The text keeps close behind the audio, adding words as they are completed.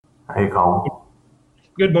How you going?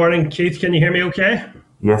 Good morning, Keith. Can you hear me okay?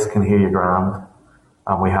 Yes, can hear you grand.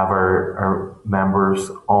 And we have our members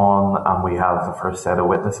on, and we have the first set of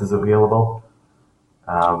witnesses available.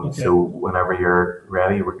 So Okay. whenever you're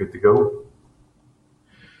ready, we're good to go.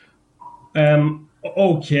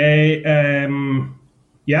 Okay.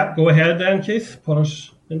 Yeah, go ahead then, Keith. Put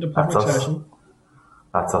us into That's public us. session.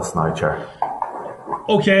 That's us now, Chair.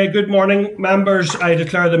 Okay, good morning, members. I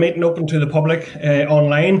declare the meeting open to the public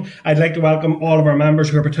online. I'd like to welcome all of our members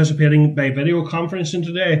who are participating by video conferencing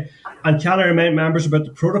today. And can I remind members about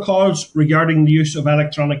the protocols regarding the use of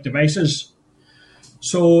electronic devices?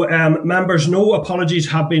 So, members, no apologies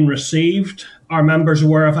have been received. Are members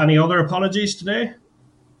aware of any other apologies today?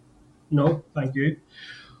 No, thank you.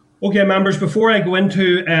 Okay, members, before I go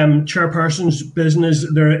into chairperson's business,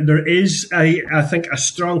 there is, I think, a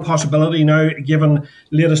strong possibility now, given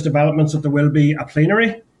latest developments, that there will be a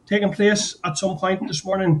plenary taking place at some point this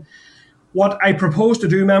morning. What I propose to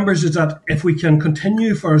do, members, is that if we can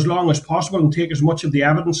continue for as long as possible and take as much of the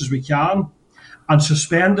evidence as we can and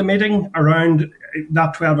suspend the meeting around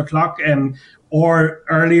that 12 o'clock or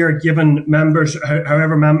earlier, given members,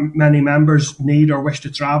 however many members need or wish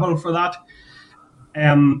to travel for that.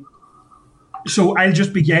 So I'll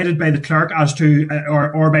just be guided by the clerk as to,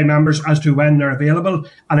 or by members as to when they're available.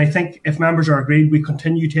 And I think if members are agreed, we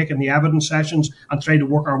continue taking the evidence sessions and try to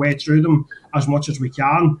work our way through them as much as we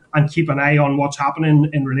can and keep an eye on what's happening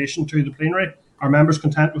in relation to the plenary. Are members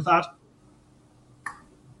content with that?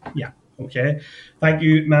 Yeah, okay. Thank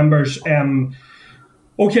you, members.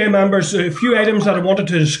 Okay, members, a few items that I wanted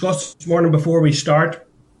to discuss this morning before we start.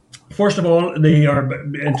 First of all,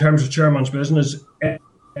 in terms of chairman's business,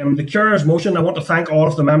 the Chair's motion, I want to thank all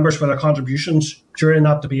of the members for their contributions during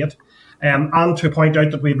that debate, and to point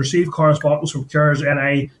out that we've received correspondence from Chair's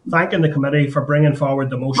NI thanking the committee for bringing forward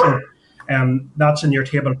the motion. That's in your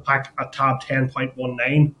table pack at tab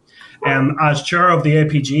 10.19. As Chair of the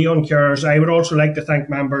APG on Chair's, I would also like to thank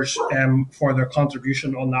members for their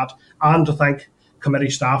contribution on that, and to thank committee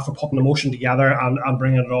staff for putting the motion together and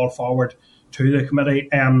bringing it all forward to the committee.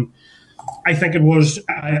 I think it was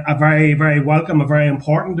a very, very welcome, a very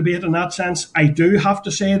important debate in that sense. I do have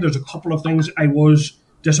to say there's a couple of things I was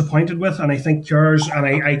disappointed with, and I think Chair's, and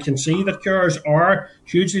I can see that Chair's are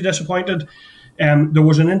hugely disappointed. There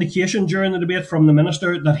was an indication during the debate from the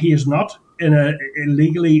Minister that he is not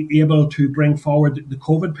legally able to bring forward the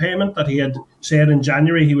COVID payment that he had said in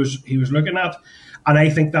January he was looking at. And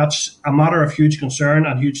I think that's a matter of huge concern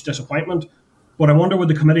and huge disappointment. But I wonder, would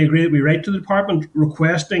the committee agree that we write to the department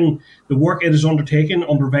requesting the work it is undertaking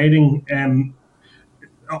on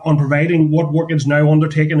providing what work it is now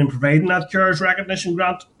undertaken in providing that carers recognition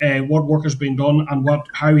grant, what work has been done, and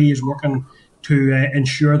how he is working to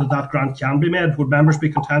ensure that grant can be made. Would members be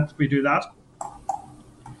content if we do that?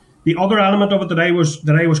 The other element of it that I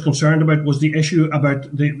was concerned about was the issue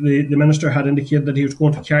about the Minister had indicated that he was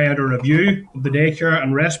going to carry out a review of the daycare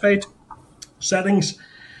and respite settings.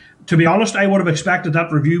 To be honest, I would have expected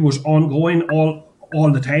that review was ongoing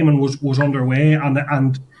all the time and was underway,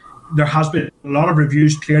 and there has been a lot of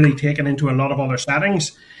reviews clearly taken into a lot of other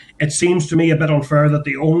settings. It seems to me a bit unfair that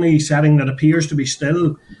the only setting that appears to be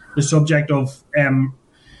still the subject of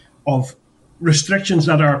restrictions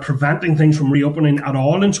that are preventing things from reopening at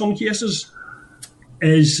all in some cases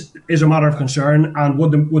is a matter of concern. And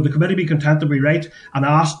would the committee be content to be right and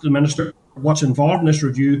ask the Minister what's involved in this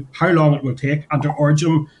review, how long it will take, and to urge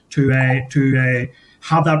him to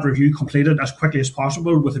have that review completed as quickly as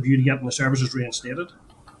possible with a view to getting the services reinstated?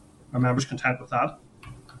 Are members content with that?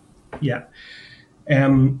 Yeah.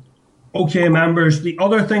 Okay, members, the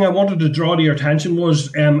other thing I wanted to draw to your attention was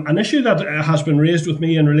an issue that has been raised with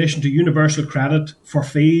me in relation to universal credit for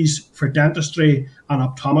fees for dentistry and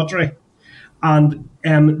optometry. And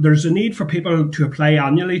there's a need for people to apply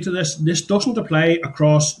annually to this. This doesn't apply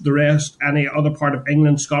across the rest, any other part of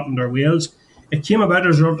England, Scotland or Wales. It came about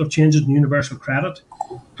as a result of changes in universal credit.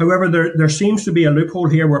 However, there seems to be a loophole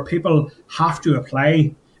here where people have to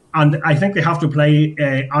apply, and I think they have to apply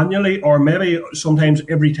annually or maybe sometimes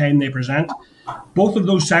every time they present. Both of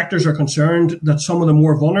those sectors are concerned that some of the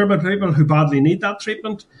more vulnerable people who badly need that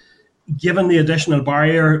treatment, given the additional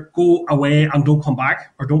barrier, go away and don't come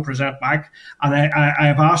back or don't present back. And I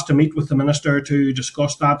have asked to meet with the Minister to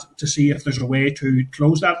discuss that, to see if there's a way to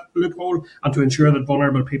close that loophole and to ensure that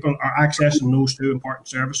vulnerable people are accessing those two important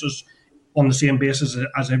services on the same basis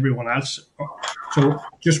as everyone else. So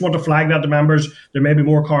just want to flag that to members. There may be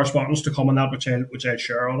more correspondence to come on that, which I'll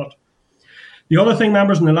share on it. The other thing,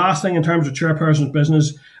 members, and the last thing in terms of chairperson's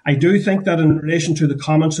business, I do think that in relation to the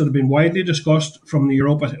comments that have been widely discussed from the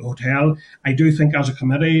Europa Hotel, I do think as a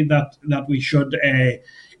committee that we should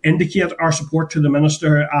indicate our support to the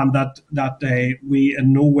Minister, and that we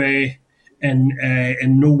in no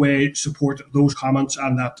way support those comments,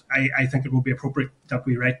 and that I think it would be appropriate that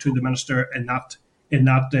we write to the Minister in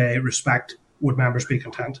that respect. Would members be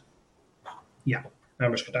content? Yeah,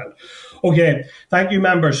 members content. Okay, thank you,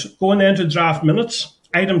 members. Going then to draft minutes.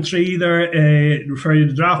 Item 3 there, refer you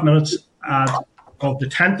to draft minutes of the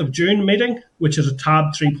 10th of June meeting, which is a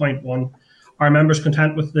tab 3.1. Are members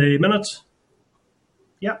content with the minutes?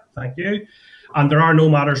 Yeah, thank you. And there are no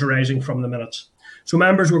matters arising from the minutes. So,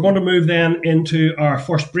 members, we're going to move then into our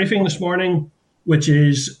first briefing this morning, which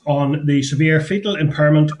is on the Severe Fetal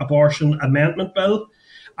Impairment Abortion Amendment Bill.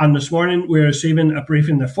 And this morning we're receiving a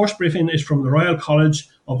briefing. The first briefing is from the Royal College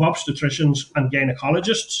of Obstetricians and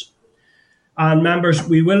Gynaecologists. And members,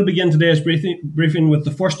 we will begin today's briefing with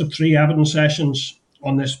the first of 3 evidence sessions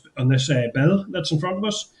on this bill that's in front of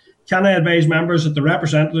us. Can I advise members that the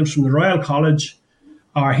representatives from the Royal College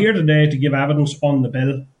are here today to give evidence on the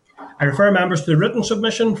bill? I refer members to the written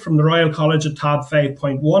submission from the Royal College at tab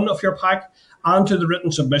 5.1 of your pack, and to the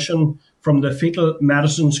written submission from the Fetal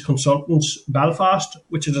Medicines Consultants Belfast,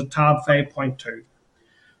 which is at tab 5.2.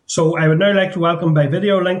 So I would now like to welcome by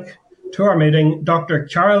video link to our meeting Dr.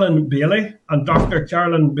 Carolyn Bailie, and Dr.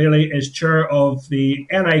 Carolyn Bailie is chair of the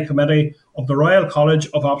NI Committee of the Royal College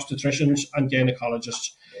of Obstetricians and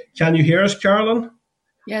Gynaecologists. Can you hear us, Carolyn?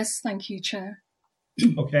 Yes, thank you, Chair.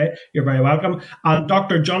 Okay, you're very welcome. And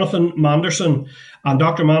Dr. Jonathan Manderson, and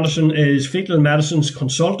Dr. Manderson is Fetal Medicines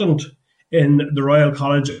Consultant in the Royal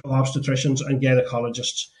College of Obstetricians and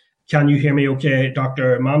Gynaecologists. Can you hear me okay,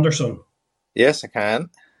 Dr. Manderson? Yes, I can.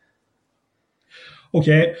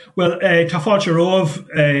 Okay, well, Tafal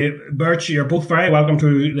Birch, you're both very welcome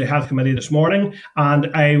to the Health Committee this morning.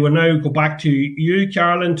 And I will now go back to you,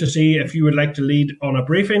 Carolyn, to see if you would like to lead on a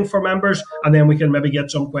briefing for members, and then we can maybe get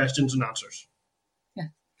some questions and answers.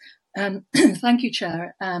 Thank you,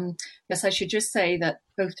 Chair. Yes, I should just say that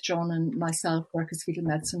both John and myself work as fetal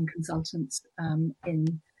medicine consultants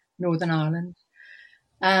in Northern Ireland.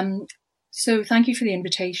 So thank you for the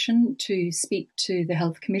invitation to speak to the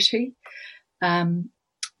Health Committee.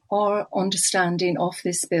 Our understanding of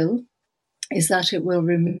this bill is that it will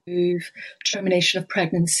remove termination of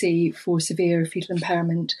pregnancy for severe fetal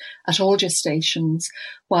impairment at all gestations,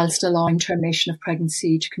 whilst allowing termination of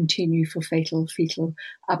pregnancy to continue for fatal fetal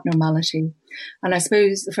abnormality. And I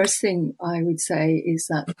suppose the first thing I would say is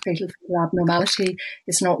that fatal fetal abnormality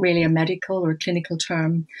is not really a medical or clinical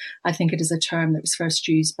term. I think it is a term that was first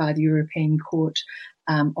used by the European Court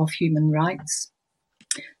of Human Rights.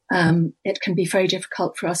 It can be very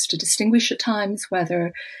difficult for us to distinguish at times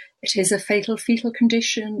whether it is a fatal fetal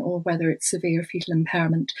condition or whether it's severe fetal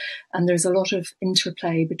impairment. And there's a lot of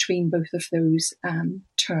interplay between both of those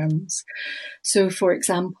terms. So, for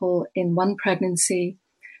example, in one pregnancy,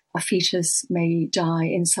 a fetus may die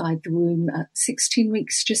inside the womb at 16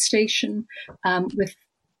 weeks gestation with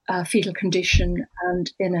a fetal condition.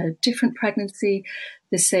 And in a different pregnancy,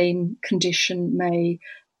 the same condition may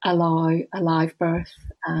allow a live birth,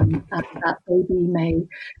 and that baby may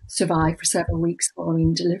survive for several weeks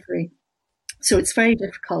following delivery. So it's very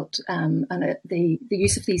difficult, and the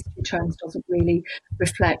use of these two terms doesn't really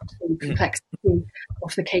reflect the complexity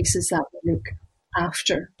of the cases that we look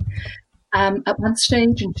after. At one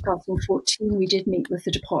stage in 2014, we did meet with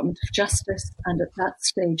the Department of Justice, and at that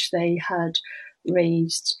stage they had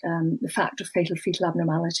raised the fact of fatal fetal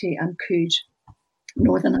abnormality, and could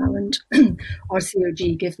Northern Ireland,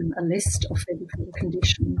 RCOG, give them a list of fatal fetal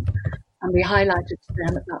conditions. And we highlighted to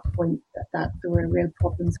them at that point that there were real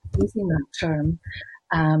problems with using that term,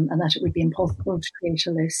 and that it would be impossible to create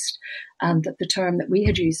a list, and that the term that we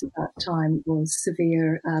had used at that time was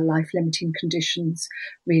severe life-limiting conditions,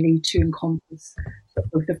 really to encompass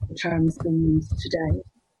both of the terms being used today.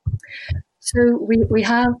 So we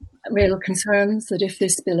have real concerns that if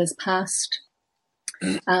this bill is passed,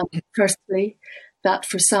 firstly, that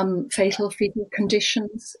for some fatal fetal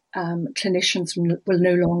conditions, clinicians will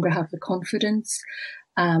no longer have the confidence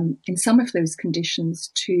in some of those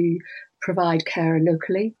conditions to provide care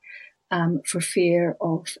locally, for fear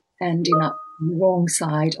of ending up on the wrong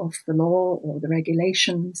side of the law or the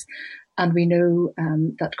regulations. And we know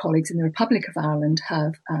that colleagues in the Republic of Ireland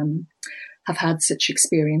have had such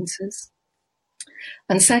experiences.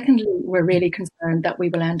 And secondly, we're really concerned that we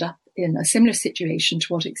will end up in a similar situation to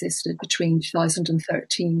what existed between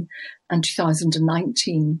 2013 and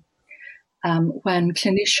 2019, when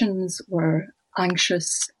clinicians were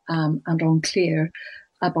anxious and unclear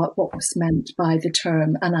about what was meant by the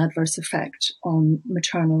term an adverse effect on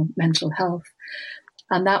maternal mental health.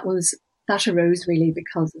 And that that arose really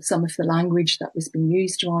because of some of the language that was being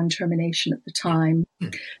used around termination at the time.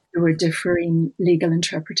 There were differing legal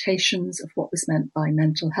interpretations of what was meant by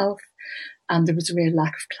mental health, and there was a real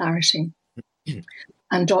lack of clarity.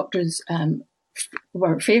 And doctors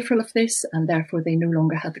were fearful of this, and therefore they no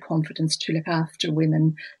longer had the confidence to look after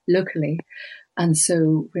women locally. And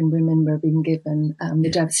so when women were being given the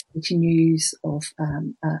devastating news of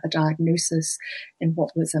a diagnosis in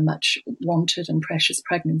what was a much wanted and precious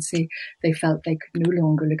pregnancy, they felt they could no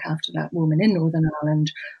longer look after that woman in Northern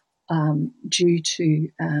Ireland due to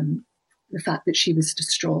the fact that she was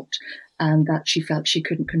distraught and that she felt she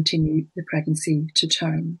couldn't continue the pregnancy to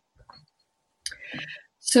term.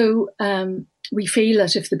 So we feel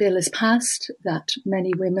that if the bill is passed, that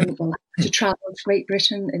many women will have to travel to Great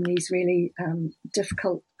Britain in these really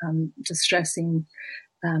difficult, distressing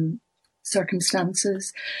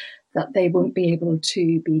circumstances, that they won't be able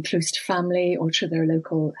to be close to family or to their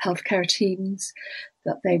local healthcare teams,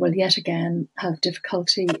 that they will yet again have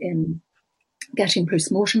difficulty in getting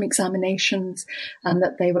post-mortem examinations, and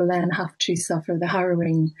that they will then have to suffer the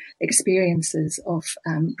harrowing experiences of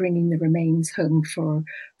bringing the remains home for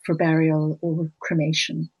burial or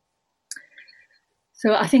cremation.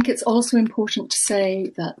 So I think it's also important to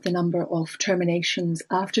say that the number of terminations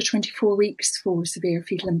after 24 weeks for severe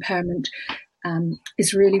fetal impairment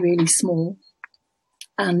is really, really small.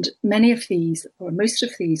 And many of these, or most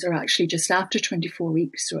of these, are actually just after 24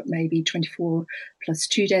 weeks, so it may be 24 plus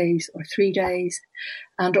 2 days or 3 days.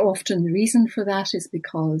 And often the reason for that is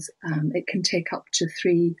because it can take up to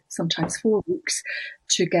 3, sometimes 4 weeks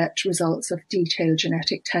to get results of detailed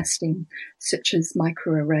genetic testing, such as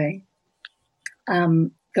microarray.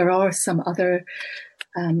 There are some other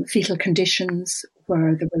fetal conditions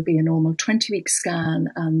where there will be a normal 20-week scan,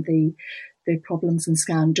 and the problems in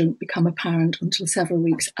scan don't become apparent until several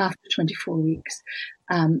weeks after 24 weeks.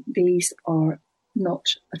 These are not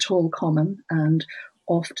at all common and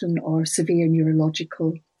often are severe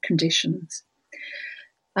neurological conditions.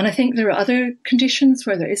 And I think there are other conditions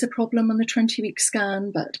where there is a problem on the 20-week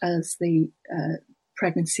scan, but as the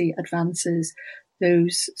pregnancy advances,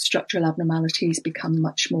 those structural abnormalities become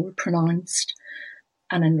much more pronounced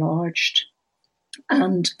and enlarged.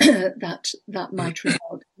 And that might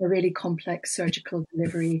result in a really complex surgical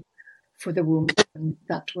delivery for the woman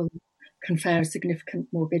that will confer significant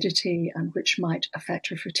morbidity and which might affect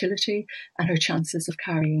her fertility and her chances of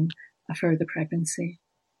carrying a further pregnancy.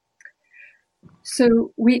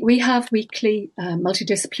 So we have weekly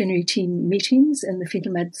multidisciplinary team meetings in the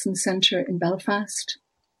Fetal Medicine Centre in Belfast.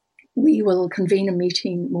 We will convene a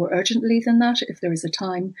meeting more urgently than that if there is a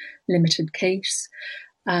time-limited case.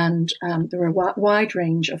 And there are a wide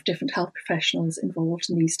range of different health professionals involved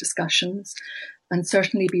in these discussions. And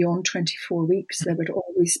certainly beyond 24 weeks, there would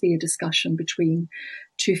always be a discussion between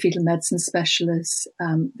 2 fetal medicine specialists,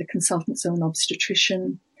 the consultant's own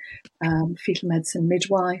obstetrician, fetal medicine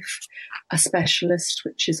midwife, a specialist,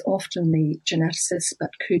 which is often the geneticist,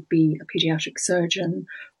 but could be a paediatric surgeon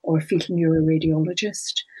or a fetal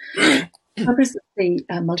neuroradiologist. The purpose of the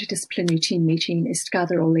multidisciplinary team meeting is to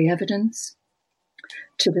gather all the evidence,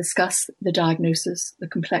 to discuss the diagnosis, the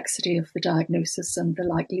complexity of the diagnosis and the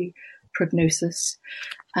likely prognosis,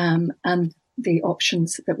 and the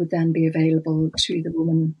options that would then be available to the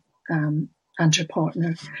woman and her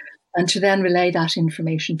partner, and to then relay that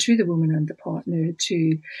information to the woman and the partner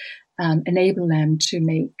to enable them to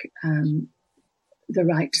make the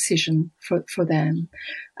right decision for them.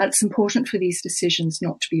 And it's important for these decisions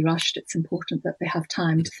not to be rushed. It's important that they have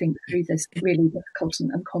time to think through this really difficult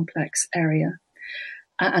and complex area.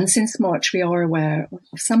 And since March, we are aware of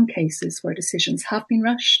some cases where decisions have been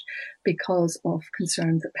rushed because of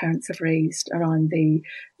concerns that parents have raised around the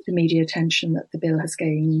media attention that the bill has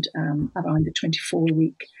gained around the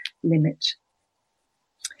 24-week limit.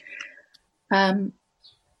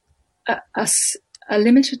 A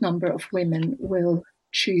limited number of women will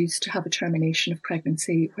choose to have a termination of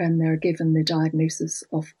pregnancy when they're given the diagnosis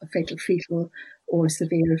of a fatal fetal or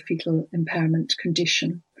severe fetal impairment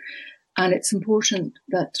condition. And it's important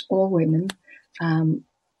that all women,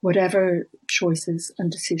 whatever choices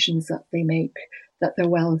and decisions that they make, that they're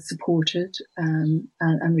well supported and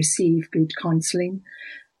receive good counselling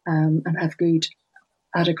and have good,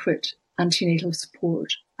 adequate antenatal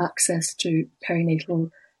support, access to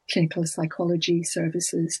perinatal clinical psychology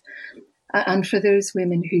services. And for those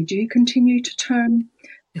women who do continue to term,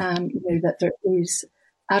 that there is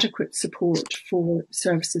adequate support for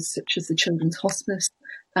services such as the Children's Hospice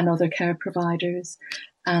and other care providers.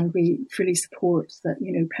 And we fully support that,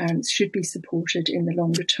 parents should be supported in the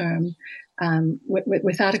longer term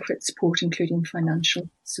with adequate support, including financial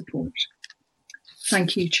support.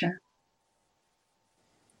 Thank you, Chair.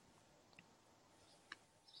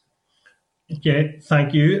 Okay,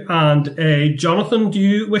 thank you. And Jonathan, do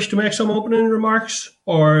you wish to make some opening remarks,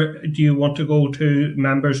 or do you want to go to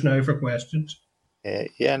members now for questions?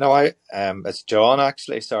 Yeah, no, it's John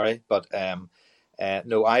actually. Sorry, but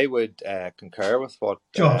no, I would concur with what.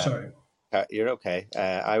 John, sorry. You're okay.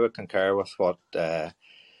 I would concur with what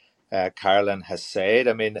Carolyn has said.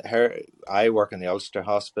 I mean, I work in the Ulster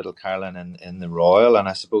Hospital, Carolyn in the Royal, and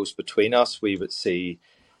I suppose between us we would see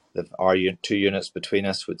our two units between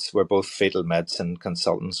us, which we're both fetal medicine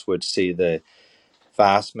consultants, would see the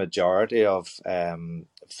vast majority of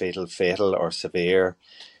fatal or severe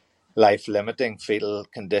life-limiting fetal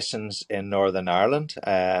conditions in Northern Ireland,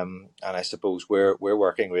 and I suppose we're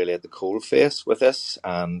working really at the coalface with this,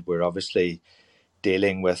 and we're obviously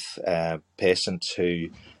dealing with patients who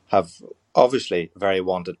have obviously very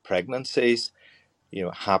wanted pregnancies,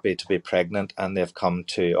 happy to be pregnant, and they've come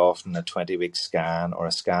to often a 20-week scan or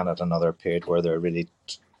a scan at another period where they're really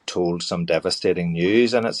told some devastating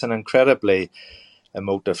news, and it's an incredibly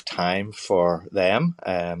emotive time for them,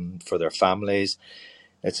 for their families.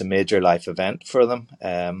 It's a major life event for them,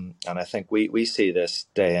 and I think we see this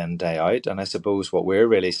day in, day out, and I suppose what we're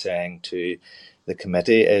really saying to the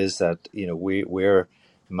committee is that we're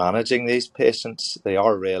managing these patients. They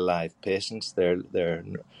are real life patients. They're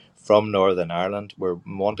from Northern Ireland. We're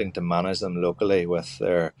wanting to manage them locally with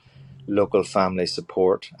their local family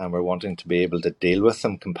support, and we're wanting to be able to deal with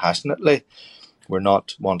them compassionately. We're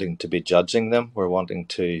not wanting to be judging them. We're wanting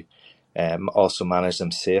to also manage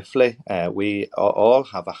them safely. We all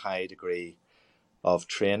have a high degree of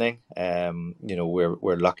training.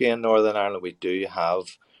 We're lucky in Northern Ireland. We do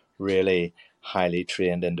have really highly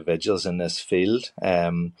trained individuals in this field.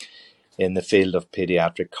 In the field of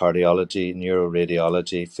paediatric cardiology,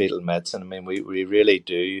 neuroradiology, fetal medicine. I mean, we really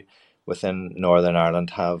do within Northern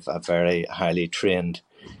Ireland have a very highly trained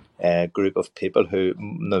group of people, who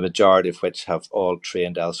the majority of which have all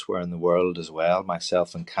trained elsewhere in the world as well.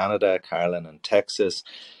 Myself in Canada, Carolyn in Texas,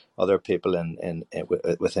 other people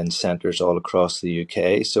within centres all across the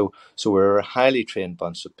UK. So we're a highly trained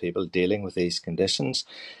bunch of people dealing with these conditions,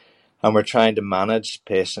 and we're trying to manage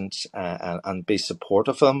patients and be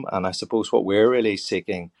supportive of them. And I suppose what we're really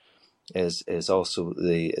seeking is also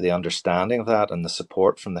the understanding of that and the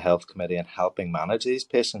support from the Health Committee in helping manage these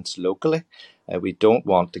patients locally. We don't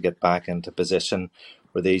want to get back into a position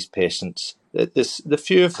where these patients, the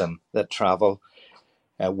few of them that travel,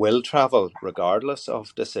 will travel regardless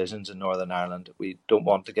of decisions in Northern Ireland. We don't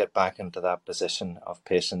want to get back into that position of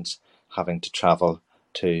patients having to travel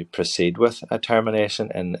to proceed with a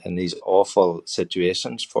termination in these awful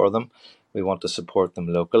situations for them. We want to support them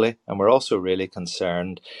locally, and we're also really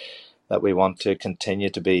concerned that we want to continue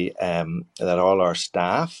to be, that all our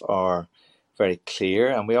staff are very clear,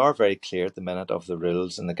 and we are very clear at the minute of the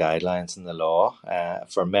rules and the guidelines and the law.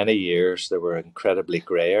 For many years there were incredibly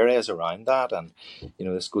grey areas around that, and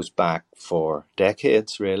this goes back for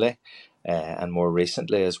decades really, and more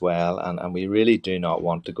recently as well, and we really do not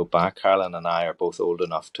want to go back. Carolyn and I are both old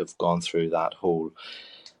enough to have gone through that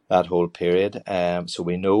whole period, so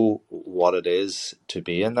we know what it is to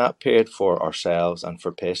be in that period for ourselves and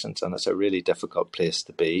for patients, and it's a really difficult place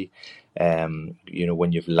to be,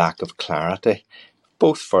 when you've lack of clarity,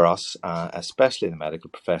 both for us, especially the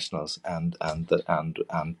medical professionals, and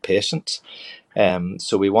patients.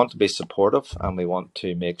 So we want to be supportive, and we want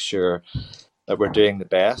to make sure that we're doing the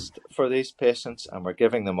best for these patients, and we're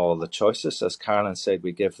giving them all the choices. As Carolyn said,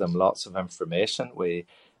 we give them lots of information. We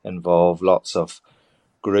involve lots of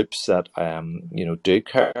groups that do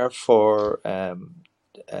care for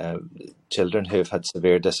children who have had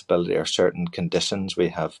severe disability or certain conditions. We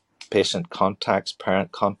have patient contacts,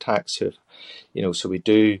 parent contacts, so we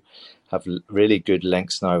do have really good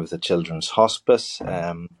links now with the Children's Hospice,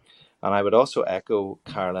 and I would also echo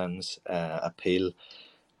Carolyn's appeal,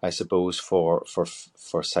 I suppose, for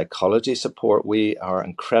psychology support. We are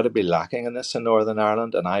incredibly lacking in this in Northern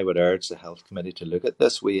Ireland, and I would urge the Health Committee to look at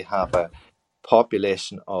this. We have a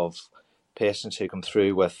population of patients who come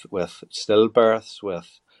through with stillbirths,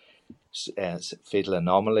 with fetal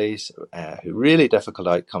anomalies, who really difficult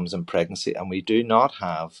outcomes in pregnancy, and we do not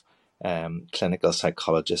have clinical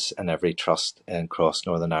psychologists in every trust across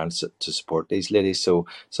Northern Ireland to support these ladies. So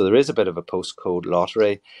there is a bit of a postcode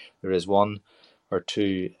lottery. There is one or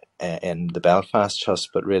two in the Belfast Trust,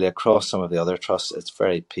 but really across some of the other trusts, it's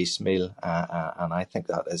very piecemeal, and I think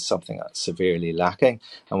that is something that's severely lacking.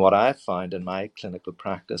 And what I've found in my clinical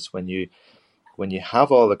practice, when you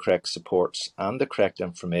have all the correct supports and the correct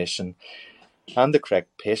information and the correct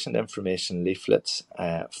patient information leaflets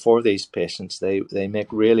for these patients, they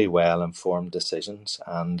make really well informed decisions.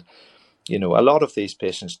 And a lot of these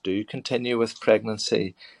patients do continue with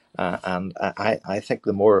pregnancy, And I think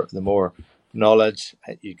the more knowledge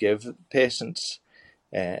you give patients,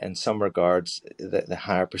 in some regards, the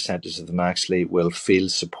higher percentage of them actually will feel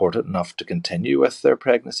supported enough to continue with their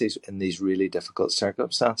pregnancies in these really difficult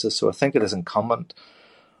circumstances. So I think it is incumbent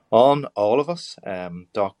on all of us,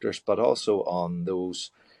 doctors, but also on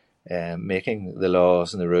those making the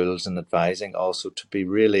laws and the rules and advising, also to be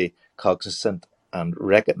really cognizant and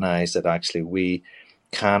recognise that actually we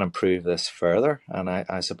can improve this further. And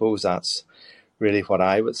I suppose that's really what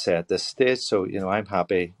I would say at this stage. So, I'm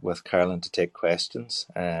happy with Carolyn to take questions.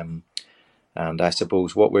 And I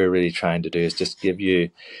suppose what we're really trying to do is just give you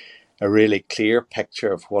a really clear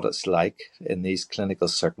picture of what it's like in these clinical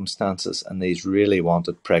circumstances and these really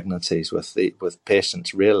wanted pregnancies with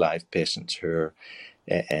patients, real life patients who are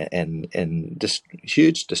in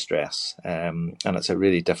huge distress. And it's a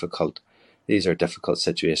really these are difficult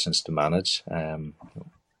situations to manage.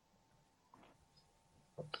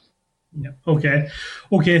 Yeah. Okay.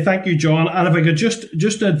 Thank you, John. And if I could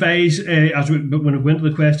just advise, when we go into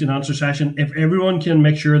the question and answer session, if everyone can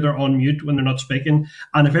make sure they're on mute when they're not speaking,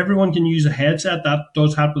 and if everyone can use a headset, that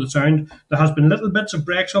does help with the sound. There has been little bits of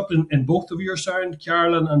breaks up in both of your sound,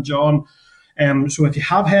 Carolyn and John. So if you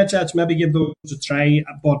have headsets, maybe give those a try.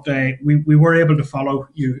 But we were able to follow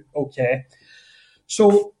you. Okay.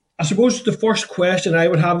 So I suppose the first question I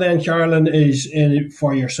would have then, Carolyn, is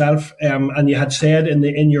for yourself. And you had said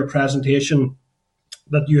in your presentation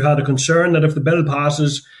that you had a concern that if the bill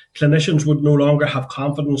passes, clinicians would no longer have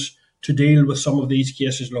confidence to deal with some of these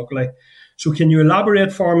cases locally. So can you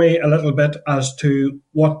elaborate for me a little bit as to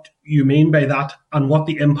what you mean by that and what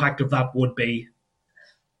the impact of that would be?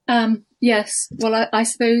 Yes. Well, I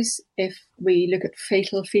suppose if we look at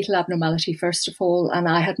fetal abnormality, first of all, and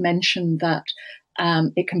I had mentioned that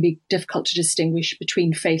it can be difficult to distinguish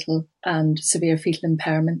between fatal and severe fetal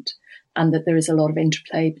impairment, and that there is a lot of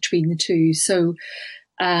interplay between the two. So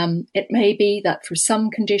it may be that for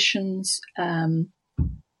some conditions, and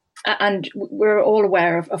we're all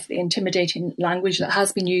aware of the intimidating language that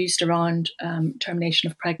has been used around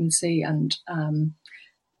termination of pregnancy and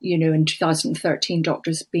in 2013,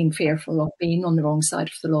 doctors being fearful of being on the wrong side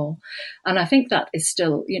of the law. And I think that is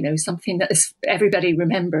still, something that everybody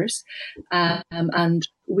remembers. And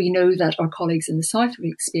we know that our colleagues in the South have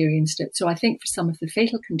experienced it. So I think for some of the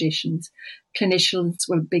fatal conditions, clinicians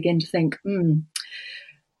will begin to think,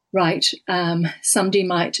 right, somebody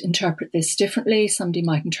might interpret this differently. Somebody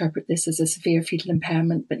might interpret this as a severe fetal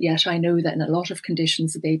impairment, but yet I know that in a lot of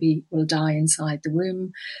conditions, the baby will die inside the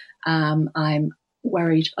womb. I'm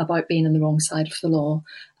worried about being on the wrong side of the law,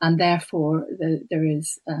 and therefore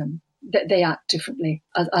they act differently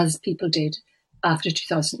as people did after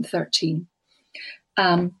 2013.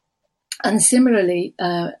 And similarly,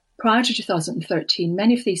 prior to 2013,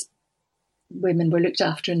 many of these women were looked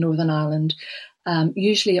after in Northern Ireland,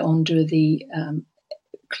 usually under the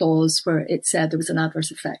clause where it said there was an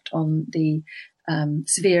adverse effect on the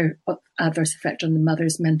severe adverse effect on the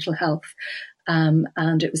mother's mental health.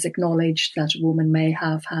 And it was acknowledged that a woman may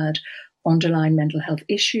have had underlying mental health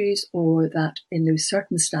issues, or that in those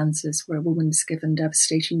circumstances where a woman was given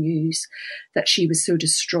devastating news, that she was so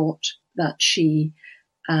distraught that she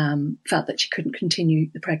felt that she couldn't continue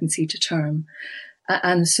the pregnancy to term.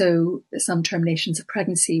 And so some terminations of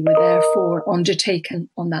pregnancy were therefore undertaken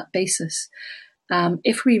on that basis.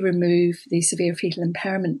 If we remove the severe fetal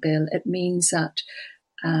impairment bill, it means that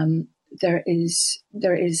there is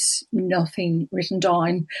nothing written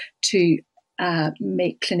down to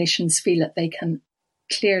make clinicians feel that they can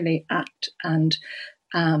clearly act and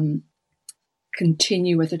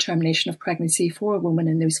continue with the termination of pregnancy for a woman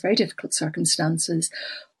in those very difficult circumstances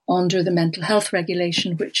under the mental health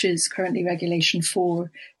regulation, which is currently Regulation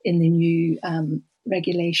 4 in the new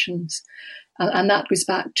regulations. And that goes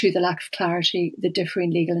back to the lack of clarity, the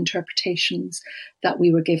differing legal interpretations that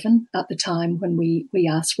we were given at the time when we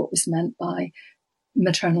asked what was meant by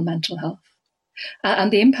maternal mental health.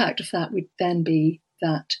 And the impact of that would then be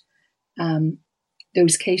that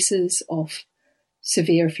those cases of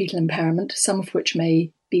severe fetal impairment, some of which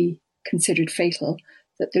may be considered fatal,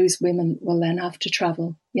 that those women will then have to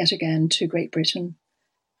travel yet again to Great Britain,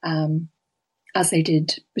 as they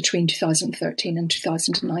did between 2013 and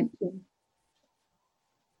 2019.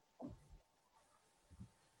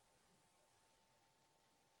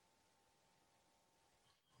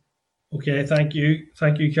 Okay, thank you,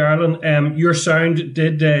 Carolyn. Your sound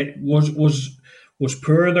was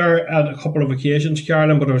poor there at a couple of occasions,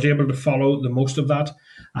 Carolyn, but I was able to follow the most of that,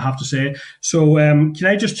 I have to say. So, can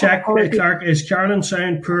I just check, Clark, is Carolyn's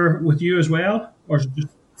sound poor with you as well, or is it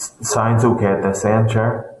just... Sounds okay at this end,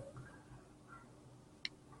 Chair.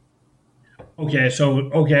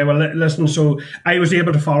 Well, listen. So I was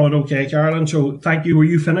able to follow it. Okay, Carolyn. So thank you. Were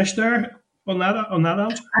you finished there on that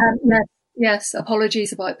answer? Yes.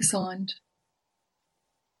 Apologies about the sound.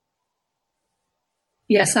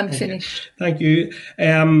 Yes, I'm finished. Thank you.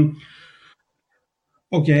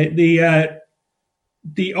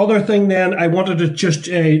 The other thing then I wanted to just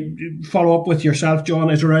follow up with yourself, John,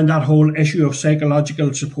 is around that whole issue of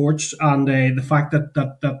psychological supports and the fact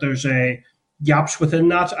that there's gaps within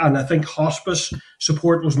that, and I think hospice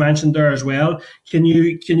support was mentioned there as well. Can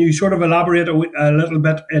you sort of elaborate a little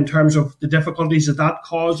bit in terms of the difficulties that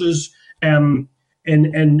causes in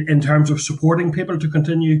terms of supporting people to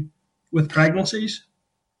continue with pregnancies?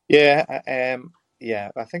 Yeah,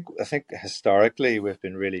 I think historically we've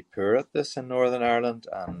been really poor at this in Northern Ireland,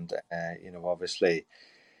 and obviously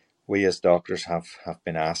we as doctors have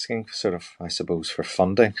been asking sort of, I suppose, for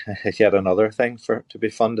funding, yet another thing to be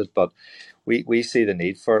funded, but we see the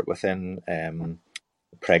need for it within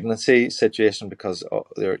pregnancy situation, because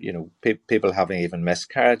there, people having even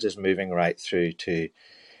miscarriages, moving right through to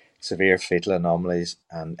severe fetal anomalies,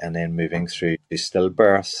 and then moving through to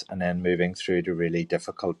stillbirths, and then moving through to really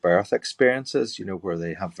difficult birth experiences, where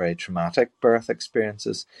they have very traumatic birth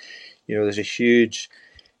experiences. There's a huge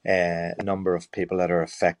number of people that are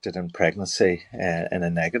affected in pregnancy in a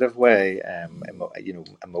negative way,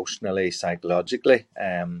 emotionally, psychologically,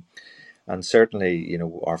 and certainly,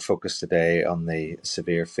 our focus today on the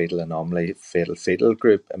severe fetal anomaly, fetal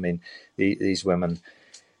group. I mean, these women,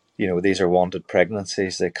 these are wanted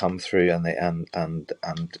pregnancies. They come through, and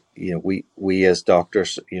we as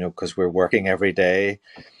doctors, because we're working every day,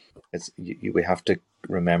 we have to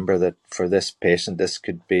remember that for this patient, this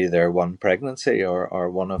could be their one pregnancy or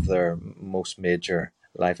one of their most major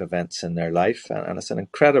life events in their life, and it's an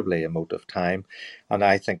incredibly emotive time, and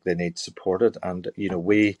I think they need supported. And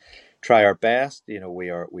we try our best.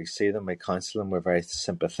 We see them, we counsel them, we're very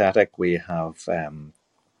sympathetic. We have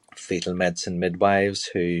fetal medicine midwives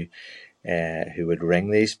who would ring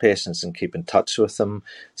these patients and keep in touch with them.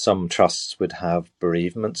 Some trusts would have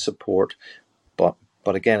bereavement support,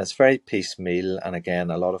 but again, it's very piecemeal, and again,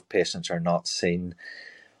 a lot of patients are not seen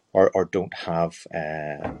or don't have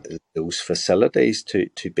those facilities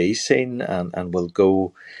to be seen, and will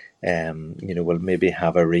go, will maybe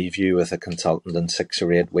have a review with a consultant in 6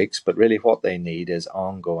 or 8 weeks, but really what they need is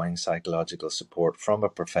ongoing psychological support from a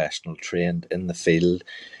professional trained in the field,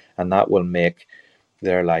 and that will make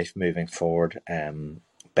their life moving forward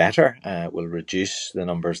better. Will reduce the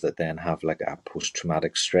numbers that then have like a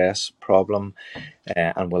post-traumatic stress problem,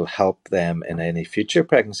 and will help them in any future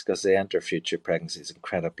pregnancy, because they enter future pregnancies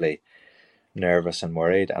incredibly nervous and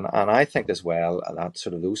worried. And I think as well that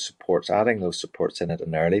sort of those supports, adding those supports in at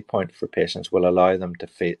an early point for patients, will allow them to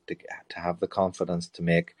have the confidence to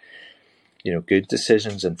make good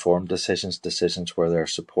decisions, informed decisions where they're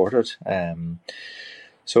supported.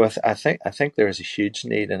 So I think there is a huge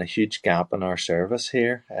need and a huge gap in our service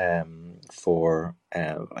here for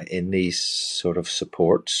in these sort of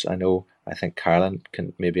supports. I think Carolyn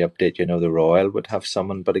can maybe update. The Royal would have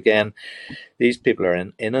someone, but again, these people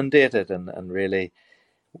are inundated and really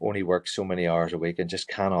only work so many hours a week and just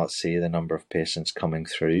cannot see the number of patients coming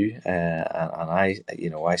through. And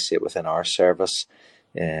I see it within our service.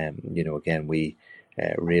 Again, we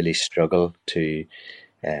really struggle to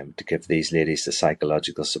give these ladies the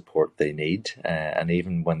psychological support they need, and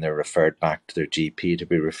even when they're referred back to their GP to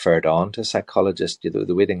be referred on to a psychologist,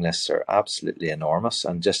 the waiting lists are absolutely enormous.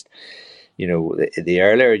 And just the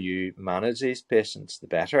earlier you manage these patients, the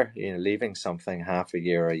better. Leaving something half a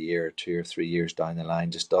year, a year, 2 or 3 years down the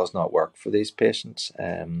line just does not work for these patients.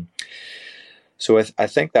 So I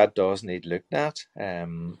think that does need looked at,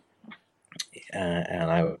 and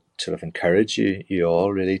I would sort of encourage you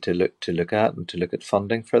all really to look at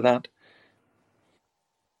funding for that.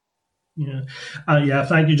 Yeah,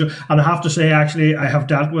 thank you, Joe. And I have to say, actually, I have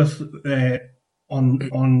dealt with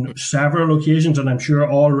on several occasions, and I'm sure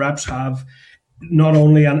all reps have, not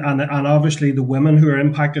only and obviously the women who are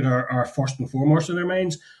impacted are first and foremost in their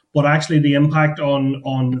minds, but actually the impact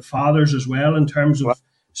on fathers as well in terms of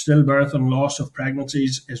stillbirth and loss of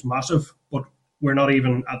pregnancies is massive. But we're not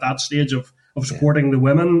even at that stage of supporting the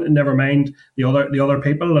women, never mind the other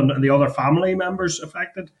people and the other family members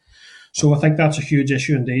affected. So I think that's a huge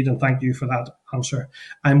issue indeed, and thank you for that answer.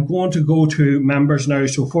 I'm going to go to members now.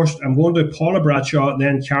 So first I'm going to Paula Bradshaw,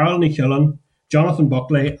 then Carolyn Killen, Jonathan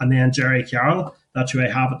Buckley, and then Jerry Carroll. That's who I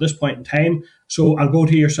have at this point in time. So I'll go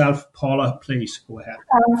to yourself, Paula, please go ahead.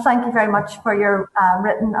 Thank you very much for your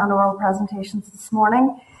written and oral presentations this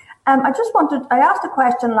morning. I asked a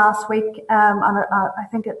question last week, and I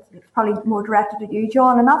think it's probably more directed at you,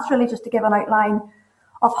 John, and that's really just to give an outline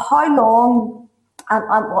of how long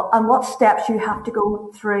and what steps you have to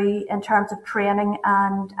go through in terms of training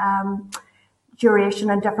and duration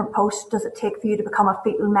and different posts does it take for you to become a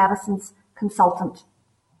fetal medicines consultant?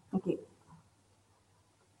 Thank you.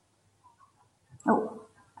 Oh,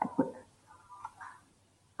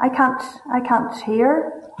 I can't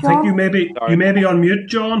hear, John. I think you may be on mute,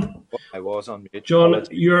 John. I was on mute. John,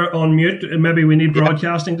 Apologies. you're on mute. Maybe we need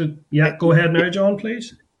broadcasting to. Yeah, go ahead now, John,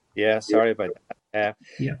 please. Yeah, sorry about that.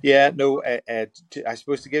 I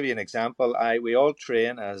suppose to give you an example, we all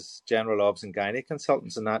train as general obs and gynae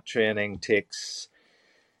consultants, and that training takes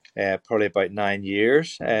probably about 9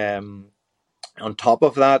 years. On top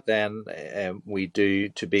of that, then we do,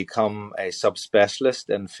 to become a subspecialist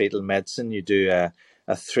in fetal medicine, you do a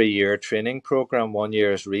 3-year training program. 1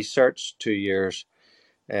 year is research, 2 years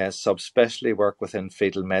subspecialty work within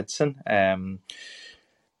fetal medicine.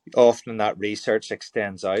 Often that research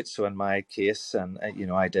extends out. So in my case, and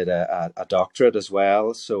I did a doctorate as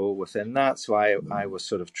well. So within that, so I was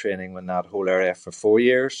sort of training in that whole area for 4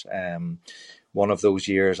 years. One of those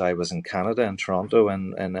years I was in Canada, in Toronto,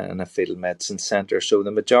 in a fetal medicine centre. So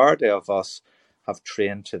the majority of us have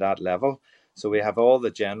trained to that level. So we have all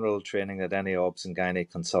the general training that any obs and gynae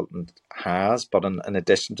consultant has, but in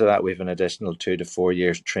addition to that, we have an additional 2 to 4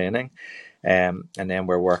 years training. And then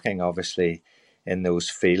we're working, obviously, in those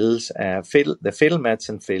fields. The fetal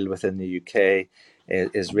medicine field within the UK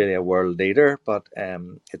is really a world leader, but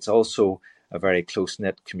it's also a very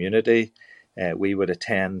close-knit community. We would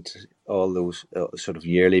attend all those sort of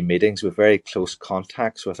yearly meetings with very close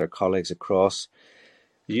contacts with our colleagues across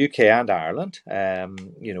the UK and Ireland.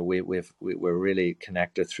 We're really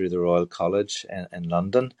connected through the Royal College in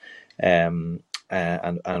London, and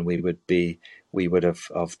we would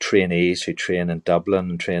have trainees who train in Dublin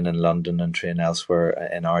and train in London and train elsewhere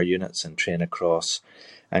in our units and train across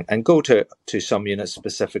and go to some units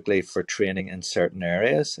specifically for training in certain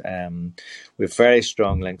areas. We have very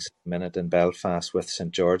strong links at the minute in Belfast with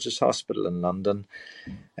St George's Hospital in London,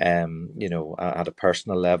 at a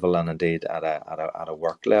personal level and indeed at a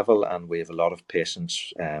work level. And we have a lot of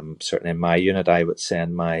patients, certainly in my unit, I would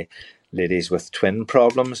send my ladies with twin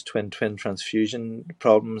problems, twin transfusion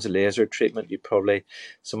problems, laser treatment.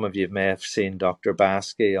 Some of you may have seen Dr.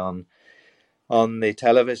 Baskey on the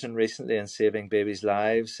television recently and saving babies'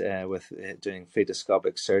 lives with doing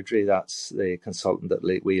fetoscopic surgery. That's the consultant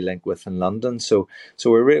that we link with in London. So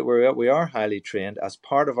we are highly trained. As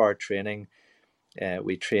part of our training,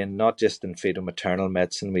 we train not just in fetal maternal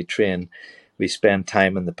medicine. We spend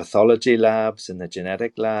time in the pathology labs, in the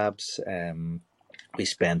genetic labs. We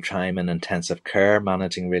spend time in intensive care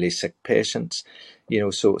managing really sick patients.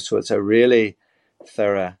 So it's a really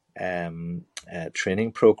thorough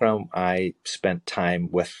training program. I spent time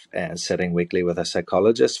with sitting weekly with a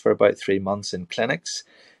psychologist for about 3 months in clinics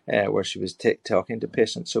where she was talking to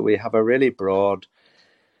patients. So we have a really broad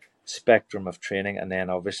spectrum of training, and then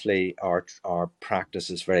obviously our practice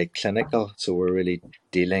is very clinical. So we're really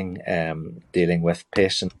dealing with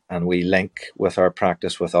patients, and we link with our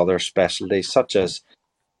practice with other specialties such as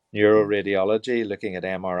neuroradiology, looking at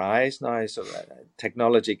MRIs now. So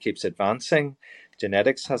technology keeps advancing.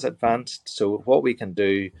 Genetics has advanced. So what we can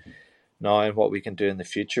do now and what we can do in the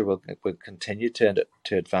future will continue to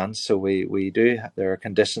advance. So there are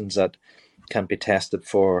conditions that can be tested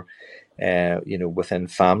for, within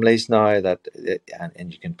families now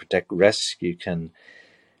and you can predict risk. You can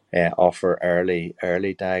offer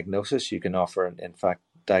early diagnosis. You can offer, in fact,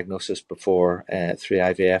 diagnosis before through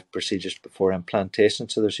IVF procedures before implantation.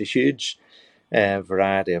 So there's a huge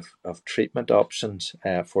variety of treatment options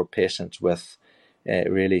for patients with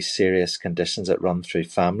really serious conditions that run through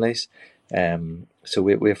families. So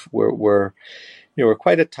we're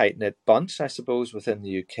quite a tight-knit bunch, I suppose, within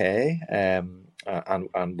the UK,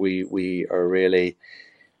 and we are really,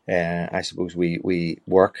 I suppose, we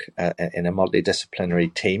work in a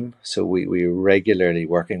multidisciplinary team. So we're regularly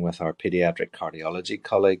working with our paediatric cardiology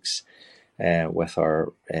colleagues, with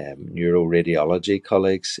our neuroradiology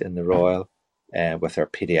colleagues in the Royal, with our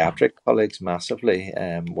paediatric colleagues massively,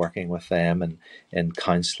 working with them in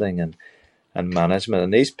counselling and management.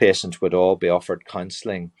 And these patients would all be offered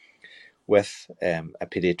counselling with a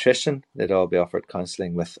paediatrician. They'd all be offered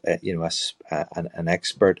counselling with an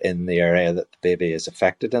expert in the area that the baby is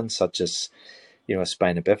affected in, such as a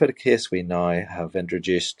spina bifida case. We now have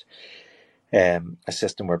introduced a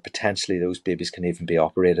system where potentially those babies can even be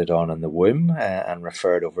operated on in the womb and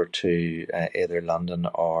referred over to either London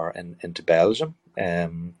or into Belgium.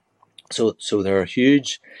 So there are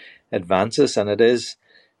huge advances, and it is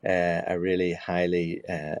a really highly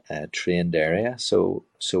trained area. So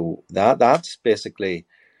that's basically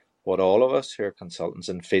what all of us who are consultants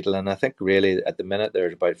in fetal, and I think really at the minute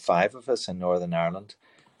there's about 5 of us in Northern Ireland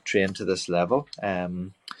trained to this level.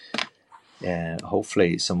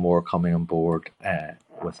 Hopefully some more coming on board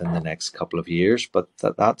within the next couple of years. But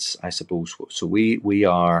that's, I suppose, so we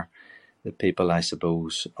are the people, I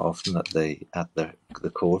suppose, often at the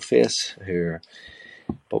coalface who are,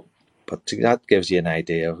 but that gives you an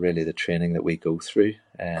idea of really the training that we go through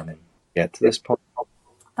and get to this point.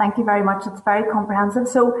 Thank you very much. It's very comprehensive.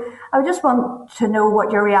 So I just want to know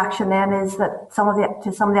what your reaction then is that some of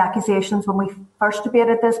the accusations when we first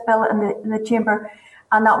debated this bill in the chamber,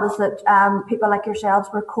 and that was that people like yourselves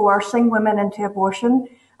were coercing women into abortion,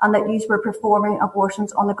 and that you were performing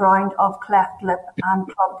abortions on the ground of cleft lip and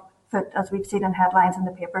club foot, as we've seen in headlines in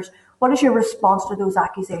the papers. What is your response to those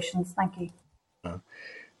accusations? Thank you.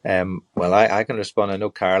 Well, I can respond. I know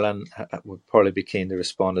Carolyn would probably be keen to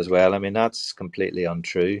respond as well. I mean, that's completely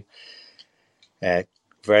untrue.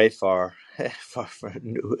 Very far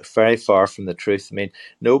from the truth. I mean,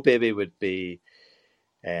 no baby would be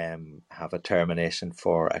have a termination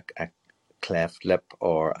for a cleft lip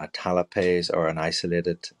or a talipes or an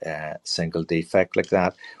isolated single defect like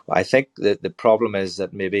that. I think that the problem is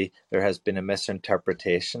that maybe there has been a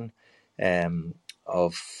misinterpretation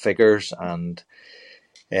of figures, and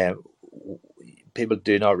people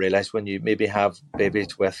do not realise when you maybe have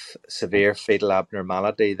babies with severe fetal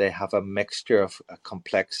abnormality, they have a mixture of a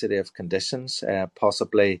complexity of conditions,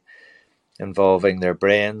 possibly involving their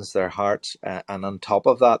brains, their hearts, and on top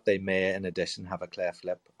of that, they may, in addition, have a cleft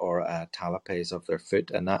lip or a talipes of their foot.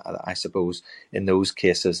 And that, I suppose, in those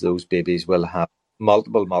cases, those babies will have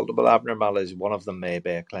multiple abnormalities. One of them may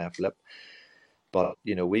be a cleft lip, but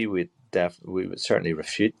we would certainly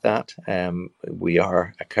refute that. We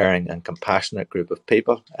are a caring and compassionate group of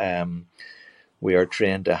people. We are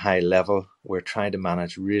trained to a high level. We're trying to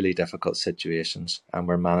manage really difficult situations, and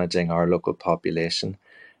we're managing our local population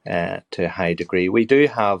to a high degree. We do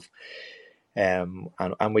have, and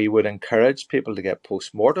we would encourage people to get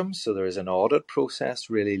postmortems. So there is an audit process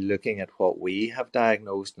really looking at what we have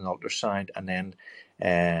diagnosed in ultrasound, and then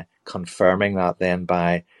confirming that then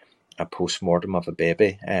by a postmortem of a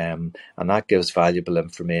baby, and that gives valuable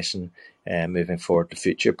information moving forward to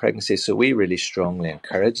future pregnancies. So we really strongly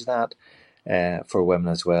encourage that for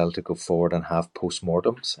women as well to go forward and have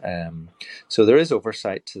postmortems. So there is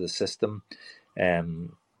oversight to the system,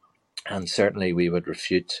 and certainly we would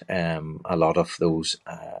refute a lot of those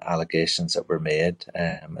allegations that were made.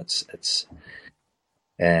 It's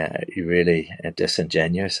really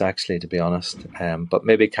disingenuous, actually, to be honest. But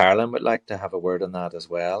maybe Carolyn would like to have a word on that as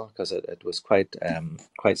well, because it was quite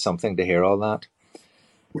something to hear all that.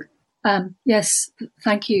 Yes,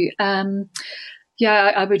 thank you.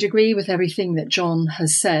 I would agree with everything that John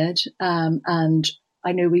has said. And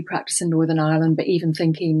I know we practice in Northern Ireland, but even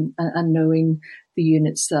thinking and knowing the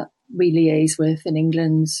units that we liaise with in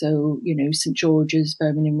England, so, St George's,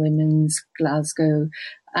 Birmingham Women's, Glasgow,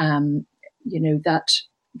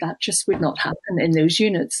 that just would not happen in those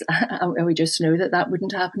units. And we just know that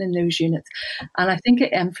wouldn't happen in those units. And I think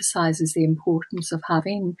it emphasises the importance of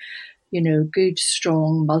having, good,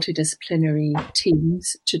 strong, multidisciplinary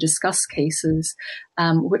teams to discuss cases,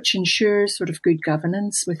 which ensures sort of good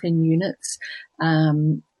governance within units.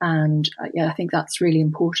 I think that's really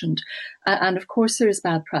important. And of course, there is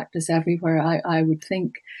bad practice everywhere. I would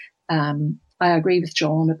think, I agree with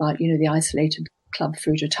John about, the isolated club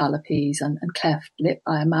foot or talipes and cleft lip.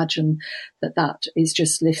 I imagine that is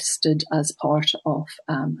just listed as part of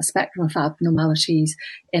a spectrum of abnormalities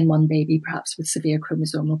in one baby, perhaps with severe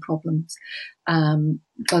chromosomal problems.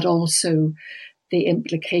 But also the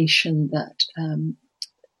implication that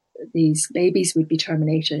these babies would be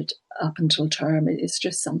terminated up until term is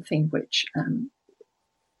just something which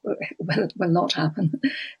will not happen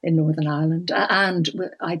in Northern Ireland. And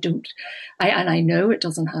I know it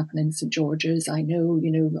doesn't happen in St George's. I know,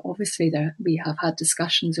 obviously we have had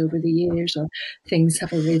discussions over the years, or things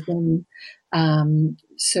have arisen.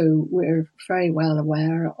 So we're very well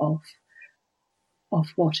aware of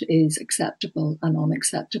what is acceptable and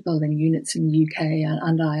unacceptable in units in the UK.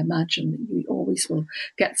 And I imagine that you always will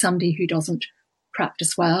get somebody who doesn't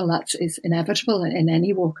practice well. That is inevitable in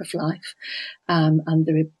any walk of life. And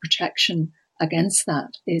the protection against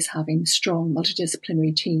that is having strong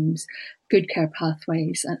multidisciplinary teams, good care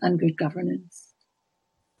pathways, and good governance.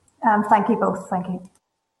 Thank you both. Thank you.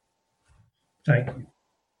 Thank you.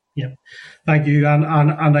 Yeah, thank you. And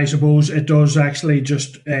I suppose it does actually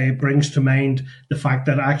just brings to mind the fact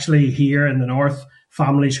that actually here in the north,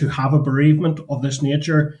 families who have a bereavement of this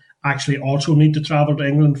nature actually also need to travel to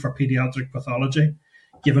England for paediatric pathology.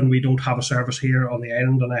 given we don't have a service here on the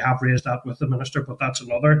island, and I have raised that with the Minister, but that's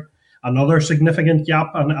another significant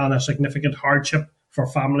gap and a significant hardship for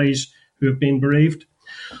families who have been bereaved.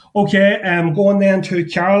 Okay, going then to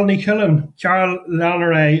Carol Nicullen. Carol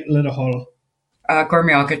Lanneray Lidahull.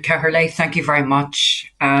 Gormiagat Caherley, thank you very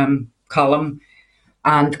much, Colin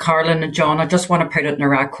and Carolyn and John. I just want to put it in a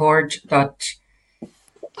record that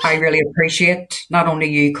I really appreciate not only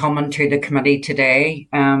you coming to the committee today,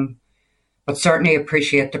 but certainly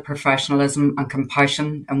appreciate the professionalism and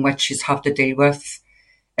compassion in which you have to deal with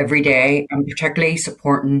every day, and particularly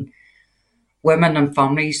supporting women and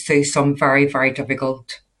families through some very, very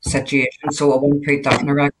difficult situations. So I want to put that in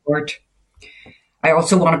a record. I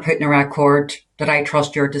also want to put in a record that I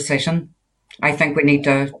trust your decision. I think we need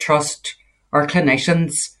to trust our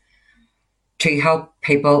clinicians to help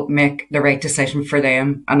people make the right decision for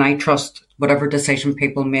them. And I trust whatever decision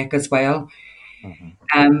people make as well.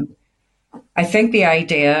 Mm-hmm. I think the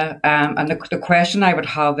idea and the question I would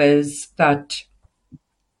have is that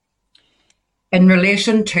in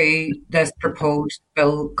relation to this proposed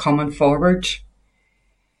bill coming forward,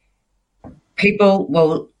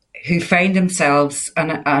 people who find themselves,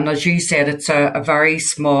 and as you said, it's a very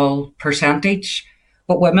small percentage,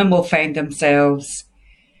 but women will find themselves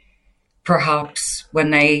perhaps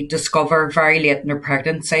when they discover very late in their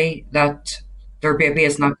pregnancy that their baby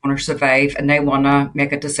is not going to survive and they want to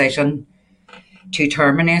make a decision to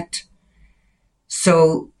terminate.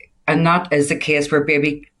 So, and that is the case where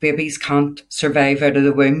babies can't survive out of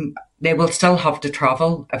the womb. They will still have to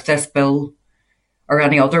travel if this bill or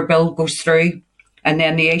any other bill goes through. And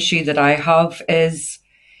then the issue that I have is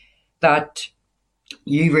that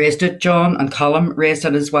you raised it, John, and Colin raised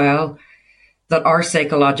it as well, that our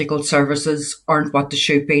psychological services aren't what they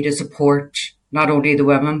should be to support not only the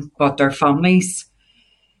women, but their families.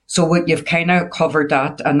 So you've kind of covered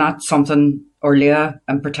that, and that's something Orlia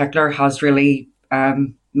in particular has really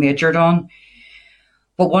majored on.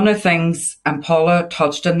 But one of the things, and Paula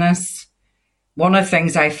touched on this, one of the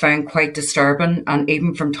things I found quite disturbing, and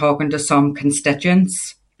even from talking to some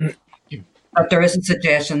constituents, that there is a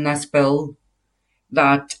suggestion in this bill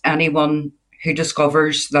that anyone who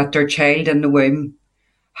discovers that their child in the womb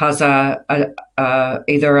has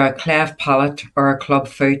either a cleft palate or a club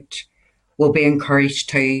foot will be encouraged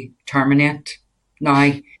to terminate.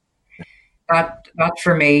 Now, that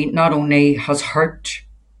for me not only has hurt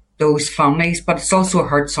those families, but it's also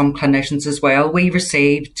hurt some clinicians as well. We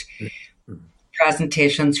received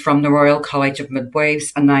presentations from the Royal College of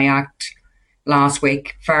Midwives and NIACT last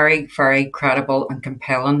week. Very, very credible and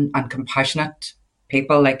compelling and compassionate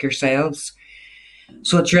people like yourselves.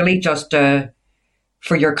 So it's really just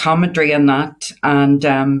for your commentary on that, and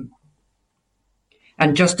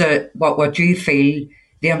just what you feel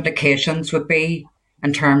the implications would be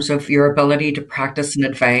in terms of your ability to practice and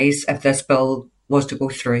advise if this bill was to go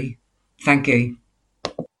through. Thank you.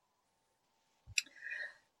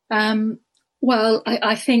 Well,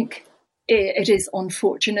 I think it is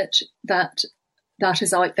unfortunate that that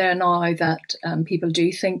is out there now, that people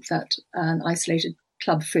do think that an isolated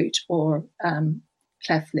club foot or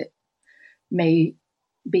cleft lip may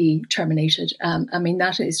be terminated. I mean,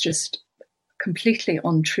 that is just completely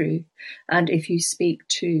untrue. And if you speak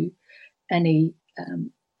to any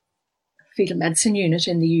fetal medicine unit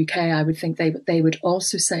in the UK, I would think they would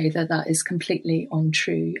also say that that is completely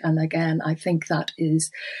untrue. And again, I think that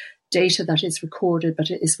is data that is recorded, but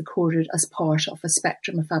it is recorded as part of a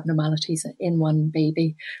spectrum of abnormalities in one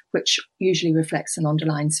baby, which usually reflects an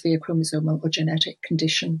underlying severe chromosomal or genetic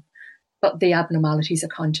condition. But the abnormalities are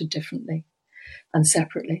counted differently and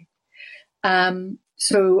separately.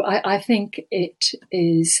 So I think it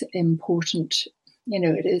is important,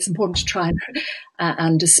 it is important to try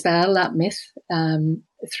and dispel that myth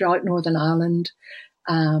throughout Northern Ireland.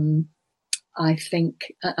 I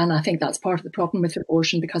think that's part of the problem with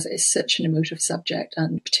abortion, because it is such an emotive subject,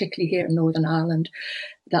 and particularly here in Northern Ireland,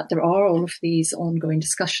 that there are all of these ongoing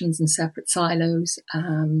discussions in separate silos,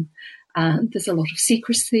 and there's a lot of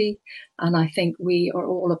secrecy. And I think we are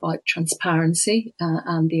all about transparency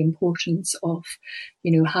and the importance of,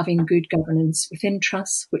 having good governance within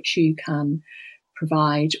trusts, which you can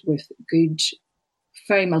provide with good,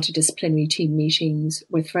 very multidisciplinary team meetings,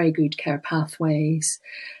 with very good care pathways,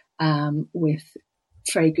 with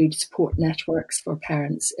very good support networks for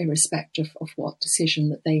parents, irrespective of what decision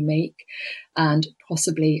that they make, and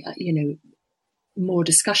possibly, more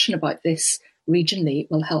discussion about this regionally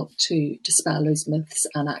will help to dispel those myths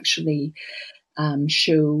and actually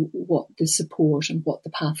show what the support and what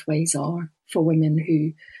the pathways are for women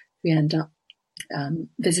who end up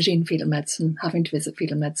visiting fetal medicine, having to visit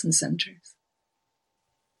fetal medicine centres.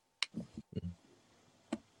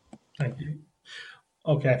 Thank you.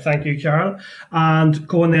 Okay, thank you, Carol. And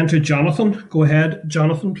going then to Jonathan. Go ahead,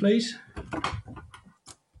 Jonathan, please.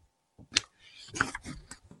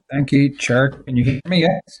 Thank you, Chair. Can you hear me?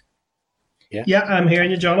 Yes? Yeah, I'm hearing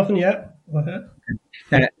you, Jonathan. Yeah, go ahead.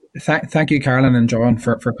 Thank you, Carolyn and John,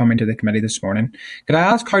 for coming to the committee this morning. Could I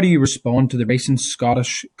ask, how do you respond to the recent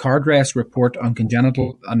Scottish Cardress report on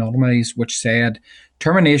congenital anomalies, which said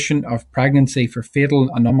termination of pregnancy for fetal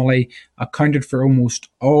anomaly accounted for almost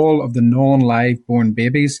all of the non-live born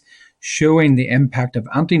babies, showing the impact of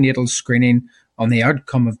antenatal screening on the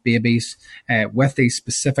outcome of babies with these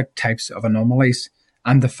specific types of anomalies,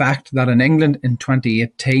 and the fact that in England in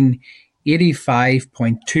 2018,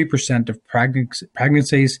 85.2% of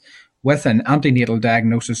pregnancies with an antenatal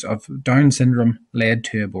diagnosis of Down syndrome led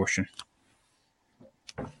to abortion?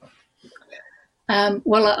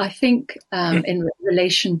 Well, I think in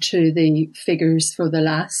relation to the figures for the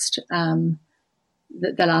last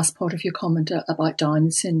part of your comment about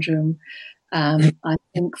Down syndrome, I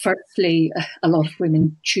think firstly, a lot of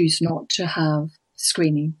women choose not to have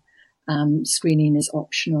screening. Screening is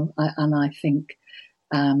optional, and I think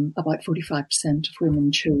about 45% of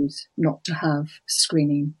women chose not to have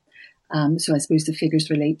screening. So I suppose the figures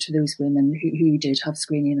relate to those women who did have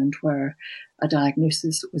screening and where a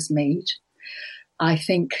diagnosis was made. I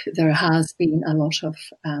think there has been a lot of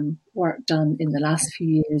work done in the last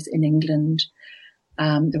few years in England.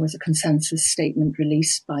 There was a consensus statement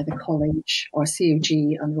released by the college, or COG,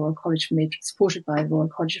 and the Royal College of supported by the Royal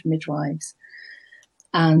College of Midwives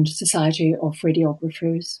and Society of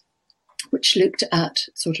Radiographers, which looked at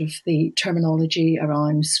sort of the terminology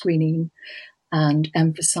around screening and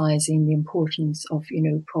emphasising the importance of,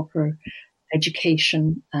 proper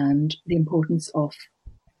education and the importance of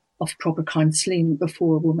proper counselling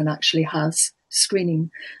before a woman actually has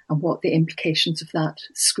screening and what the implications of that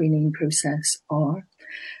screening process are.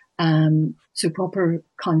 So proper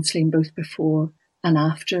counselling both before and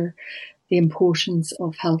after, the importance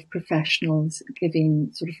of health professionals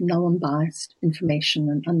giving sort of non-biased information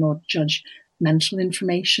and not judgmental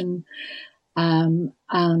information. And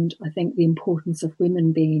I think the importance of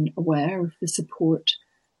women being aware of the support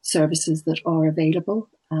services that are available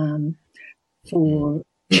for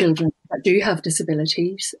children that do have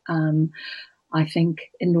disabilities. I think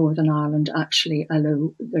in Northern Ireland, actually,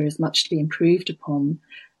 although there is much to be improved upon,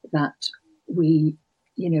 that we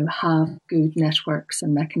have good networks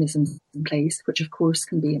and mechanisms in place, which of course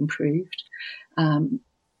can be improved. And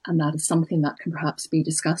that is something that can perhaps be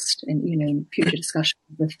discussed in future discussions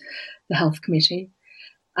with the Health Committee.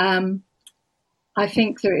 I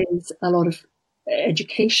think there is a lot of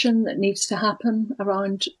education that needs to happen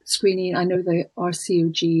around screening. I know the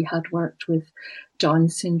RCOG had worked with Down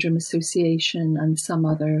Syndrome Association and some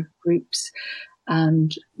other groups,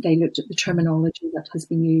 and they looked at the terminology that has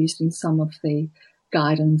been used in some of the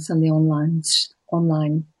guidance and the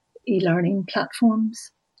online e-learning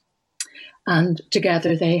platforms. And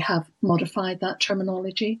together they have modified that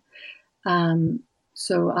terminology.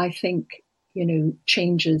 So I think,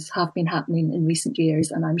 changes have been happening in recent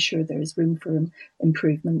years, and I'm sure there is room for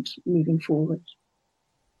improvement moving forward.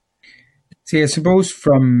 See, I suppose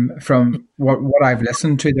from what I've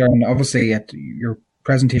listened to there, and obviously your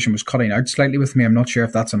presentation was cutting out slightly with me. I'm not sure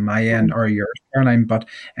if that's on my end or yours, Caroline, but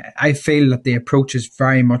I feel that the approach is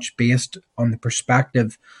very much based on the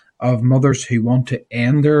perspective of mothers who want to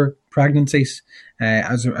end their pregnancies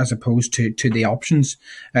as opposed to the options.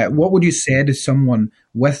 What would you say to someone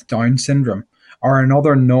with Down syndrome or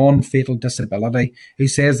another non-fatal disability who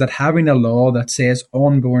says that having a law that says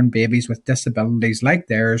unborn babies with disabilities like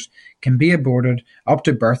theirs can be aborted up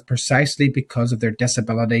to birth precisely because of their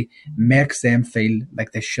disability makes them feel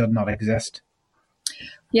like they should not exist?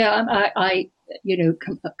 Yeah, I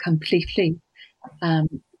completely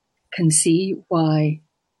can see why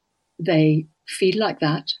they feel like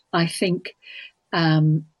that. I think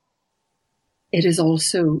it is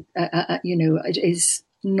also, it is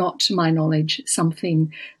not, to my knowledge,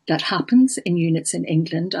 something that happens in units in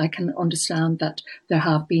England. I can understand that there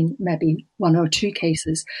have been maybe one or two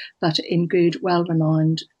cases, but in good,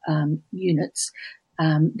 well-renowned units,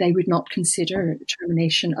 they would not consider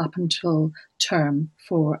termination up until term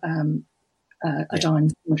for a Down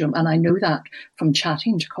syndrome. And I know that from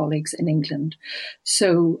chatting to colleagues in England.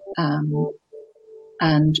 So,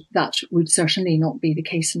 and that would certainly not be the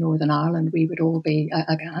case in Northern Ireland. We would all be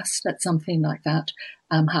aghast at something like that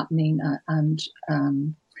happening.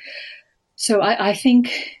 So I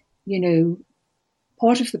think,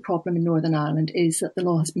 part of the problem in Northern Ireland is that the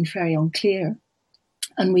law has been very unclear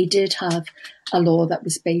And we did have a law that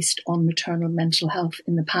was based on maternal mental health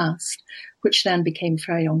in the past, which then became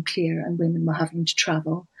very unclear and women were having to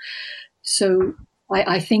travel. So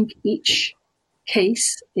I think each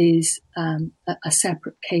case is a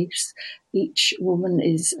separate case. Each woman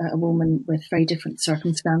is a woman with very different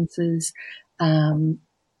circumstances, maybe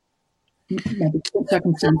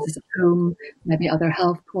circumstances at home, maybe other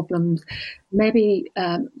health problems, maybe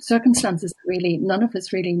circumstances that really none of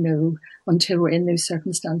us really know until we're in those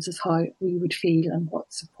circumstances how we would feel and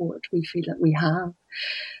what support we feel that we have.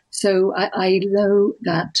 So I know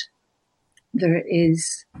that the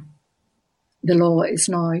law is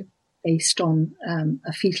now based on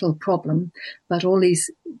a fetal problem, but all these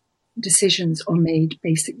decisions are made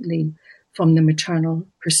basically from the maternal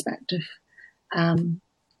perspective.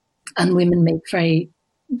 And women make very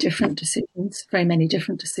different decisions, very many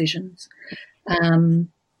different decisions.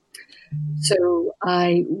 So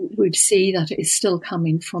I would see that it is still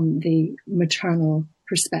coming from the maternal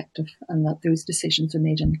perspective, and that those decisions are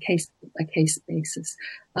made on a case-by-case basis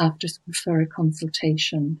after thorough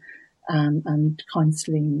consultation and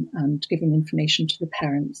counselling and giving information to the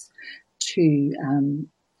parents to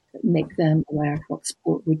make them aware of what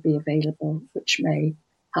support would be available, which may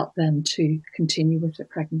help them to continue with their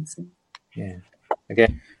pregnancy. Yeah.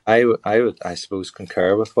 Again, I would, I suppose,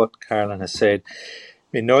 concur with what Carolyn has said. I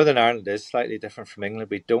mean, Northern Ireland is slightly different from England.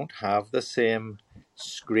 We don't have the same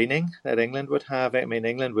screening that England would have. I mean,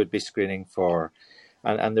 England would be screening for,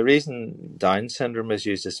 and the reason Down syndrome is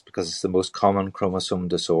used is because it's the most common chromosome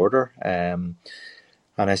disorder. And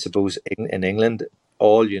I suppose in England,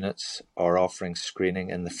 all units are offering screening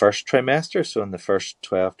in the first trimester, so in the first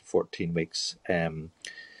 12 to 14 weeks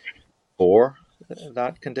for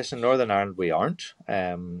that condition. Northern Ireland, we aren't.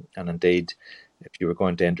 And indeed, if you were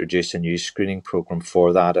going to introduce a new screening programme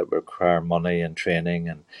for that, it would require money and training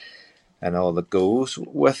and all that goes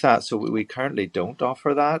with that. So we currently don't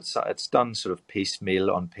offer that. So it's done sort of piecemeal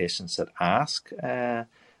on patients that ask.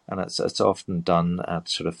 And it's often done at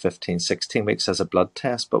sort of 15, 16 weeks as a blood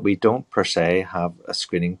test, but we don't per se have a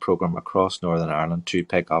screening programme across Northern Ireland to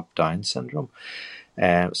pick up Down syndrome.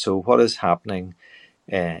 So what is happening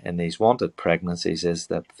in these wanted pregnancies is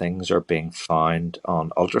that things are being found on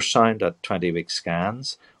ultrasound at 20-week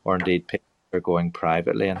scans, or indeed people are going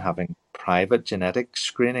privately and having private genetic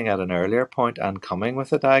screening at an earlier point and coming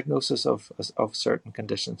with a diagnosis of certain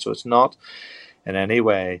conditions. So it's not in any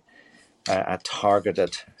way a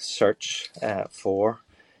targeted search for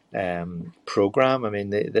program. I mean,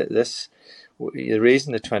 the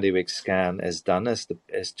reason the 20-week scan is done is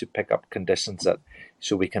to pick up conditions that,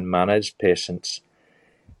 so we can manage patients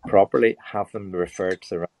properly, have them referred to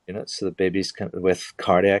the right units, so the babies with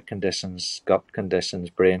cardiac conditions, gut conditions,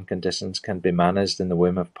 brain conditions can be managed in the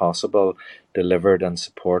womb if possible, delivered and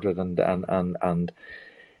supported and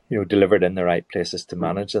delivered in the right places to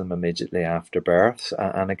manage them immediately after birth.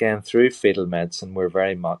 And again, through fetal medicine, we're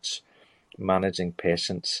very much managing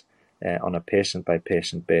patients on a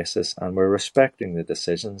patient-by-patient basis, and we're respecting the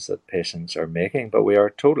decisions that patients are making, but we are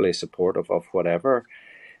totally supportive of whatever,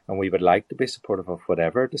 and we would like to be supportive of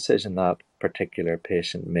whatever decision that particular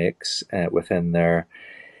patient makes within their,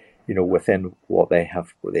 within what they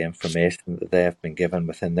have, the information that they have been given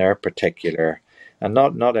within their particular. And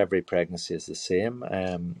not every pregnancy is the same.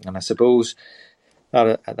 And I suppose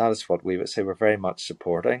that is what we would say. We're very much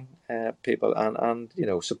supporting people and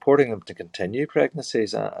supporting them to continue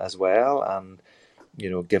pregnancies as well, and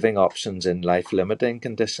giving options in life-limiting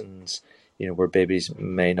conditions, where babies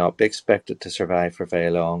may not be expected to survive for very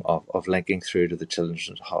long, of linking through to the children's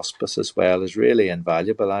hospice as well is really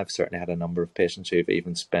invaluable. I've certainly had a number of patients who've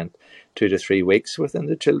even spent 2 to 3 weeks within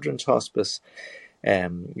the children's hospice,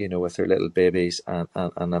 with their little babies, and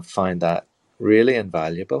I've found that really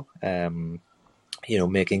invaluable,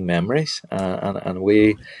 making memories, and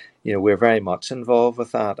we're very much involved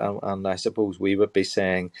with that, and I suppose we would be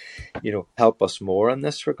saying, help us more in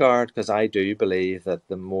this regard, because I do believe that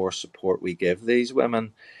the more support we give these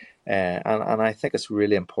women, and I think it's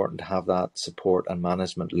really important to have that support and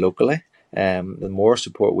management locally, the more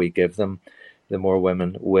support we give them, the more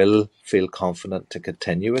women will feel confident to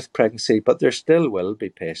continue with pregnancy. But there still will be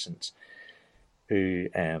patients who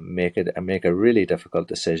make a really difficult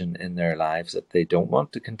decision in their lives that they don't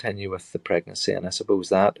want to continue with the pregnancy. And I suppose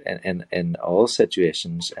that in all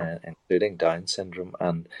situations, including Down syndrome,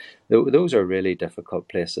 and those are really difficult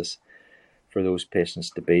places for those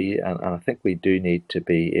patients to be. And I think we do need to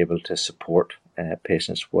be able to support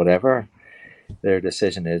patients, whatever their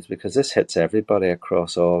decision is, because this hits everybody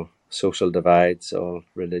across all social divides, all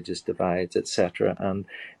religious divides, etc. And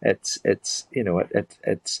it's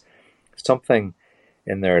something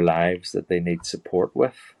in their lives that they need support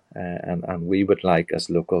with. And we would like, as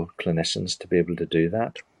local clinicians, to be able to do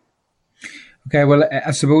that. Okay, well,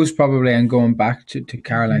 I suppose probably, and going back to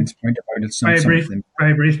Caroline's point about it's not something.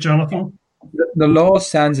 Very brief, Jonathan. The law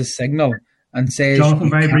sends a signal and says, Jonathan,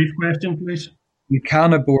 very brief question, please. You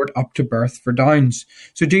can abort up to birth for Downs.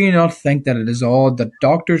 So do you not think that it is odd that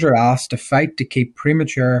doctors are asked to fight to keep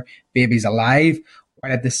premature babies alive,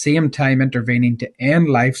 while at the same time intervening to end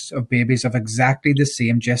lives of babies of exactly the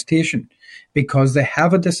same gestation because they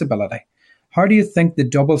have a disability? How do you think the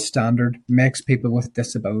double standard makes people with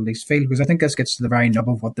disabilities feel? Because I think this gets to the very nub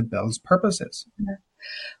of what the bill's purpose is.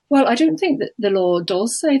 Well, I don't think that the law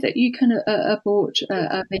does say that you can abort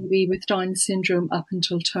a baby with Down syndrome up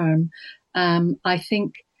until term. I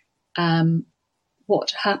think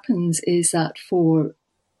what happens is that for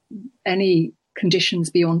any conditions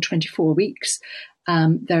beyond 24 weeks,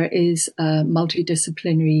 there is a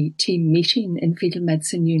multidisciplinary team meeting in fetal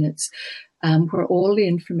medicine units where all the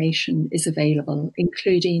information is available,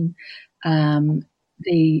 including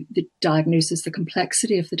the diagnosis, the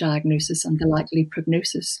complexity of the diagnosis and the likely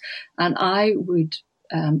prognosis. And I would,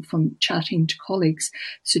 from chatting to colleagues,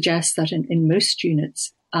 suggest that in most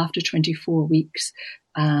units after 24 weeks,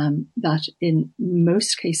 that in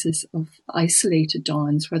most cases of isolated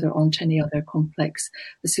Downs, where there aren't any other complex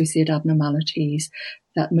associated abnormalities,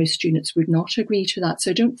 that most units would not agree to that. So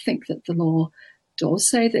I don't think that the law does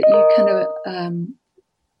say that you can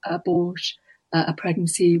abort a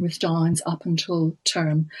pregnancy with Downs up until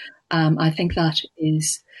term. I think that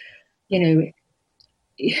is,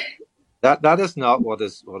 that is not what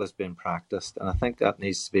has been practiced, and I think that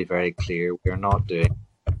needs to be very clear. We're not doing,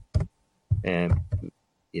 that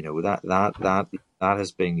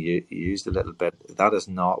has been used a little bit. That is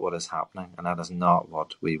not what is happening, and that is not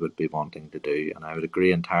what we would be wanting to do. And I would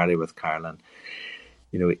agree entirely with Carolyn.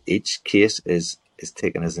 Each case is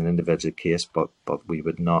taken as an individual case, but we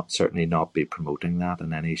would certainly not be promoting that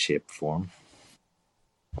in any shape or form.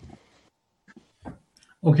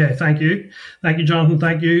 Okay, thank you. Thank you, Jonathan.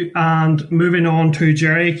 Thank you. And moving on to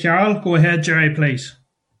Jerry. Carol, go ahead, Jerry, please.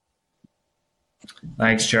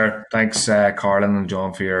 Thanks, Chair. Thanks, Carolyn and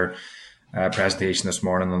John, for your presentation this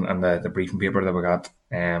morning and the briefing paper that we got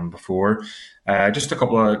before. Just a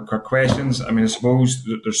couple of quick questions. I mean, I suppose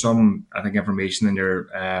there's some, information in your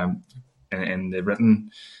in the written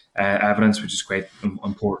evidence, which is quite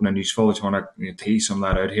important and useful. I just want to tease some of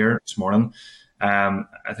that out here this morning.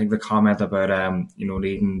 I think the comment about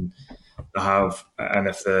needing to have, and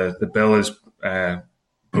if the bill is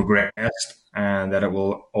progressed, and that it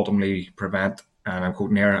will ultimately prevent, and I'm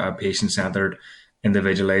quoting here, a patient-centred,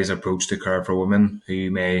 individualised approach to care for women who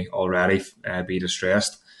may already be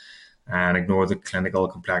distressed, and ignore the clinical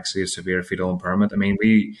complexity of severe fetal impairment. I mean,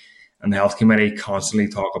 we in the Health Committee constantly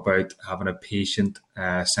talk about having a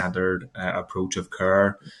patient-centred approach of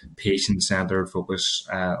care, patient-centred focus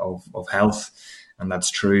of health, and that's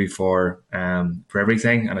true for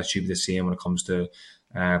everything, and it should be the same when it comes to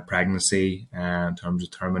pregnancy in terms of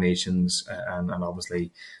terminations, and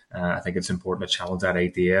obviously I think it's important to challenge that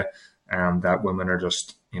idea that women are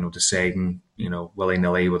just deciding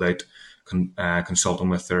willy-nilly without consulting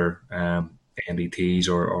with their NDTs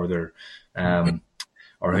or their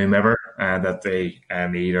or whomever that they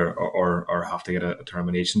need or have to get a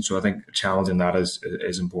termination. So I think challenging that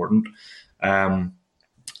is important.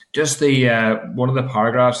 Just the one of the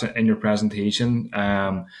paragraphs in your presentation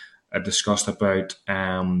discussed about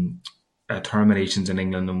terminations in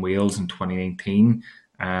England and Wales in 2019,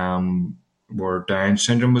 where Down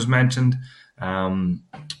syndrome was mentioned.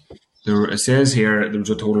 It says here there was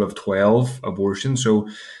a total of 12 abortions. So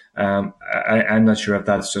I'm not sure if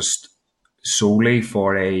that's just solely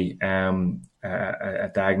for a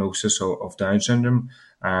diagnosis of Down syndrome,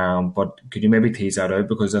 but could you maybe tease that out?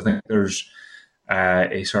 Because I think there's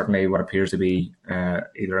certainly what appears to be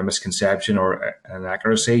either a misconception or an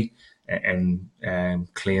inaccuracy in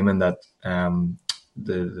claiming that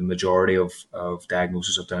the majority of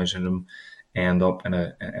diagnoses of Down syndrome end up in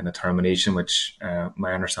a termination, which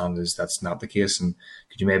my understanding is that's not the case. And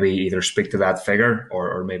could you maybe either speak to that figure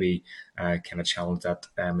or maybe kind of challenge that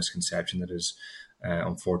misconception that is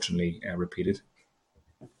unfortunately repeated?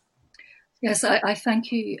 Yes, I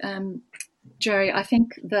thank you, Jerry. I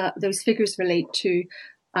think that those figures relate to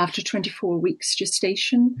after 24 weeks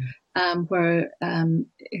gestation, where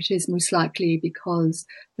it is most likely because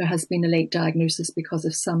there has been a late diagnosis because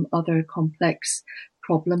of some other complex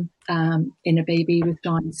problem in a baby with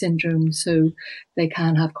Down syndrome. So they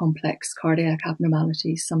can have complex cardiac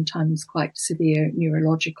abnormalities, sometimes quite severe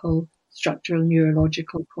structural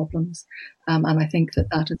neurological problems. And I think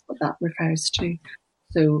that is what that refers to.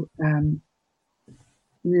 So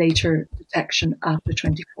later detection after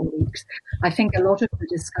 24 weeks. I think a lot of the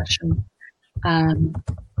discussion, about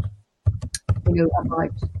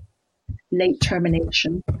late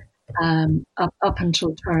termination up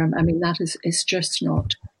until term, I mean, that is just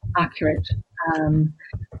not accurate.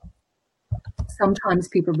 Sometimes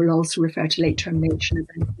people will also refer to late termination as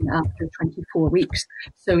anything after 24 weeks.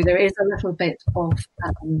 So there is a little bit of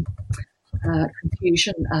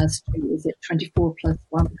confusion as to, is it 24 plus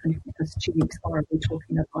 1, 24 plus 2 weeks, or are we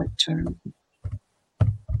talking about term?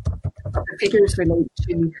 But the figures relate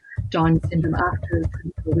to Down syndrome after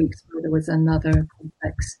 24 weeks, where there was another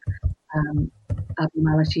complex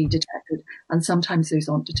abnormality detected, and sometimes those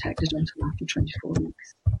aren't detected until after 24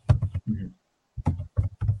 weeks. Mm-hmm.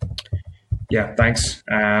 Yeah, thanks.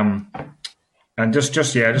 And just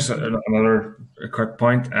another quick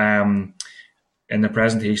point. In the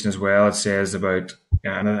presentation as well, it says about,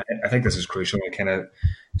 and I think this is crucial. It kind of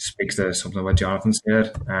speaks to something what Jonathan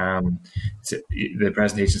said. The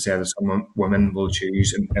presentation said that some women will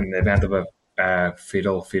choose, in the event of a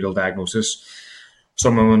fetal diagnosis,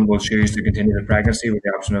 some women will choose to continue the pregnancy with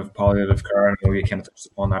the option of palliative care, and we kind of touched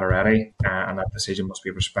upon that already. And that decision must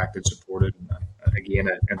be respected, supported, and again,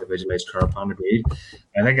 an individualised care plan agreed.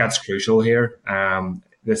 I think that's crucial here.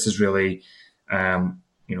 This is really, from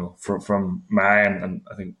my and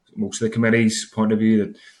I think most of the committee's point of view,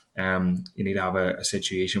 that you need to have a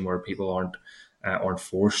situation where people aren't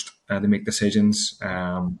forced to make decisions.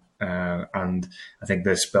 And I think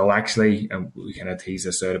this bill actually, and we kind of teased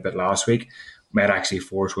this out a bit last week, might actually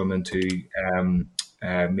force women to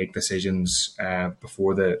make decisions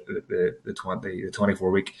before the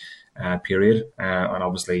 24-week period. And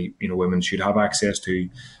obviously, women should have access to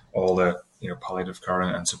all the palliative care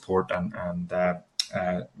and support and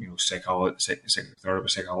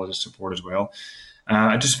psychologist support as well.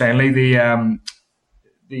 And just finally,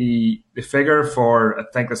 the figure for, I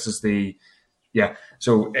think this is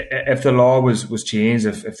so if the law was changed,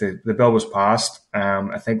 if the bill was passed,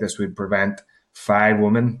 I think this would prevent 5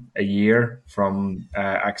 women a year from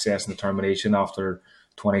accessing the termination after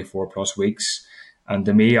 24 plus weeks. And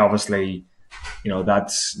to me, obviously,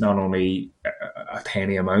 that's not only a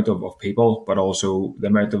tiny amount of people, but also the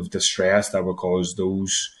amount of distress that would cause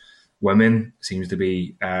those women seems to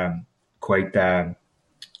be quite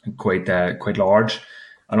large.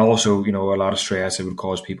 And also, a lot of stress it would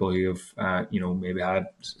cause people who have, maybe had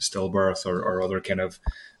stillbirth or other kind of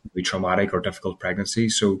traumatic or difficult pregnancy.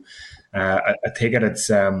 So I take it it's,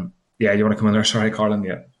 you want to come in there? Sorry, Carolyn,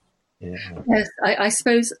 yeah. Yes, I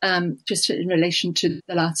suppose just in relation to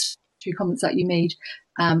the last 2 comments that you made,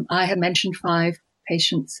 I had mentioned 5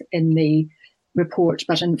 patients in the report,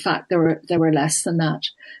 but in fact there were less than that.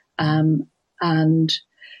 And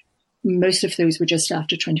most of those were just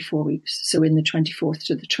after 24 weeks. So in the 24th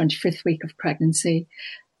to the 25th week of pregnancy.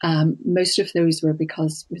 Most of those were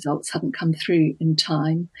because results hadn't come through in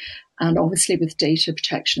time. And obviously with data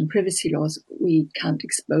protection and privacy laws, we can't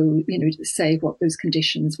expose, to say what those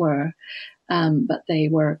conditions were. But they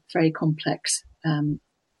were very complex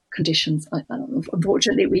conditions.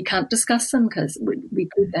 Unfortunately, we can't discuss them because we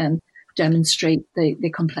could then demonstrate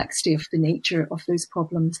the complexity of the nature of those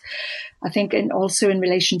problems. I think, and also in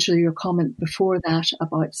relation to your comment before that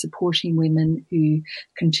about supporting women who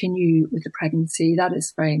continue with the pregnancy, that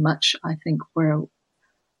is very much, I think, where,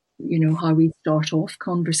 how we start off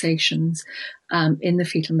conversations in the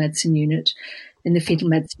fetal medicine unit. In the fetal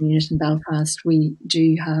medicine unit in Belfast, we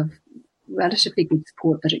do have relatively good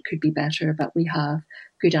support, but it could be better. But we have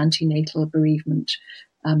good antenatal bereavement,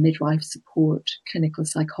 midwife support, clinical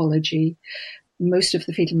psychology. Most of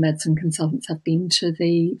the fetal medicine consultants have been to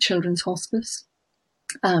the children's hospice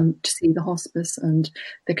to see the hospice and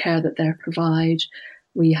the care that they provide.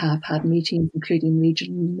 We have had meetings, including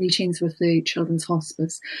regional meetings with the children's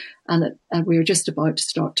hospice, and we're just about to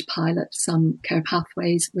start to pilot some care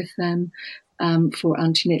pathways with them for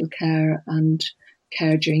antenatal care and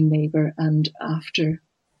care during labour and after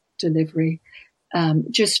delivery.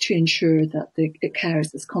 Just to ensure that the care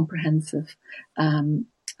is as comprehensive and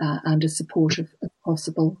as supportive as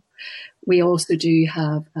possible. We also do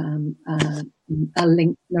have a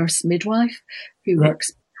linked nurse midwife who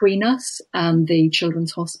works between us and the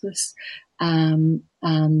children's hospice, and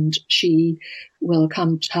she has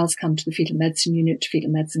come to the fetal medicine unit,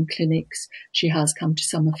 fetal medicine clinics. She has come to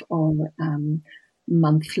some of our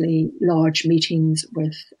monthly large meetings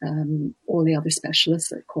with all the other specialists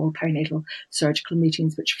that are called perinatal surgical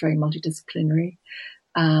meetings, which are very multidisciplinary.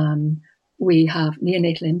 We have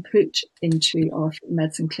neonatal input into our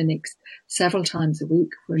medicine clinics several times a week,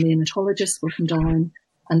 where neonatologists will come down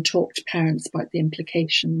and talk to parents about the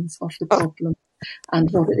implications of the problem and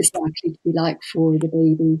what it is likely to be like for the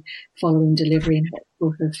baby following delivery, and what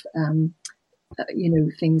sort of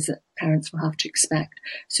things that parents will have to expect.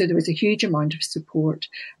 So there was a huge amount of support.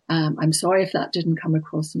 I'm sorry if that didn't come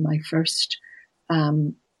across in my first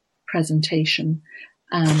presentation.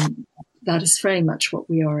 That is very much what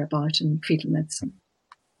we are about in fetal medicine.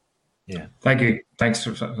 Yeah, thank you. Thanks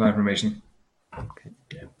for that information. Okay.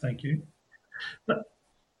 Yeah, thank you.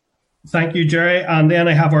 Thank you, Jerry. And then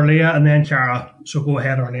I have Orlea and then Cara. So go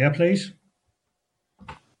ahead, Orlea, please.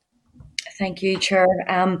 Thank you, Chair.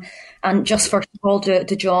 And just first of all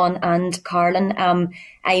to John and Carolyn,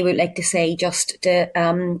 I would like to say just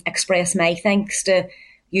to express my thanks to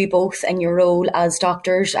you both in your role as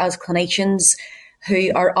doctors, as clinicians,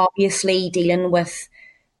 who are obviously dealing with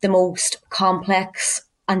the most complex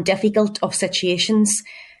and difficult of situations,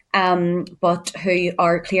 but who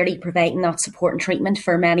are clearly providing that support and treatment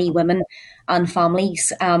for many women and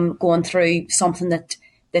families going through something that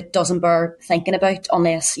doesn't bear thinking about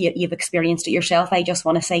unless you've experienced it yourself. I just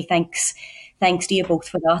want to say thanks to you both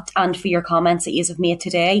for that and for your comments that you have made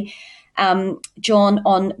today. John,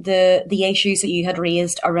 on the issues that you had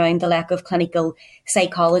raised around the lack of clinical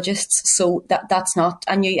psychologists, so that's not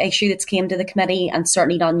a new issue that's came to the committee, and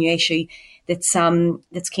certainly not a new issue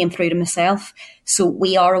that's came through to myself. So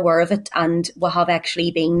we are aware of it, and we have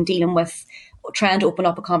actually been dealing with trying to open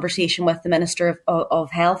up a conversation with the Minister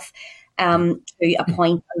of Health to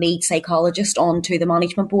appoint a lead psychologist onto the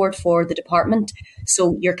management board for the department.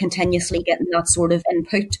 So you're continuously getting that sort of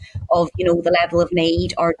input of, the level of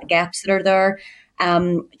need or the gaps that are there,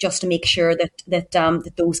 just to make sure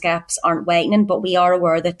that those gaps aren't widening. But we are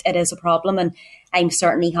aware that it is a problem, and I'm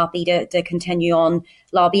certainly happy to continue on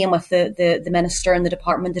lobbying with the Minister and the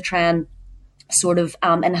department to try and sort of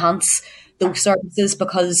enhance those services,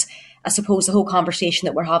 because I suppose the whole conversation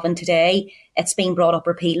that we're having today, it's been brought up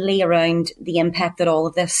repeatedly around the impact that all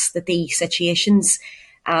of this, that these situations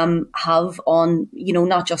have on,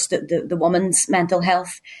 not just the woman's mental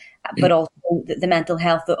health, but also the mental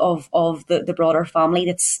health of the broader family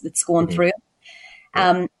that's going through it.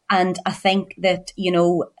 And I think that,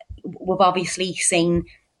 we've obviously seen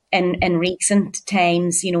in recent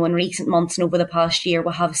times, in recent months and over the past year,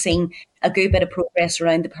 we have seen a good bit of progress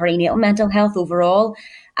around the perinatal mental health overall,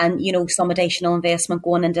 and, some additional investment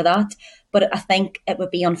going into that. But I think it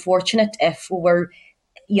would be unfortunate if we were,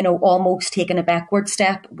 almost taking a backward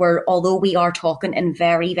step, where although we are talking in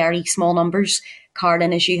very, very small numbers,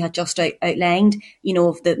 Carolyn, as you had just outlined,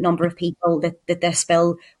 of the number of people that this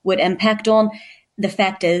bill would impact on, the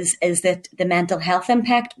fact is that the mental health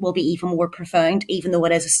impact will be even more profound, even though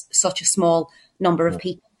it is such a small number of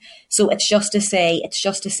people. So it's just to say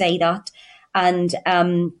that. And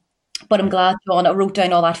but I'm glad, John, I wrote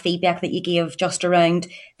down all that feedback that you gave just around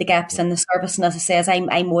the gaps in the service. And as I says,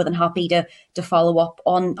 I'm more than happy to follow up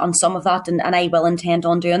on some of that, and I will intend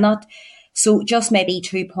on doing that. So just maybe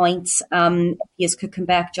 2 points, if you could come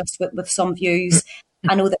back just with some views.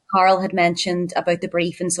 I know that Carol had mentioned about the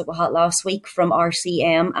briefings that we had last week from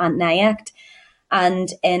RCM and NIACT. And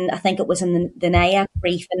I think it was in the NIACT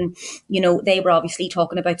briefing, they were obviously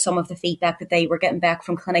talking about some of the feedback that they were getting back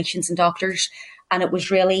from clinicians and doctors. And it was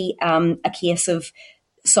really a case of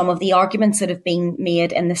some of the arguments that have been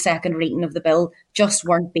made in the second reading of the bill just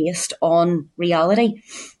weren't based on reality.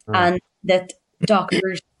 And that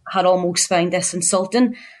doctors had almost found this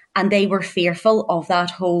insulting, and they were fearful of that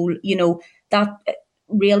whole, that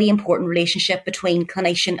really important relationship between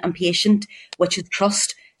clinician and patient, which is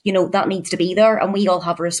trust. That needs to be there, and we all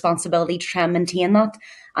have a responsibility to try and maintain that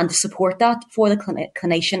and to support that for the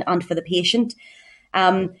clinician and for the patient.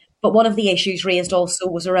 But one of the issues raised also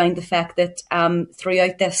was around the fact that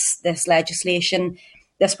throughout this legislation,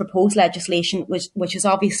 this proposed legislation, which is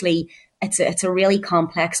obviously it's a really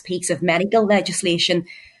complex piece of medical legislation,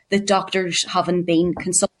 that doctors haven't been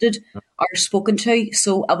consulted or spoken to.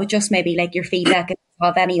 So I would just maybe like your feedback, if you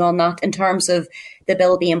have any on that, in terms of the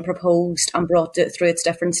bill being proposed and brought through its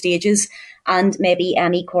different stages, and maybe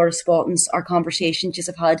any correspondence or conversations you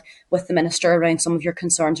have had with the Minister around some of your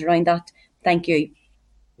concerns around that. Thank you.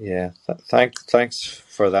 Yeah, thanks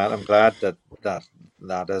for that. I'm glad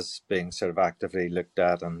that is being sort of actively looked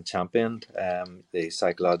at and championed, the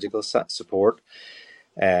psychological support.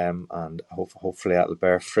 And hopefully that'll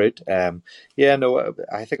bear fruit. I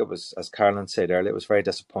think it was, as Carolyn said earlier, it was very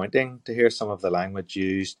disappointing to hear some of the language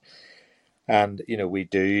used. And we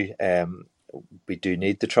do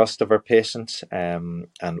need the trust of our patients, and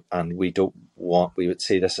we would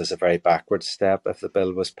see this as a very backward step. If the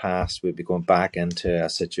bill was passed, we'd be going back into a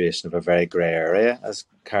situation of a very grey area, as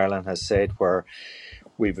Carolyn has said, where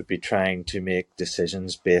we would be trying to make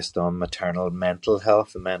decisions based on maternal mental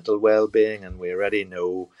health and mental well-being, and we already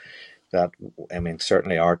know that, I mean,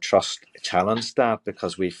 certainly our trust challenged that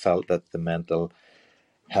because we felt that the mental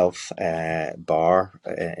health bar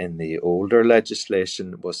in the older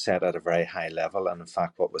legislation was set at a very high level, and in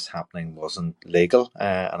fact what was happening wasn't legal,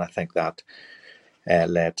 and I think that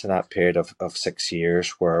led to that period of 6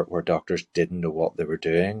 years where doctors didn't know what they were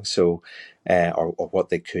doing, so or what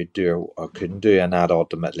they could do or couldn't do, and that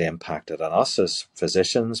ultimately impacted on us as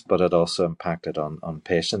physicians, but it also impacted on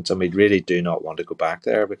patients, and we really do not want to go back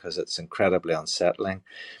there because it's incredibly unsettling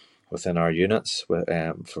within our units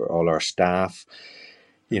for all our staff.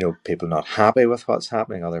 You know, people not happy with what's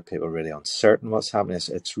happening, other people really uncertain what's happening.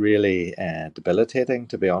 It's really debilitating,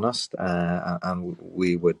 to be honest, and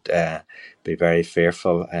we would be very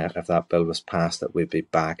fearful if that bill was passed that we'd be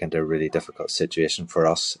back into a really difficult situation for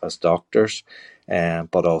us as doctors,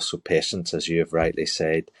 but also patients, as you have rightly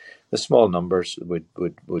said. The small numbers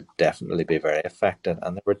would definitely be very affected,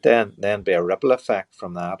 and there would then be a ripple effect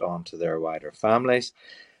from that onto their wider families,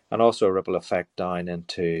 and also a ripple effect down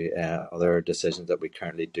into other decisions that we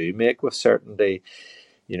currently do make with certainty.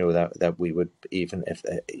 You know, that we would, even if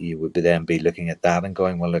you would then be looking at that and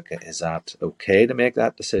going, well, look, is that okay to make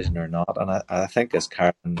that decision or not? And I think, as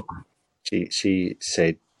Carolyn, she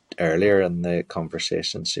said earlier in the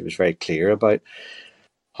conversation, she was very clear about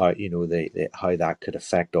how, you know, how that could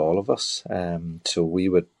affect all of us. So we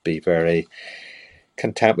would be very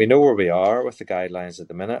content. We know where we are with the guidelines at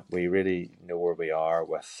the minute. We really know where we are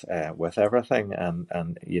with everything,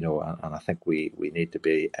 and you know, and I think we need to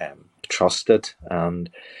be trusted, and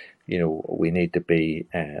you know, we need to be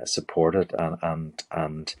supported,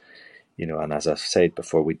 and you know, and as I've said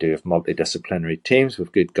before, we do have multidisciplinary teams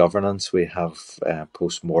with good governance. We have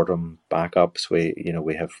post-mortem backups.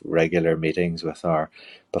 We have regular meetings with our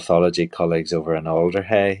pathology colleagues over in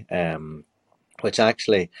Alderhay, which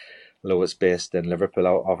actually, though it's based in Liverpool,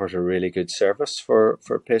 offers a really good service for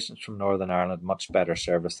patients from Northern Ireland, much better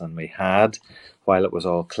service than we had while it was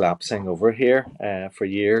all collapsing over here for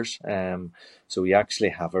years. So we actually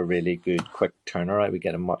have a really good quick turnaround. We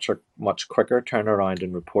get a much quicker turnaround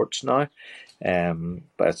in reports now,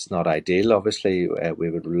 but it's not ideal. Obviously, we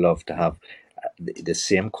would love to have the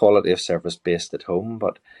same quality of service based at home,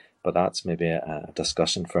 but that's maybe a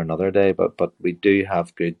discussion for another day. But we do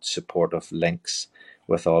have good supportive links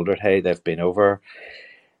with Alderhay. They've been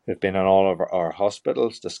in all of our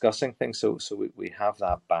hospitals discussing things, so we have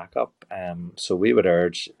that backup. So we would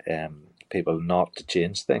urge people not to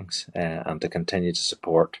change things and to continue to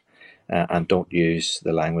support and don't use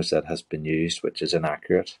the language that has been used, which is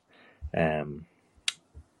inaccurate.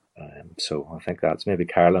 So I think that's, maybe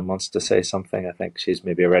Carolyn wants to say something. I think she's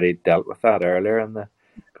maybe already dealt with that earlier in the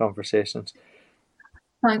conversations.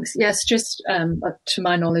 Thanks. Yes, just to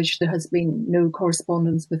my knowledge, there has been no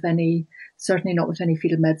correspondence with any, certainly not with any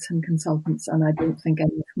fetal medicine consultants, and I don't think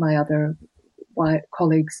any of my other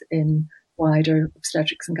colleagues in wider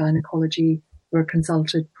obstetrics and gynaecology were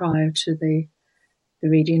consulted prior to the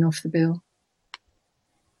reading of the bill.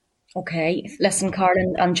 Okay. Listen,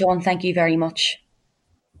 Carolyn and John, thank you very much.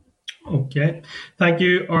 Okay, thank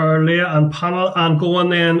you, Leah and panel. And go on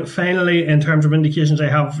then, finally, in terms of indications, I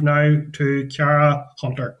have now to Ciara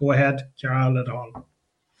Hunter. Go ahead, Ciara, let it on.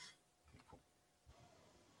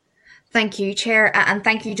 Thank you, Chair, and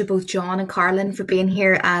thank you to both John and Carolyn for being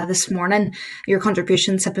here this morning. Your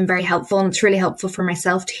contributions have been very helpful, and it's really helpful for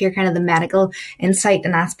myself to hear kind of the medical insight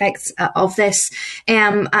and aspects of this.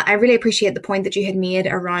 I really appreciate the point that you had made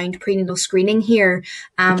around prenatal screening here.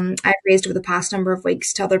 I've raised over the past number of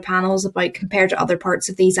weeks to other panels about, compared to other parts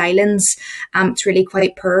of these islands, it's really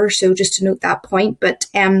quite poor. So just to note that point. But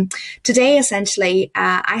today, essentially,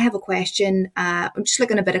 I have a question. I'm just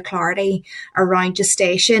looking a bit of clarity around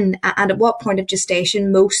gestation. And at what point of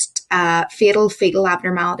gestation most fetal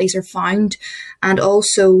abnormalities are found, and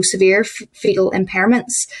also severe fetal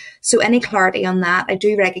impairments. So any clarity on that? I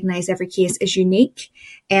do recognise every case is unique,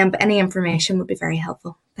 but any information would be very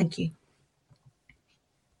helpful. Thank you.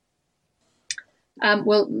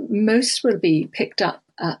 Well, most will be picked up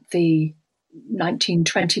at the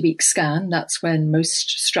 19-20 week scan. That's when most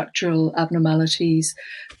structural abnormalities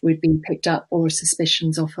would be picked up, or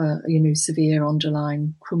suspicions of a severe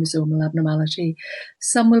underlying chromosomal abnormality.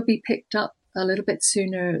 Some will be picked up a little bit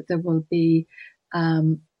sooner. There will be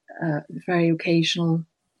very occasional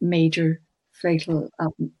major fetal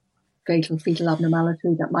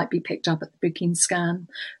abnormality that might be picked up at the booking scan,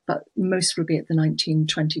 but most will be at the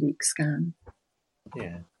 19-20 week scan.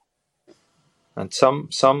 Yeah. And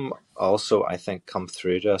some also, I think, come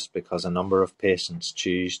through to us because a number of patients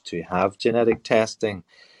choose to have genetic testing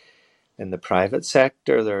In the private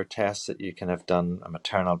sector, there are tests that you can have done, a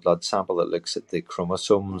maternal blood sample that looks at the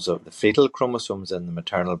chromosomes of the fetal chromosomes in the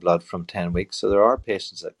maternal blood from 10 weeks. So there are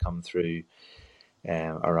patients that come through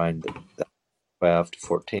around the 12 to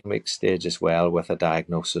 14 week stage as well, with a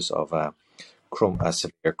diagnosis of a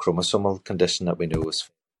severe chromosomal condition that we know is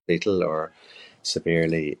fetal or severe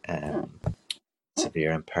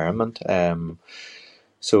impairment.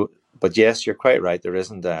 But yes, you're quite right. There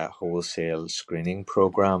isn't a wholesale screening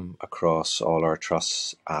program across all our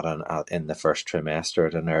trusts in the first trimester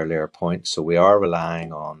at an earlier point. So we are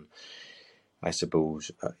relying on, I suppose,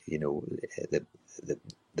 the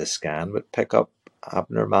scan would pick up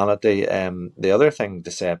abnormality. The other thing to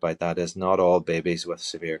say about that is not all babies with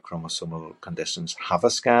severe chromosomal conditions have a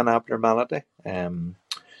scan abnormality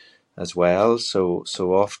as well. So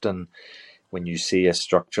often when you see a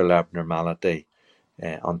structural abnormality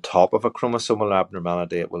on top of a chromosomal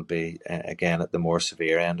abnormality, it will be, again, at the more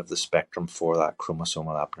severe end of the spectrum for that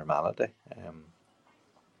chromosomal abnormality.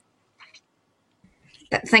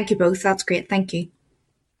 Thank you both. That's great. Thank you.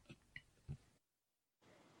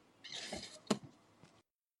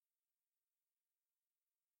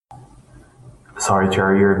 Sorry,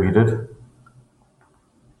 Chair, you're muted.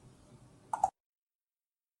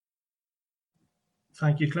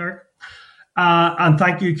 Thank you, Clerk. And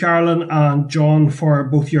thank you, Carolyn and John, for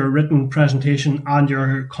both your written presentation and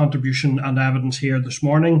your contribution and evidence here this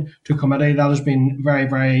morning to committee. That has been very,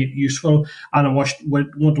 very useful. And I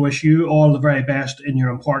want to wish you all the very best in your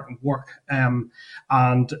important work, and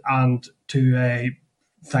to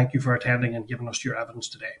thank you for attending and giving us your evidence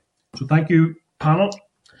today. So thank you, panel.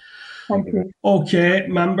 Thank you. Okay,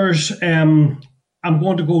 members. I'm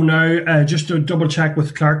going to go now just to double check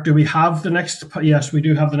with Clerk. Do we have the next? Yes, we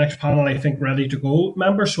do have the next panel, I think, ready to go,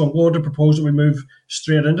 members. So I'm going to propose that we move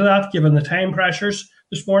straight into that, given the time pressures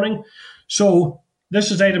this morning. So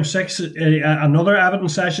this is item 6, another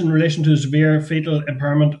evidence session in relation to the Severe Fetal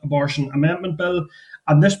Impairment Abortion Amendment Bill.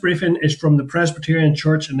 And this briefing is from the Presbyterian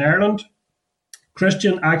Church in Ireland,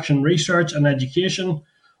 Christian Action Research and Education,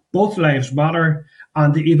 Both Lives Matter,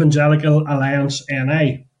 and the Evangelical Alliance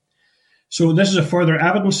NI. So this is a further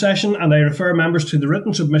evidence session, and I refer members to the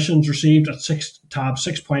written submissions received at tab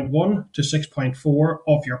 6.1 to 6.4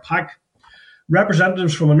 of your pack.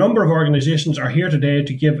 Representatives from a number of organisations are here today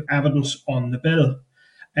to give evidence on the bill.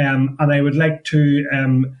 And I would like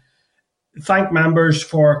to thank members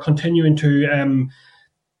for continuing to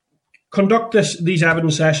conduct these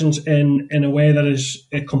evidence sessions in a way that is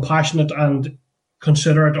compassionate and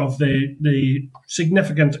considerate of the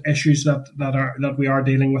significant issues that we are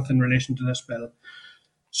dealing with in relation to this bill.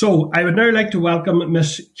 So I would now like to welcome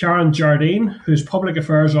Miss Karen Jardine, who's Public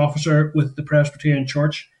Affairs Officer with the Presbyterian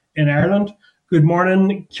Church in Ireland. Good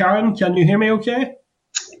morning, Karen. Can you hear me okay?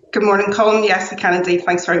 Good morning, Colin. Yes, I can indeed.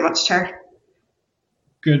 Thanks very much, Chair.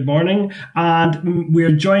 Good morning. And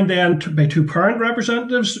we're joined then by two parent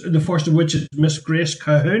representatives, the first of which is Miss Grace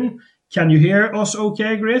Cahoon. Can you hear us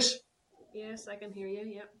okay, Grace? Yes, I can hear you,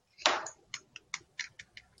 yep.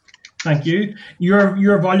 Thank you.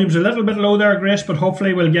 Your volume's a little bit low there, Grace, but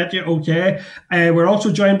hopefully we'll get you okay. We're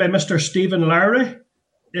also joined by Mr. Stephen Lowry.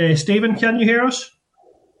 Stephen, can you hear us?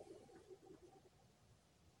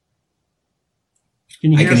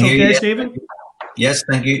 Can you hear us okay, Stephen? Yes,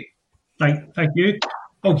 thank you. Thank you.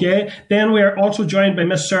 Okay. Then we are also joined by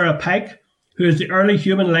Miss Sarah Pike, who is the Early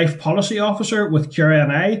Human Life Policy Officer with Cura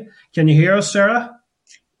NI. Can you hear us, Sarah?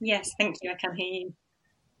 Yes, thank you. I can hear you.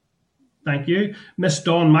 Thank you. Miss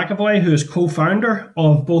Dawn McEvoy, who is co-founder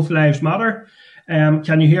of Both Lives Matter.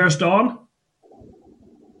 Can you hear us, Dawn?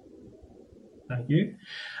 Thank you.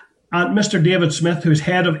 And Mr. David Smyth, who's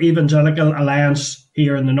head of Evangelical Alliance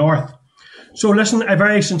here in the North. So listen, I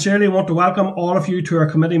very sincerely want to welcome all of you to our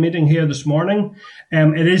committee meeting here this morning.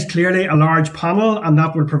 It is clearly a large panel, and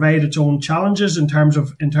that will provide its own challenges in terms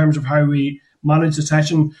of how we manage the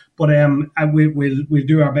session. But we'll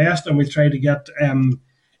do our best, and we'll try to get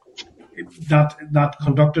that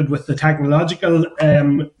conducted with the technological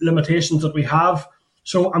limitations that we have.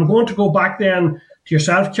 So I'm going to go back then to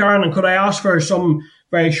yourself, Karen, and could I ask for some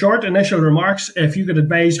very short initial remarks, if you could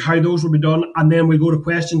advise how those will be done, and then we'll go to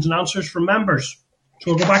questions and answers from members.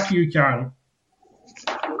 So we'll go back to you, Karen.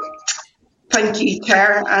 Thank you,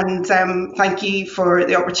 Chair, and thank you for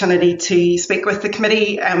the opportunity to speak with the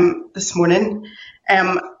committee this morning.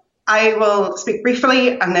 I will speak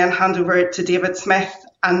briefly and then hand over to David Smyth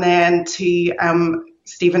and then to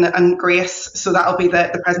Stephen and Grace. So that'll be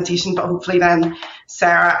the presentation, but hopefully then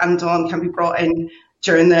Sarah and Dawn can be brought in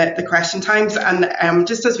during the question times. And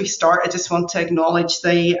just as we start, I just want to acknowledge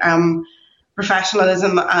the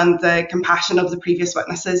professionalism and the compassion of the previous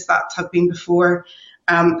witnesses that have been before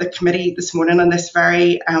the committee this morning on this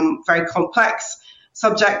very complex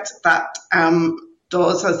subject that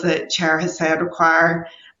does, as the chair has said, require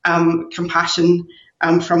compassion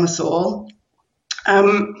from us all.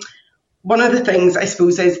 One of the things, I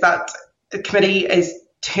suppose, is that the committee is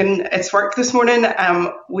doing its work this morning.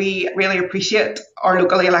 We really appreciate our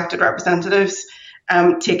locally elected representatives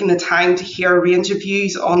taking the time to hear a range of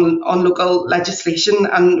views on local legislation,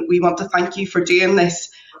 and we want to thank you for doing this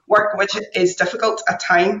work, which is difficult at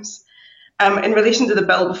times. In relation to the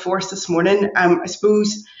bill before us this morning, I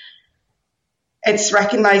suppose it's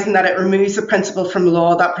recognising that it removes the principle from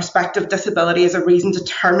law that prospective disability is a reason to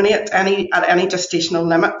terminate at any gestational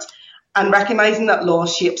limit, and recognising that law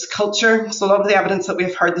shapes culture. So a lot of the evidence that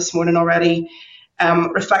we've heard this morning already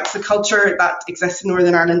reflects the culture that exists in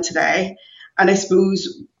Northern Ireland today. And I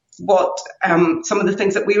suppose what some of the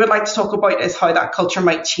things that we would like to talk about is how that culture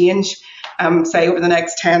might change, say, over the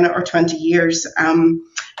next 10 or 20 years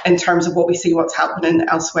in terms of what we see what's happening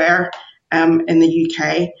elsewhere in the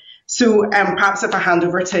UK. So perhaps if I hand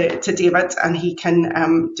over to David and he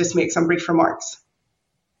can just make some brief remarks.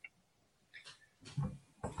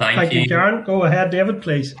 Thank you, Karen. Go ahead, David,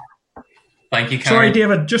 please. Thank you, Karen. Sorry,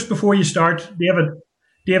 David, just before you start,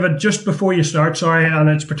 sorry, and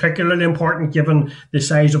it's particularly important given the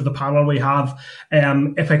size of the panel we have.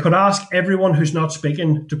 If I could ask everyone who's not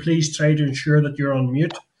speaking to please try to ensure that you're on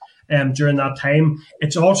mute during that time.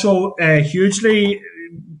 It's also hugely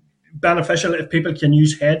beneficial if people can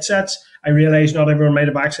use headsets. I realise not everyone might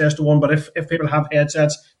have access to one, but if people have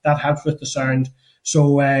headsets, that helps with the sound.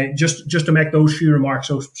 So just to make those few remarks.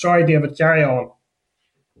 So sorry, David, carry on.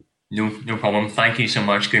 No problem. Thank you so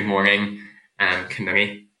much. Good morning,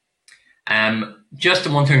 committee. Just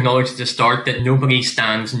want to acknowledge at the start that nobody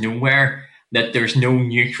stands nowhere, that there's no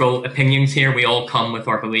neutral opinions here. We all come with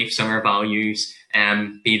our beliefs and our values,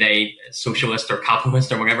 be they socialist or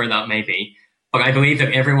capitalist or whatever that may be. But I believe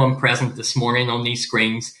that everyone present this morning on these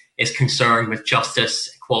screens is concerned with justice,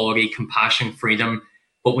 equality, compassion, freedom.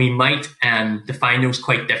 But we might define those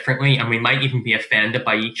quite differently, and we might even be offended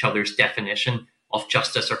by each other's definition of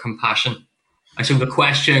justice or compassion. And so the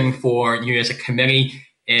question for you as a committee,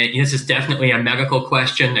 this is definitely a medical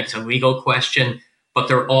question, it's a legal question, but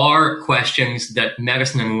there are questions that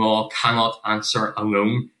medicine and law cannot answer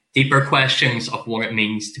alone, deeper questions of what it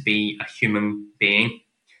means to be a human being.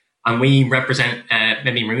 And we represent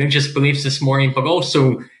maybe religious beliefs this morning, but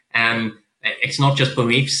also it's not just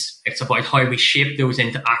beliefs, it's about how we shape those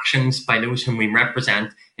into actions by those whom we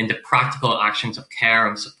represent, into practical actions of care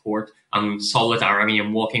and support and solidarity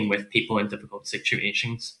and walking with people in difficult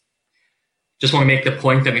situations. Just want to make the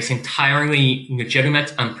point that it's entirely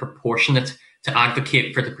legitimate and proportionate to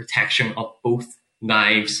advocate for the protection of both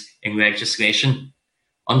lives in legislation.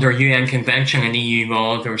 Under UN Convention and EU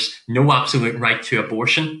law, there's no absolute right to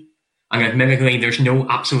abortion, and admittedly, there's no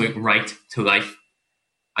absolute right to life.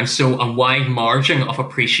 And so a wide margin of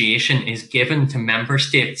appreciation is given to member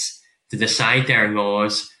states to decide their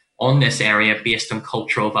laws on this area based on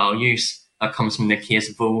cultural values. That comes from the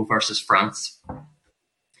case Vaud versus France.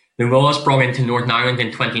 The laws brought into Northern Ireland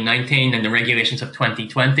in 2019 and the regulations of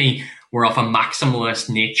 2020 were of a maximalist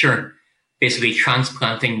nature, basically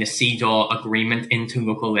transplanting the CEDAW agreement into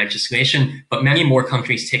local legislation. But many more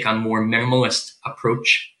countries take a more minimalist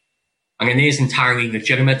approach. And it is entirely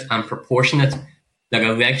legitimate and proportionate that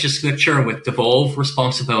a legislature with devolved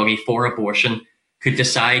responsibility for abortion could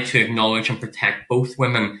decide to acknowledge and protect both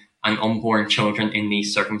women and unborn children in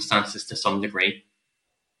these circumstances to some degree.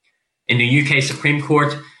 In the UK Supreme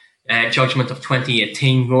Court judgment of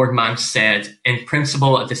 2018, Lord Mance said, in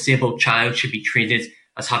principle, a disabled child should be treated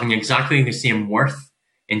as having exactly the same worth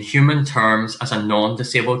in human terms as a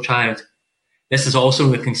non-disabled child. This is also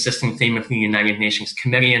the consistent theme of the United Nations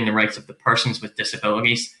Committee on the Rights of the Persons with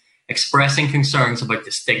Disabilities, expressing concerns about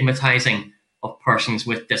the stigmatizing of persons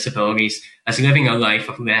with disabilities as living a life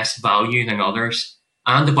of less value than others,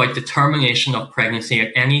 and about the termination of pregnancy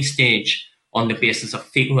at any stage on the basis of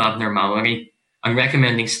fetal abnormality, and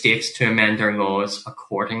recommending states to amend their laws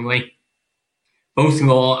accordingly. Both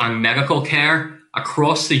law and medical care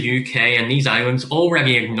across the UK and these islands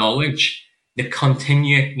already acknowledge the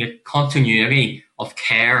continuity of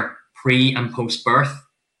care pre and post-birth.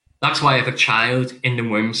 That's why if a child in the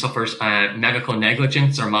womb suffers medical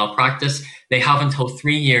negligence or malpractice, they have until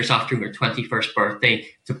 3 years after their 21st birthday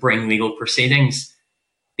to bring legal proceedings.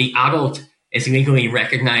 The adult is legally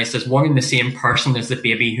recognised as one and the same person as the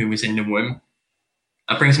baby who was in the womb.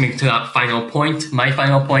 That brings me to that final point, my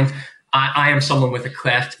final point. I am someone with a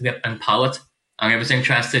cleft lip and palate, and I was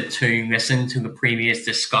interested to listen to the previous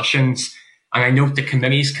discussions, and I note the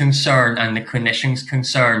committee's concern and the clinicians'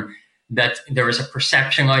 concern that there is a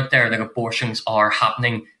perception out there that abortions are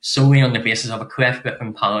happening solely on the basis of a cleft lip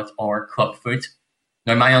and palate or club foot.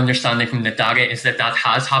 Now, my understanding from the data is that that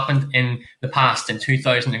has happened in the past. In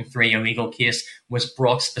 2003, a legal case was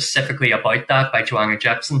brought specifically about that by Joanna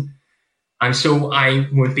Jepson. And so I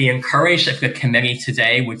would be encouraged if the committee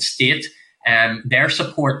today would state their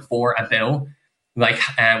support for a bill like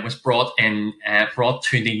was brought to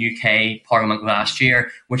the UK Parliament last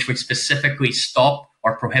year, which would specifically stop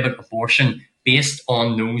or prohibit abortion based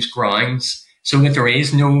on those grounds, so that there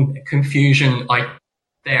is no confusion out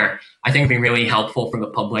there. I think it would be really helpful for the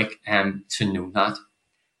public to know that.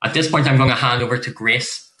 At this point, I'm going to hand over to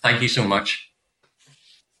Grace. Thank you so much.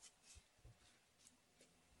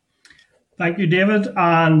 Thank you, David,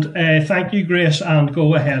 and thank you, Grace, and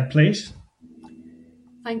go ahead, please.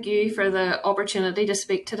 Thank you for the opportunity to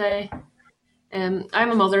speak today. I'm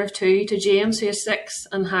a mother of two, to James, who is 6,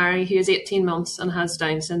 and Harry, who is 18 months and has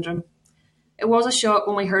Down syndrome. It was a shock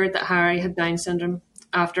when we heard that Harry had Down syndrome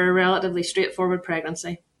after a relatively straightforward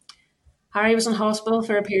pregnancy. Harry was in hospital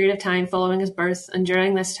for a period of time following his birth, and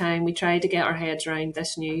during this time we tried to get our heads around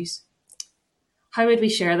this news. How would we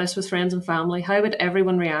share this with friends and family? How would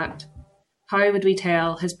everyone react? How would we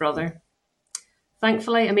tell his brother?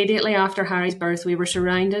 Thankfully, immediately after Harry's birth, we were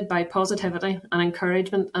surrounded by positivity and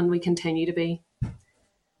encouragement, and we continue to be.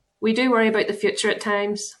 We do worry about the future at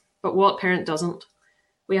times, but what parent doesn't?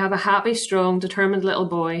 We have a happy, strong, determined little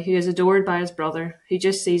boy who is adored by his brother, who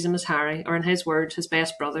just sees him as Harry, or in his words, his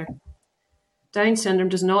best brother. Down syndrome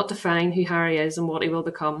does not define who Harry is and what he will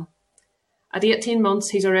become. At 18 months,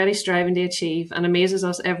 he's already striving to achieve and amazes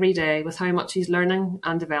us every day with how much he's learning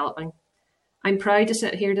and developing. I'm proud to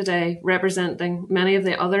sit here today representing many of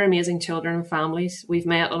the other amazing children and families we've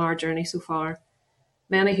met on our journey so far,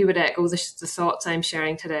 many who would echo the thoughts I'm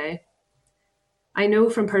sharing today. I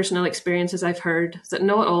know from personal experiences I've heard that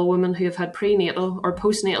not all women who have had prenatal or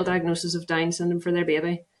postnatal diagnosis of Down syndrome for their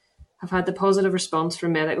baby have had the positive response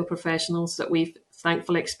from medical professionals that we've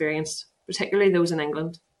thankfully experienced, particularly those in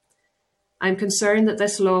England. I'm concerned that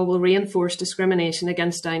this law will reinforce discrimination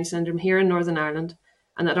against Down syndrome here in Northern Ireland,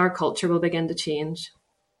 and that our culture will begin to change.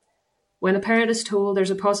 When a parent is told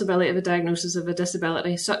there's a possibility of a diagnosis of a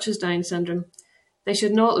disability such as Down syndrome, they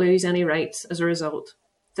should not lose any rights as a result.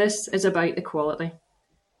 This is about equality.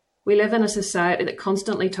 We live in a society that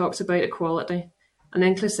constantly talks about equality and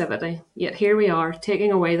inclusivity, yet here we are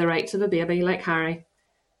taking away the rights of a baby like Harry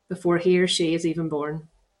before he or she is even born.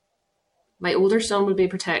 My older son would be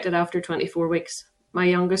protected after 24 weeks. My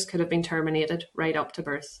youngest could have been terminated right up to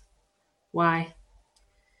birth. Why?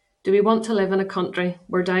 Do we want to live in a country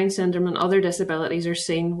where Down syndrome and other disabilities are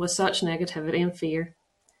seen with such negativity and fear?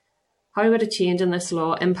 How would a change in this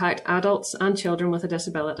law impact adults and children with a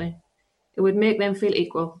disability? It would make them feel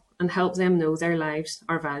equal and help them know their lives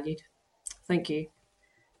are valued. Thank you.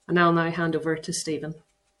 And I'll now hand over to Stephen.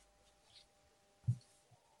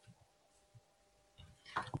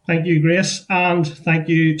 Thank you, Grace, and thank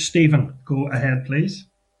you, Stephen. Go ahead, please.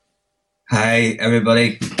 Hi,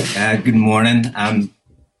 everybody. Good morning.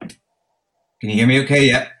 Can you hear me okay?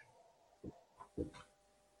 Yeah.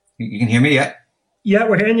 You can hear me, yeah? Yeah,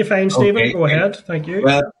 we're hearing you fine, Stephen. Okay. Go ahead. Thank you.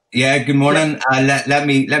 Well, yeah, good morning. Let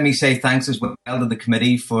me say thanks as well to the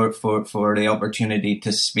committee for the opportunity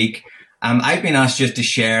to speak. I've been asked just to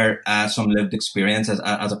share some lived experience as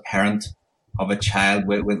a parent of a child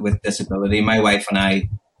with disability. My wife and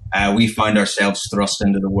I, we found ourselves thrust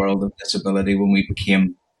into the world of disability when we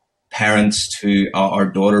became parents to our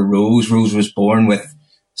daughter, Rose. Rose was born with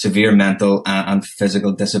severe mental and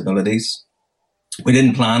physical disabilities. We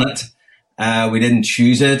didn't plan it. We didn't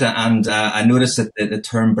choose it. And I noticed that the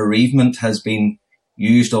term bereavement has been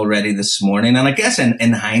used already this morning. And I guess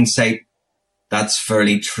in hindsight, that's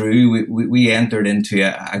fairly true. We entered into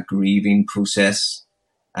a grieving process,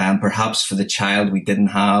 perhaps for the child we didn't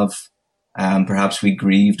have. Perhaps we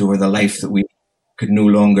grieved over the life that we could no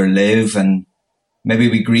longer live. And maybe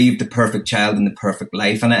we grieved the perfect child and the perfect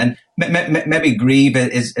life. And maybe grieve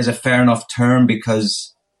is a fair enough term,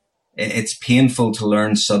 because it's painful to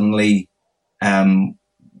learn suddenly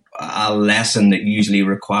a lesson that usually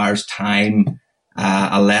requires time,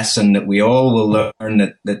 a lesson that we all will learn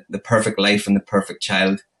that the perfect life and the perfect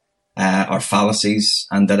child are fallacies,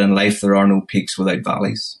 and that in life there are no peaks without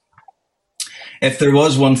valleys. If there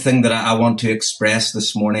was one thing that I want to express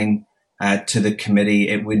this morning to the committee,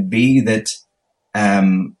 it would be that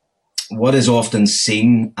what is often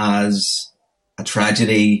seen as a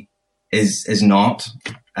tragedy is not.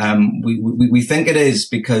 We think it is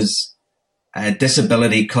because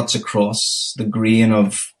disability cuts across the grain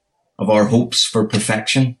of our hopes for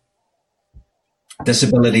perfection.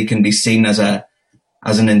 Disability can be seen as a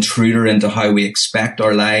as an intruder into how we expect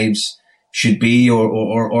our lives should be,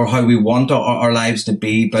 or how we want our lives to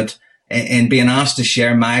be. But in being asked to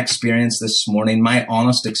share my experience this morning, my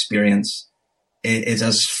honest experience is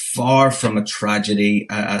as far from a tragedy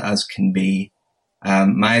as can be.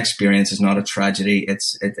 My experience is not a tragedy.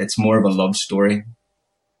 It's more of a love story.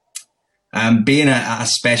 Being a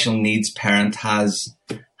special needs parent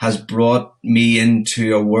has brought me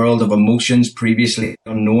into a world of emotions previously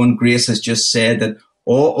unknown. Grace has just said that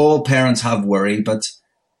all parents have worry, but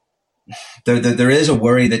there is a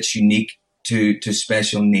worry that's unique to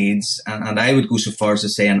special needs, and I would go so far as to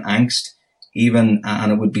say an angst, even,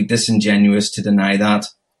 and it would be disingenuous to deny that.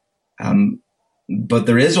 But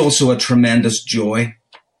there is also a tremendous joy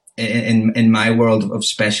in my world of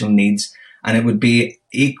special needs, and it would be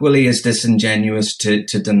equally as disingenuous to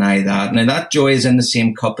deny that. Now, that joy is in the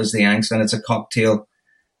same cup as the angst, and it's a cocktail,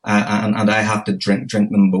 and I have to drink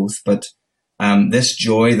them both. But this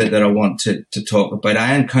joy that I want to talk about,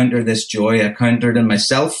 I encounter this joy. I encounter it in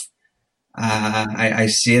myself. I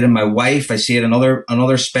see it in my wife. I see it in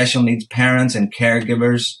other special needs parents and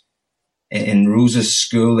caregivers. In Rose's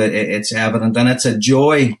school, it's evident, and it's a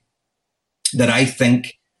joy that I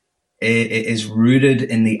think is rooted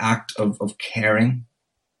in the act of caring.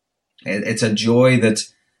 It's a joy that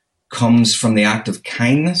comes from the act of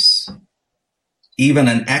kindness, even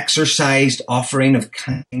an exercised offering of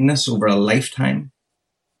kindness over a lifetime.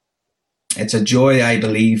 It's a joy, I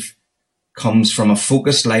believe, comes from a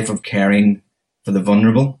focused life of caring for the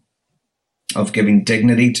vulnerable, of giving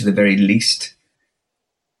dignity to the very least.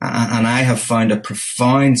 And I have found a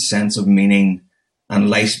profound sense of meaning and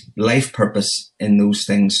life purpose in those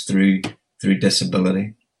things through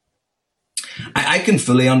disability. I can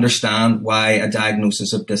fully understand why a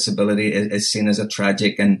diagnosis of disability is seen as a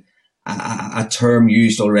tragic, and a term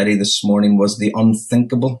used already this morning was the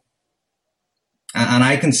unthinkable. And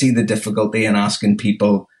I can see the difficulty in asking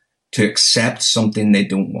people to accept something they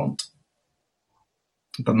don't want.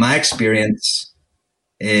 But my experience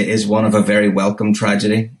is one of a very welcome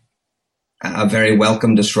tragedy, a very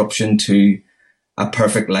welcome disruption to a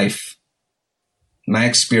perfect life. My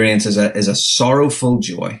experience is a sorrowful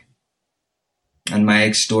joy. And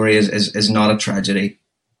my story is not a tragedy,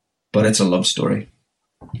 but it's a love story.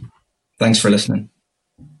 Thanks for listening.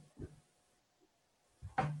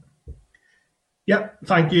 Yeah,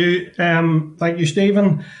 thank you. Thank you,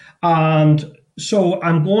 Stephen. And so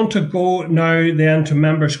I'm going to go now then to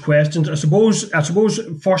members' questions. I suppose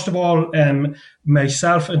first of all,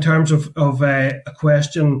 myself in terms of a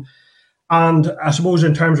question, and I suppose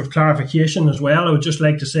in terms of clarification as well, I would just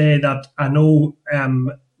like to say that I know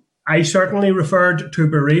I certainly referred to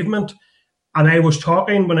bereavement, and I was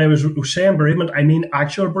talking, when I was saying bereavement, I mean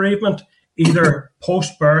actual bereavement, either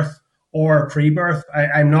post-birth or pre-birth.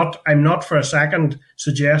 I'm not for a second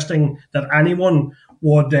suggesting that anyone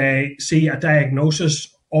would see a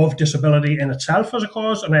diagnosis of disability in itself as a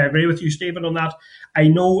cause, and I agree with you, Stephen, on that. I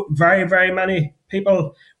know very, very many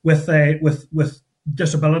people with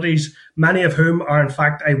disabilities, many of whom are, in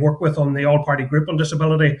fact, I work with on the all-party group on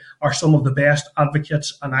disability, are some of the best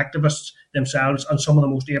advocates and activists themselves, and some of the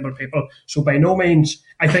most able people. So by no means,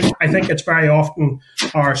 I think it's very often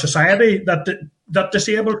our society that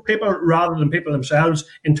disabled people rather than people themselves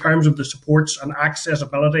in terms of the supports and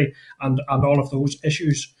accessibility and all of those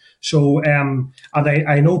issues. So, and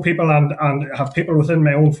I know people and have people within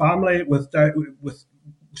my own family with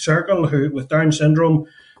Circle with Down syndrome,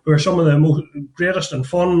 who are some of the most greatest and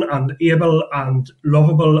fun and able and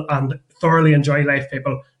lovable and thoroughly enjoy life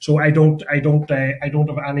people. So I don't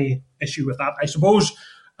have any issue with that. I suppose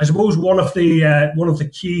one of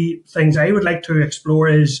the key things I would like to explore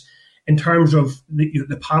is in terms of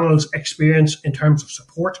the panel's experience in terms of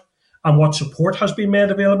support and what support has been made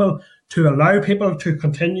available to allow people to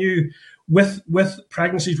continue with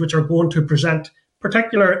pregnancies which are going to present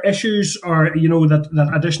particular issues, or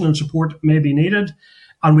that additional support may be needed.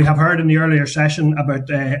 And we have heard in the earlier session about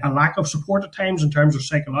a lack of support at times in terms of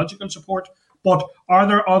psychological support. But are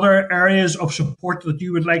there other areas of support that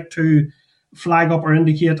you would like to flag up or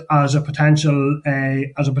indicate as a potential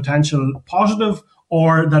positive,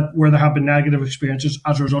 or that where there have been negative experiences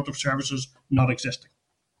as a result of services not existing?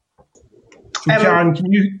 So Karen,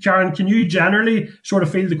 can you generally sort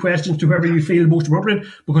of field the questions to whoever you feel most appropriate?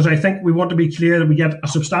 Because I think we want to be clear that we get a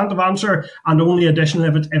substantive answer and only additional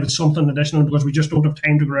if it's something additional, because we just don't have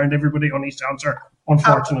time to go around everybody on each answer,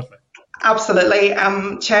 unfortunately. Absolutely,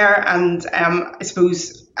 Chair. And I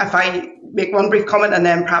suppose if I make one brief comment and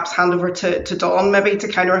then perhaps hand over to Dawn maybe to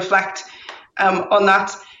kind of reflect on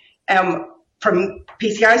that. From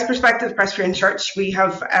PCI's perspective, Presbyterian Church, we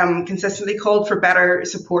have consistently called for better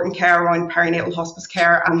support and care around perinatal hospice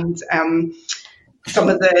care, and some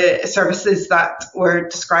of the services that were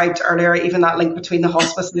described earlier, even that link between the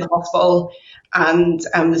hospice and the hospital, and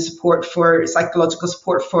the support for psychological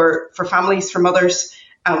support for families, for mothers.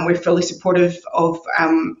 We're fully supportive of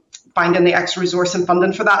finding the extra resource and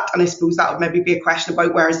funding for that. And I suppose that would maybe be a question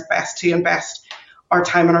about where is best to invest our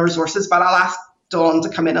time and our resources. But I'll ask Dawn to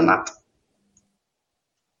come in on that.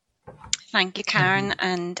 Thank you, Karen.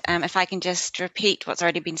 And if I can just repeat what's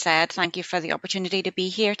already been said, thank you for the opportunity to be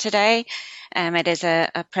here today. It is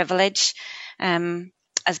a privilege.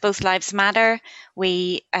 As Both Lives Matter,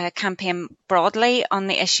 we campaign broadly on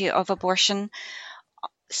the issue of abortion.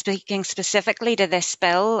 Speaking specifically to this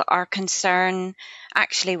bill, our concern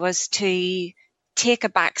actually was to take a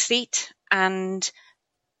back seat, and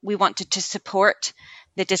we wanted to support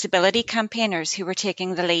the disability campaigners who were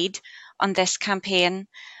taking the lead on this campaign.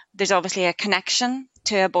 There's obviously a connection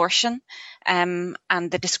to abortion and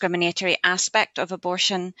the discriminatory aspect of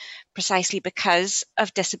abortion, precisely because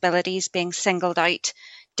of disabilities being singled out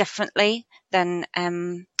differently than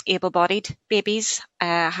able-bodied babies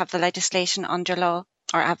have the legislation under law,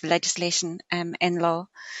 or have the legislation in law.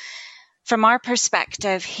 From our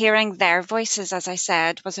perspective, hearing their voices, as I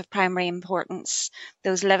said, was of primary importance,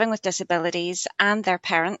 those living with disabilities and their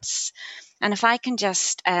parents. And if I can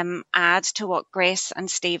just add to what Grace and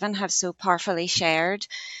Stephen have so powerfully shared,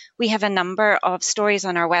 we have a number of stories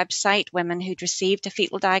on our website, women who'd received a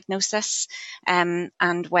fetal diagnosis and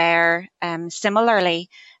were similarly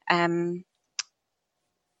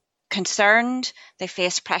concerned. They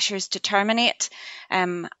faced pressures to terminate.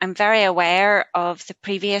 I'm very aware of the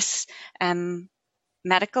previous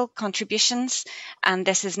medical contributions, and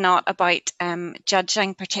this is not about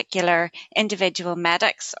judging particular individual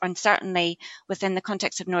medics, and certainly within the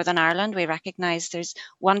context of Northern Ireland we recognise there's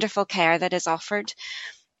wonderful care that is offered,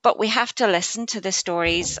 but we have to listen to the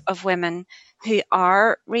stories of women who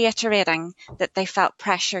are reiterating that they felt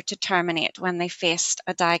pressure to terminate when they faced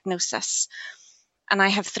a diagnosis. And I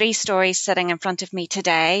have 3 stories sitting in front of me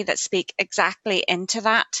today that speak exactly into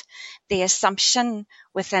that, the assumption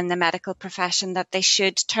within the medical profession that they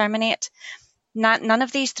should terminate. None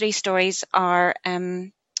of these 3 stories are,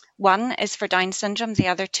 one is for Down syndrome, the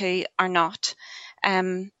other 2 are not.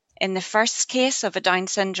 In the first case of a Down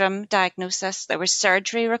syndrome diagnosis, there was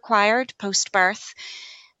surgery required post-birth.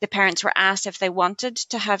 The parents were asked if they wanted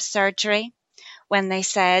to have surgery. When they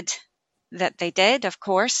said that they did, of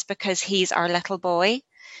course, because he's our little boy,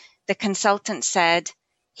 the consultant said,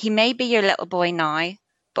 he may be your little boy now,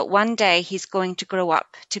 but one day he's going to grow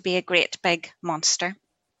up to be a great big monster.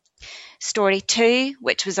 Story 2,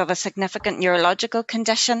 which was of a significant neurological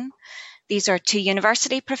condition. These are 2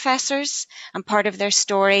 university professors, and part of their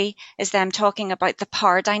story is them talking about the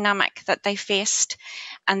power dynamic that they faced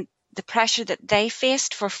and the pressure that they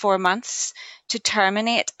faced for 4 months to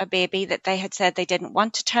terminate a baby that they had said they didn't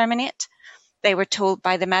want to terminate. They were told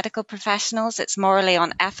by the medical professionals it's morally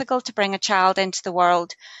unethical to bring a child into the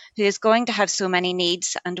world who is going to have so many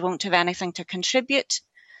needs and won't have anything to contribute.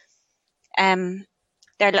 Their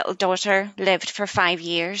little daughter lived for 5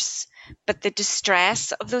 years, but the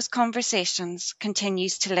distress of those conversations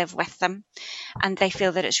continues to live with them, and they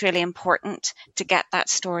feel that it's really important to get that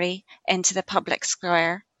story into the public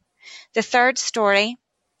square. The third story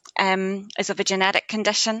is of a genetic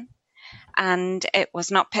condition, and it was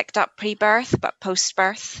not picked up pre-birth but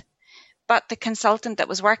post-birth. But the consultant that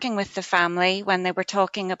was working with the family when they were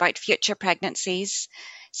talking about future pregnancies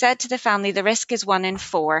said to the family the risk is 1 in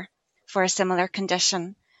 4 for a similar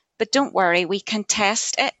condition. But don't worry, we can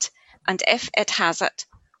test it, and if it has it,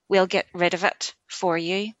 we'll get rid of it for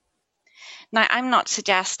you. Now, I'm not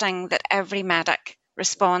suggesting that every medic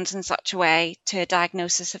responds in such a way to a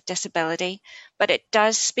diagnosis of disability, but it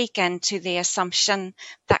does speak into the assumption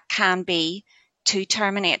that can be to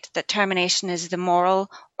terminate, that termination is the moral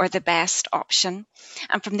or the best option.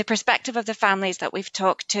 And from the perspective of the families that we've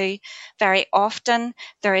talked to, very often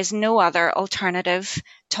there is no other alternative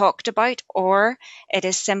talked about, or it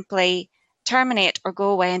is simply terminate or go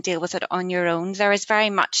away and deal with it on your own. There is very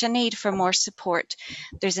much a need for more support.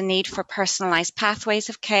 There's a need for personalised pathways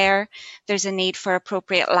of care. There's a need for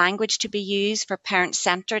appropriate language to be used, for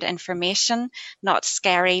parent-centred information, not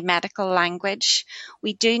scary medical language.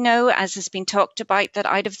 We do know, as has been talked about, that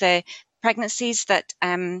out of the pregnancies that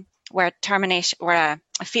where termination or a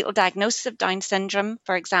fetal diagnosis of Down syndrome,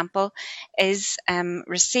 for example, is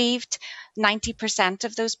received, 90%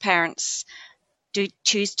 of those parents do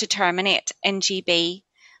choose to terminate in GB.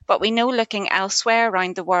 But we know, looking elsewhere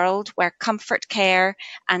around the world where comfort care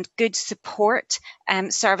and good support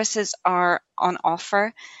services are on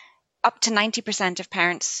offer, up to 90% of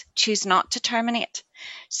parents choose not to terminate.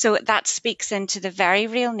 So that speaks into the very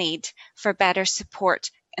real need for better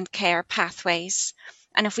support and care pathways.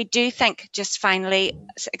 And if we do think, just finally,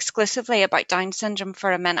 exclusively about Down syndrome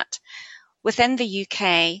for a minute, within the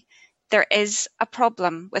UK, there is a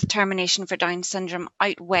problem with termination for Down syndrome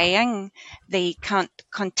outweighing the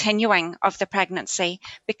continuing of the pregnancy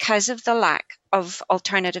because of the lack of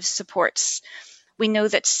alternative supports. We know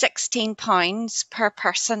that £16 per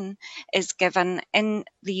person is given in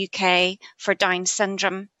the UK for Down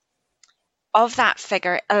syndrome. Of that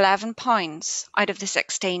figure, £11 out of the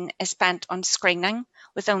 16 is spent on screening,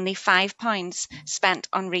 with only £5 spent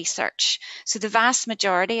on research. So the vast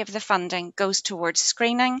majority of the funding goes towards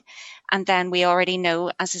screening. And then we already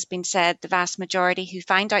know, as has been said, the vast majority who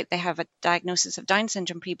find out they have a diagnosis of Down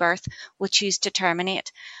syndrome pre-birth will choose to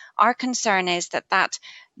terminate. Our concern is that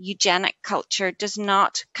eugenic culture does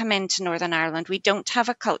not come into Northern Ireland. We don't have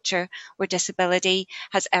a culture where disability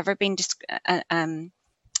has ever been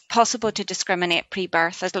possible to discriminate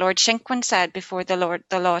pre-birth. As Lord Shinquin said before the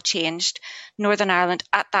law changed, Northern Ireland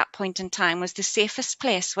at that point in time was the safest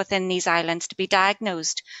place within these islands to be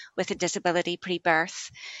diagnosed with a disability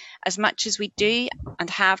pre-birth. As much as we do and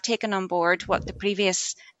have taken on board what the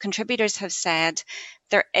previous contributors have said,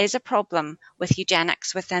 there is a problem with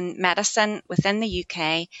eugenics within medicine within the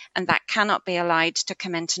UK, and that cannot be allowed to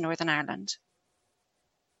come into Northern Ireland.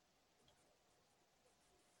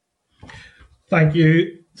 Thank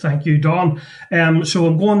you. Thank you, Dawn. So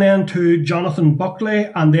I'm going then to Jonathan Buckley,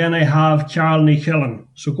 and then I have Carolyn Killen.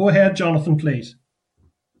 So go ahead, Jonathan, please.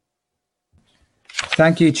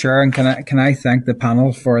 Thank you, Chair, and can I thank the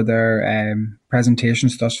panel for their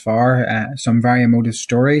presentations thus far. Some very emotive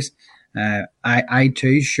stories. I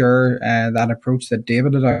too share that approach that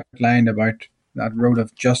David had outlined about that road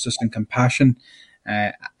of justice and compassion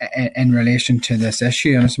in relation to this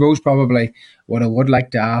issue. And I suppose probably what I would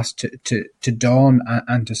like to ask to Dawn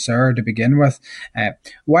and to Sarah to begin with,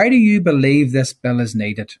 why do you believe this bill is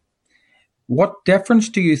needed? What difference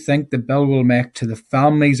do you think the bill will make to the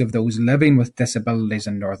families of those living with disabilities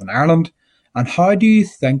in Northern Ireland? And how do you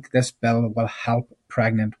think this bill will help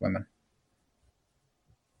pregnant women?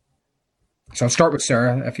 So I'll start with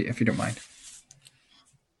Sarah, if you don't mind.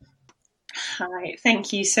 Hi,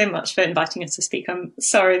 thank you so much for inviting us to speak. I'm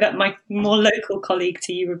sorry that my more local colleague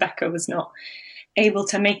to you, Rebecca, was not able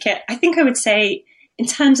to make it. I think I would say, in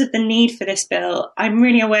terms of the need for this bill, I'm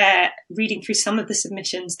really aware, reading through some of the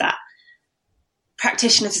submissions, that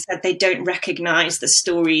practitioners have said they don't recognise the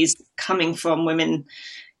stories coming from women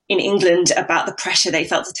in England about the pressure they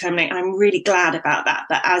felt to terminate. And I'm really glad about that.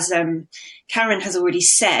 But as Karen has already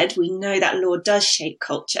said, we know that law does shape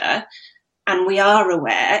culture. And we are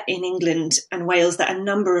aware in England and Wales that a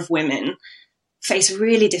number of women face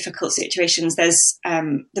really difficult situations. There's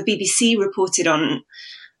the BBC reported on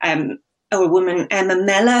a woman, Emma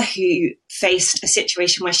Meller, who faced a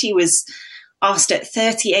situation where she was asked at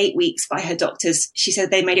 38 weeks by her doctors. She said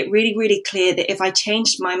they made it really, really clear that if I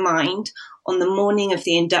changed my mind on the morning of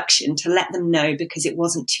the induction, to let them know because it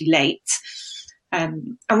wasn't too late.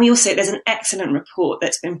 And we also, there's an excellent report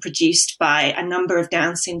that's been produced by a number of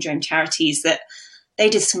Down syndrome charities that they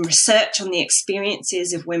did some research on the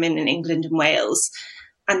experiences of women in England and Wales.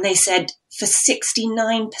 And they said for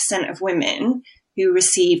 69% of women who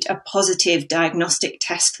received a positive diagnostic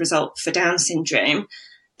test result for Down syndrome,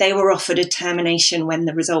 they were offered a termination when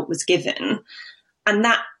the result was given. And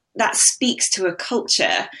that speaks to a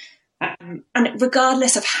culture. And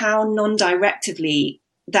regardless of how non-directively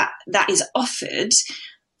that is offered,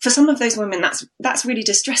 for some of those women, that's really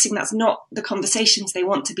distressing. That's not the conversations they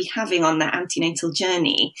want to be having on their antenatal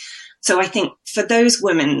journey. So I think for those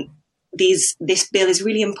women, this bill is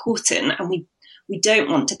really important, and we don't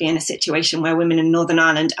want to be in a situation where women in Northern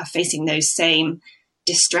Ireland are facing those same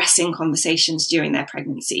distressing conversations during their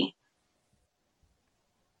pregnancy.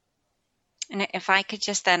 And if I could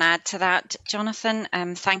just then add to that, Jonathan,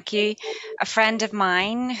 thank you. A friend of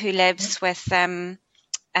mine who lives with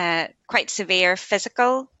quite severe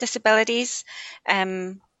physical disabilities,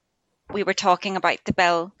 we were talking about the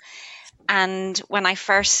bill. And when I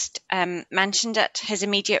first mentioned it, his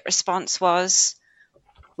immediate response was,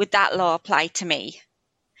 would that law apply to me?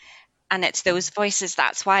 And it's those voices,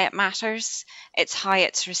 that's why it matters. It's how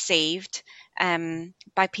it's received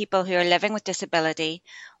by people who are living with disability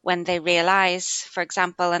when they realise, for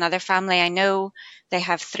example, another family I know, they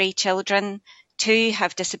have 3 children, 2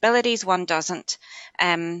 have disabilities, 1 doesn't.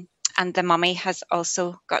 And the mummy has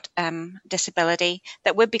also got disability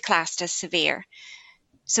that would be classed as severe.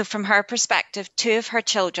 So from her perspective, 2 of her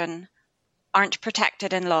children aren't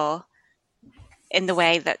protected in law in the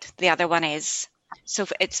way that the other one is. So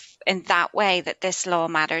it's in that way that this law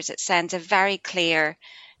matters. It sends a very clear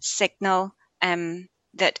signal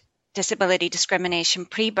that disability discrimination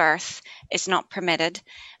pre-birth is not permitted.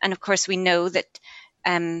 And of course, we know that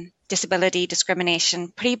disability discrimination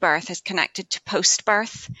pre-birth is connected to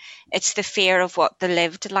post-birth. It's the fear of what the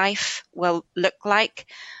lived life will look like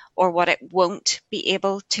or what it won't be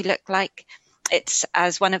able to look like. It's,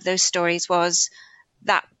 as one of those stories was,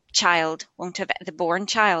 that the born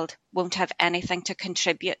child won't have anything to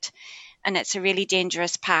contribute. And it's a really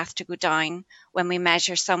dangerous path to go down when we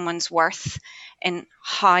measure someone's worth in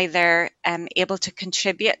how they're able to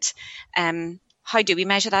contribute. How do we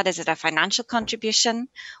measure that? Is it a financial contribution?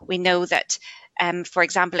 We know that, for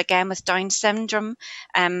example, again with Down syndrome,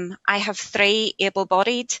 I have 3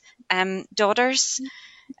 able-bodied daughters.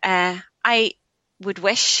 I would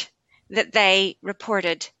wish that they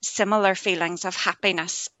reported similar feelings of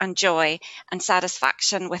happiness and joy and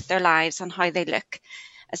satisfaction with their lives and how they look,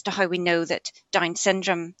 as to how we know that Down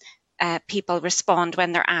syndrome people respond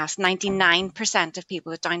when they're asked. 99% of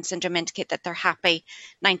people with Down syndrome indicate that they're happy,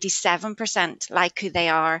 97% like who they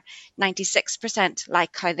are, 96%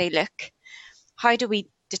 like how they look. How do we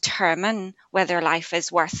determine whether life is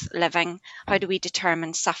worth living? How do we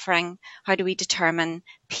determine suffering? How do we determine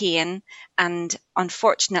pain? And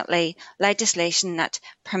unfortunately, legislation that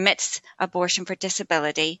permits abortion for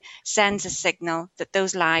disability sends a signal that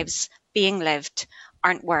those lives being lived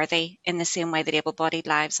aren't worthy in the same way that able-bodied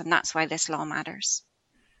lives, and that's why this law matters.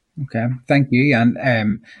 Okay, thank you. And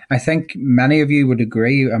I think many of you would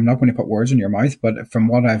agree, I'm not going to put words in your mouth, but from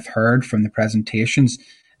what I've heard from the presentations,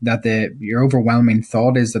 that your overwhelming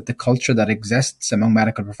thought is that the culture that exists among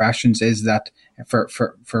medical professions is that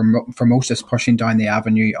for most is pushing down the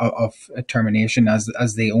avenue of termination as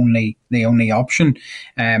the only option.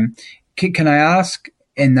 Can I ask,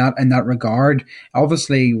 in that regard,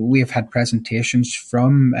 obviously we have had presentations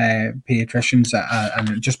from paediatricians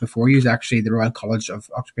and just before you, actually, the Royal College of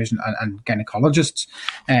Obstetricians and Gynaecologists,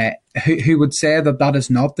 who would say that is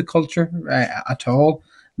not the culture at all.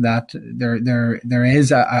 That there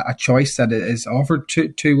is a choice that is offered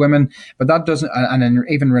to women, but that doesn't, and in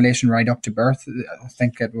even relation right up to birth, I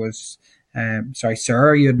think it was,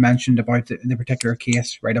 Sarah, you had mentioned about the particular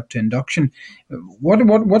case right up to induction.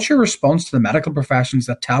 What's your response to the medical professions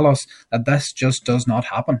that tell us that this just does not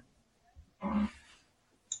happen?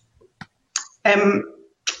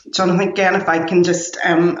 Jonathan, again, if I can just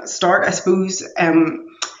start, I suppose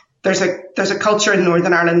there's a culture in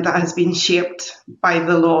Northern Ireland that has been shaped by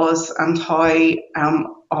the laws and how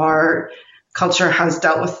our culture has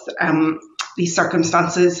dealt with these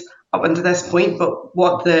circumstances up until this point. But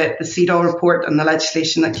what the Fetal report and the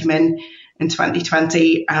legislation that came in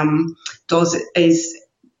 2020 does is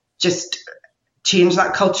just change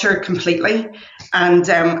that culture completely. And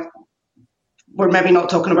we're maybe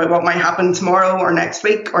not talking about what might happen tomorrow or next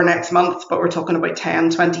week or next month, but we're talking about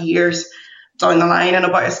 10, 20 years down the line, and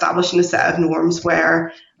about establishing a set of norms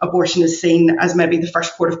where abortion is seen as maybe the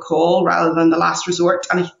first port of call rather than the last resort.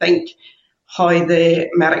 And I think how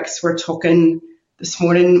the medics were talking this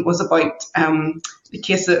morning was about the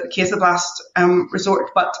case of last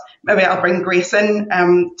resort. But maybe I'll bring Grace in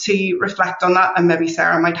to reflect on that, and maybe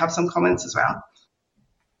Sarah might have some comments as well.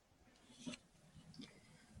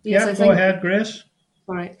 Yes, go ahead, Grace.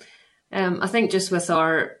 All right. I think just with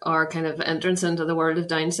our kind of entrance into the world of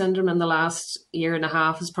Down syndrome in the last year and a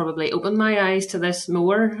half has probably opened my eyes to this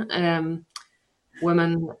more.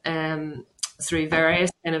 Women through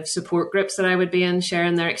various kind of support groups that I would be in,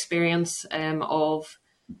 sharing their experience of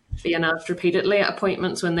being asked repeatedly at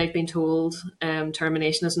appointments when they've been told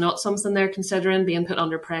termination is not something they're considering, being put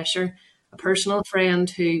under pressure. A personal friend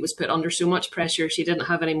who was put under so much pressure she didn't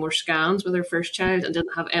have any more scans with her first child and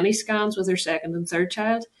didn't have any scans with her second and third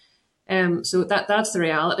child. So that's the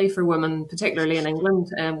reality for women, particularly in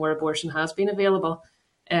England, where abortion has been available.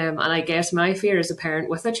 And I guess my fear as a parent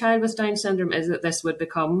with a child with Down syndrome is that this would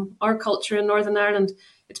become our culture in Northern Ireland.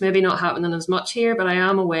 It's maybe not happening as much here, but I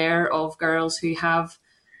am aware of girls who have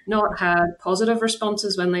not had positive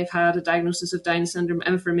responses when they've had a diagnosis of Down syndrome.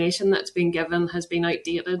 Information that's been given has been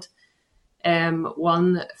outdated.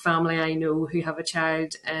 One family I know who have a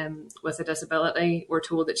child with a disability were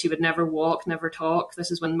told that she would never walk, never talk. This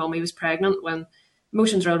is when mummy was pregnant, when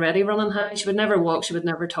emotions are already running high. She would never walk, she would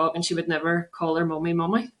never talk, and she would never call her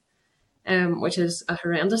mummy, which is a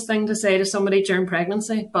horrendous thing to say to somebody during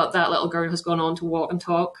pregnancy. But that little girl has gone on to walk and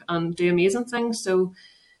talk and do amazing things. So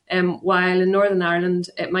While in Northern Ireland,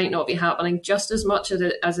 it might not be happening just as much as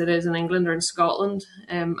it is in England or in Scotland.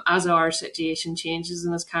 As our situation changes,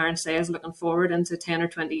 and as Karen says, looking forward into 10 or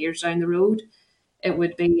 20 years down the road, it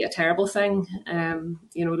would be a terrible thing.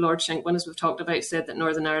 Lord Shinkwan, as we've talked about, said that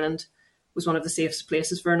Northern Ireland was one of the safest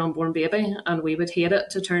places for an unborn baby, and we would hate it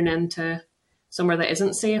to turn into somewhere that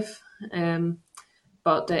isn't safe.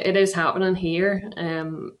 But it is happening here,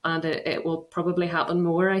 and it will probably happen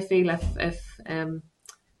more, I feel, if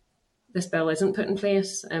this bill isn't put in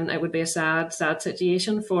place. It would be a sad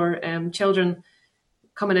situation for children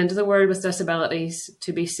coming into the world with disabilities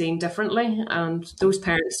to be seen differently, and those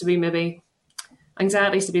parents to be maybe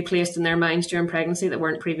anxieties to be placed in their minds during pregnancy that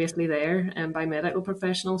weren't previously there by medical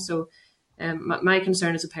professionals. So my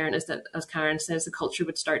concern as a parent is that, as Karen says, the culture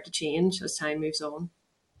would start to change as time moves on.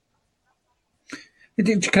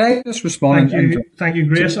 Can I just respond? Thank you,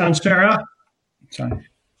 Grace. And Sarah? Sorry.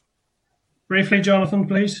 Briefly, Jonathan,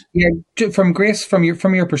 please. Yeah, from Grace, from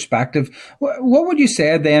your perspective, what would you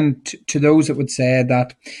say then to those that would say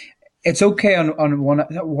that it's okay on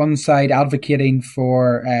one side advocating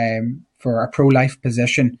for a pro-life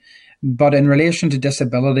position, but in relation to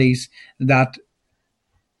disabilities, that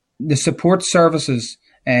the support services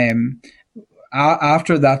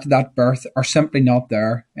after that birth are simply not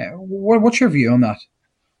there? What's your view on that?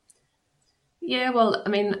 Yeah, well, I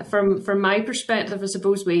mean, from my perspective, I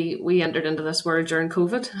suppose we entered into this world during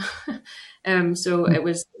COVID, so it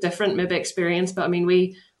was different maybe experience. But I mean,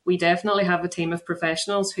 we definitely have a team of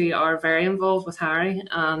professionals who are very involved with Harry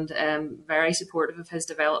and very supportive of his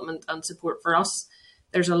development and support for us.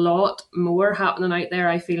 There's a lot more happening out there,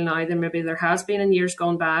 I feel, now than maybe there has been in years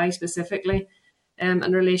gone by, specifically in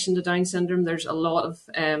relation to Down syndrome. There's a lot of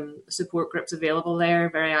support groups available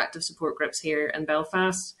there, very active support groups here in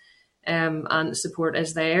Belfast. And support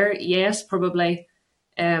is there. Yes, probably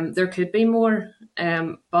there could be more,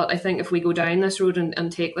 but I think if we go down this road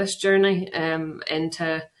and take this journey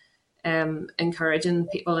into encouraging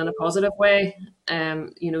people in a positive way,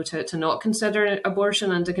 to not consider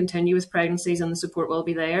abortion and to continue with pregnancies, and the support will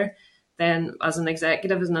be there, then as an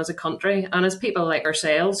executive and as a country and as people like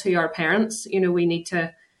ourselves who are parents, we need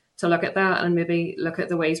to look at that and maybe look at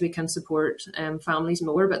the ways we can support families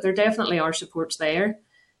more. But there definitely are supports there.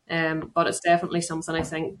 But it's definitely something I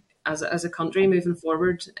think as a country moving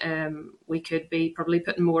forward, we could be probably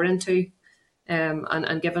putting more into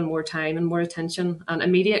and given more time and more attention and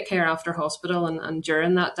immediate care after hospital and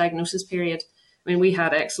during that diagnosis period. I mean, we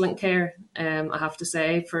had excellent care, I have to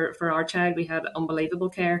say, for our child. We had unbelievable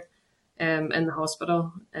care in the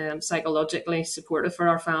hospital, psychologically supportive for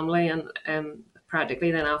our family and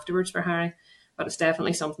practically then afterwards for Harry. But it's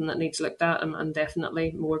definitely something that needs looked at and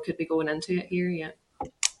definitely more could be going into it here, yeah.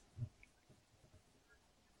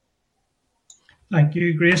 Thank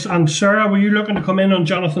you, Grace. And Sarah, were you looking to come in on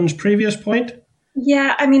Jonathan's previous point?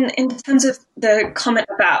 Yeah, I mean, in terms of the comment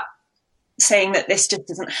about saying that this just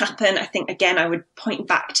doesn't happen, I think, again, I would point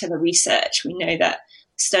back to the research. We know that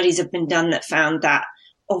studies have been done that found that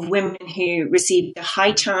of women who received a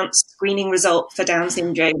high chance screening result for Down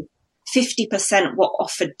syndrome, 50% were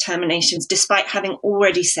offered terminations despite having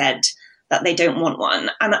already said that they don't want one.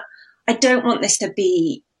 And I don't want this to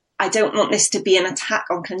be an attack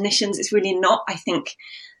on clinicians. It's really not. I think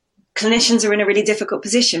clinicians are in a really difficult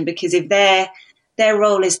position because if their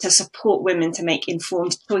role is to support women to make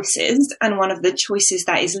informed choices, and one of the choices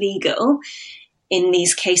that is legal in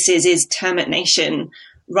these cases is termination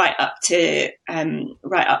right up to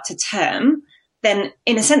term, then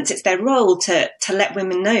in a sense it's their role to let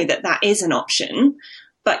women know that that is an option.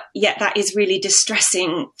 But yet that is really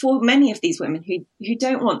distressing for many of these women who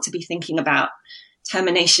don't want to be thinking about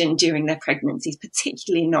termination during their pregnancies,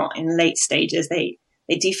 particularly not in late stages. They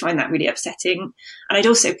do find that really upsetting. And I'd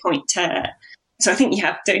also point to, so I think you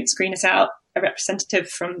have Don't Screen Us Out, a representative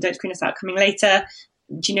from Don't Screen Us Out coming later.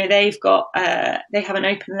 Do you know they have an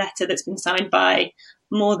open letter that's been signed by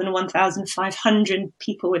more than 1,500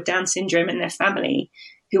 people with Down syndrome and their family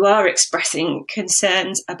who are expressing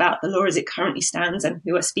concerns about the law as it currently stands and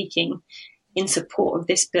who are speaking in support of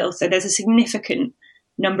this bill. So there's a significant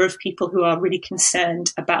number of people who are really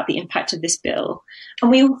concerned about the impact of this bill.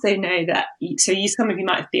 And we also know that, some of you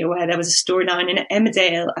might be aware, there was a storyline in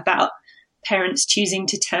Emmerdale about parents choosing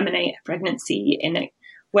to terminate a pregnancy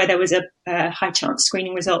where there was a high chance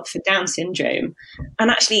screening result for Down syndrome. And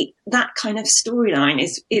actually that kind of storyline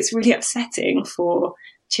it's really upsetting for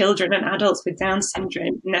children and adults with Down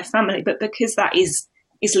syndrome and their family. But because that is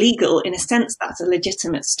legal, in a sense, that's a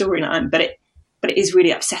legitimate storyline, but it is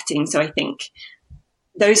really upsetting. So I think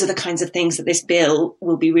those are the kinds of things that this bill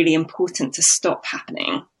will be really important to stop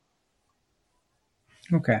happening.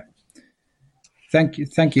 Okay. Thank you.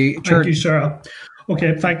 Thank you, Sarah.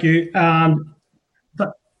 Okay, thank you.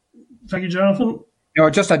 Thank you, Jonathan. No,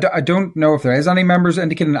 just I don't know if there is any members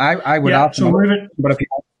indicating. I would ask, but if you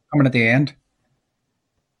coming at the end,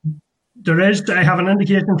 there is. I have an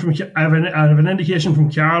indication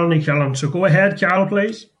from Carolyn and Carolyn. So go ahead, Carol,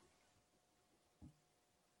 please.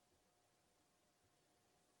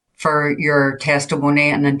 For your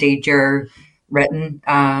testimony and indeed your written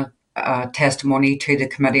testimony to the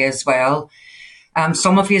committee as well.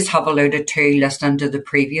 Some of you have alluded to listening to the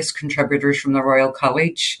previous contributors from the Royal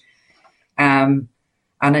College. And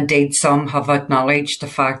indeed, some have acknowledged the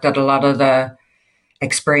fact that a lot of the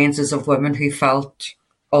experiences of women who felt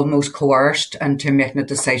almost coerced into making a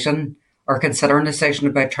decision or considering a decision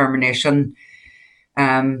about termination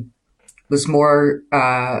was more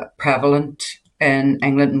prevalent in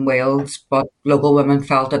England and Wales, but Global Women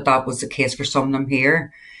felt that that was the case for some of them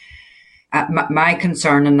here. My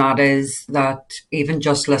concern in that is that even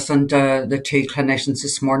just listening to the two clinicians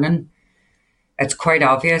this morning, it's quite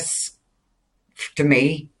obvious to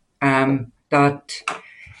me that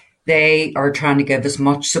they are trying to give as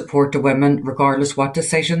much support to women regardless what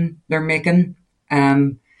decision they're making.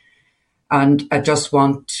 And I just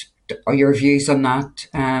want your views on that.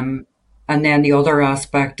 And then the other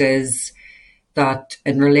aspect is that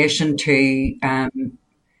in relation to,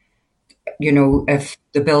 if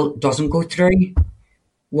the bill doesn't go through,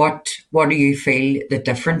 what do you feel the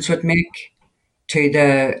difference would make to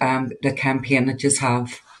the campaign that you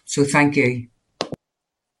have? So thank you.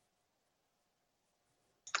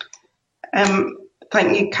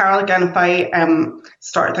 Thank you, Carol. Again, if I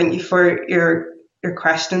start, thank you for your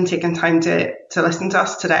question, taking time to listen to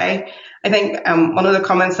us today. I think one of the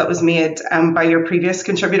comments that was made by your previous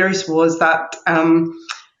contributors was that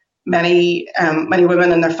many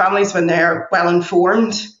women and their families, when they're well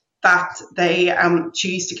informed, that they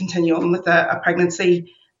choose to continue on with a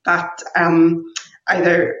pregnancy that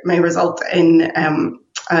either may result in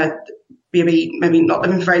a baby maybe not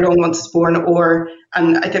living for very long once it's born,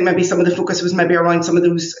 and I think maybe some of the focus was maybe around some of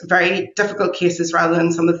those very difficult cases rather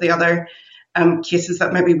than some of the other cases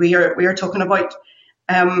that maybe we are talking about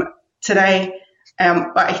today.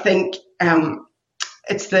 But I think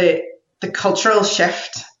it's the cultural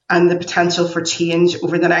shift and the potential for change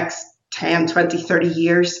over the next 10, 20, 30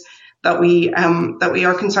 years that we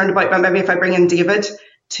are concerned about. But maybe if I bring in David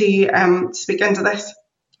to speak into this.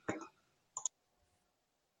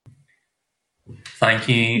 Thank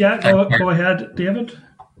you. Yeah, go ahead, David.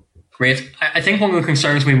 Great. I think one of the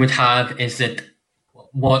concerns we would have is that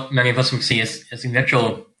what many of us would see as a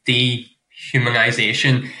literal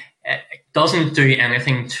dehumanization doesn't do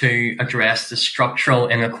anything to address the structural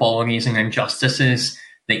inequalities and injustices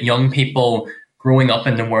that young people growing up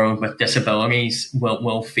in the world with disabilities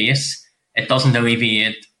will face. It doesn't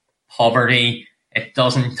alleviate poverty. It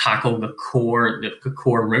doesn't tackle the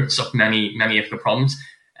core roots of many of the problems.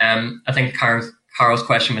 I think Carol's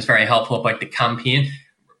question was very helpful about the campaign.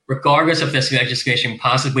 Regardless of this legislation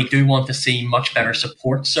passes, we do want to see much better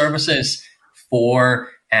support services for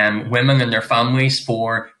women and their families,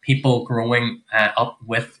 for people growing up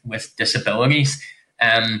with disabilities.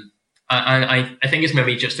 And I think it's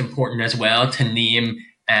maybe just important as well to name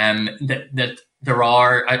that there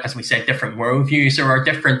are, as we said, different worldviews. There are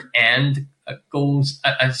different end goals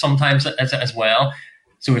sometimes as well.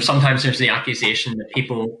 So sometimes there's the accusation that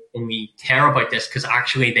people only care about this because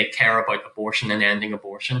actually they care about abortion and ending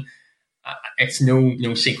abortion. It's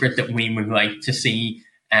no secret that we would like to see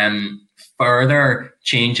further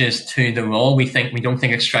changes to the law. We don't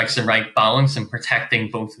think it strikes the right balance in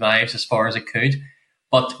protecting both lives as far as it could.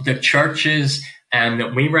 But the churches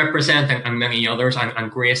that we represent and many others,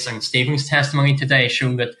 and Grace and Stephen's testimony today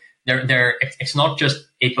show that it's not just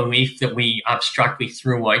a belief that we abstractly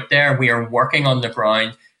throw out there. We are working on the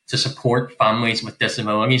ground to support families with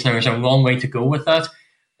disabilities. Now, there's a long way to go with that,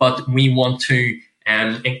 but we want to,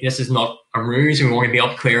 this is not a ruse, we want to be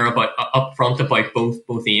upfront about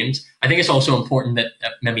both aims. I think it's also important that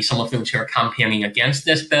maybe some of those who are campaigning against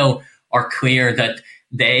this bill are clear that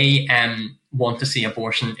they want to see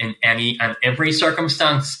abortion in any and every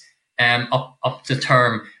circumstance up to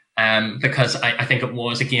term. Because I think it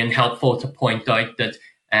was, again, helpful to point out that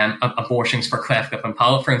abortions for cleft lip and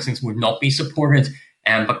palate, for instance, would not be supported.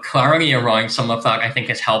 But clarity around some of that, I think,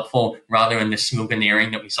 is helpful rather than the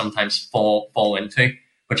sloganeering that we sometimes fall into.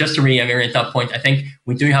 But just to reiterate that point, I think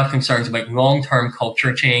we do have concerns about long-term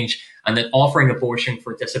culture change, and that offering abortion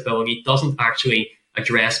for disability doesn't actually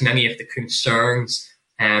address many of the concerns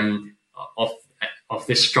of of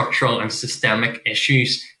the structural and systemic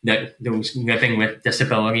issues that those living with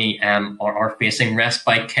disability are facing.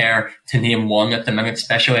 Respite care, to name one at the minute,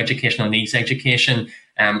 special educational needs education,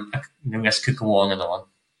 the list could go on and on.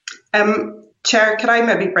 Chair, could I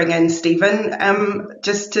maybe bring in Stephen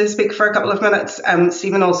just to speak for a couple of minutes?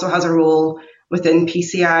 Stephen also has a role within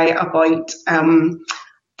PCI about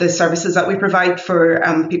the services that we provide for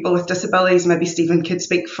people with disabilities. Maybe Stephen could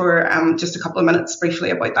speak for just a couple of minutes briefly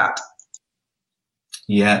about that.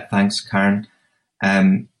 Yeah, thanks, Karen.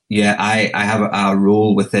 I have a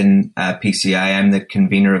role within PCI. I'm the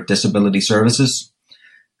convener of disability services.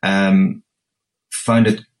 Found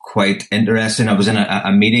it quite interesting. I was in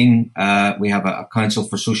a meeting. We have a Council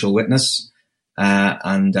for Social Witness,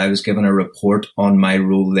 and I was given a report on my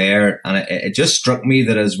role there. And it just struck me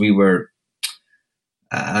that as we were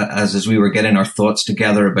getting our thoughts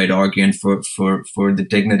together about arguing for the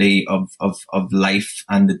dignity of life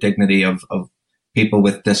and the dignity of people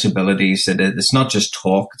with disabilities, that it's not just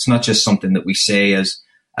talk. It's not just something that we say as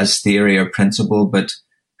theory or principle, but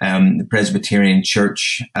the Presbyterian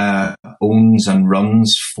Church owns and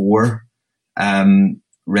runs 4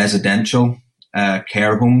 residential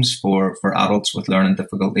care homes for adults with learning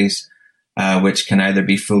difficulties, which can either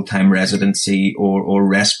be full-time residency or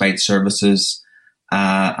respite services,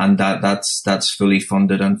 and that's fully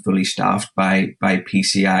funded and fully staffed by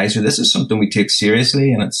PCI. So this is something we take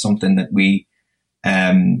seriously, and it's something that we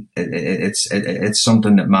it's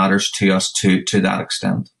something that matters to us to that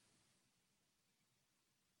extent.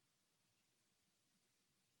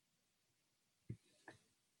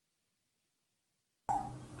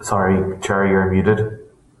 Sorry, Chair, you're muted.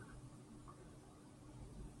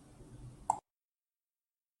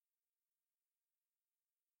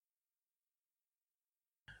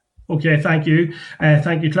 Okay, thank you.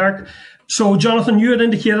 Thank you, Clerk. So, Jonathan, you had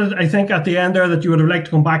indicated, I think, at the end there that you would have liked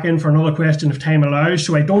to come back in for another question if time allows.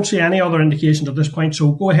 So I don't see any other indications at this point.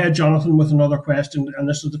 So go ahead, Jonathan, with another question. And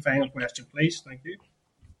this is the final question, please. Thank you.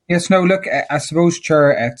 Yes, no, look, I suppose,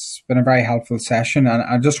 Chair, it's been a very helpful session. And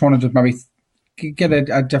I just wanted to maybe get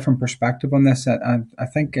a different perspective on this. I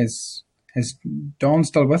think, is Dawn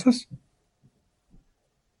still with us?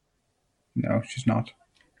 No, she's not.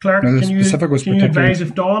 Clerk, no, can you advise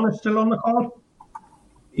if Dawn is still on the call?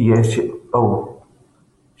 Yes, she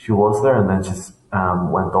was there and then just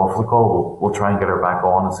went off the call. We'll try and get her back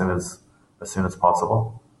on as soon as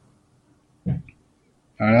possible.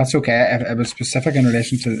 That's okay. It was specific in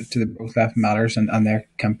relation to the Both Left Matters and their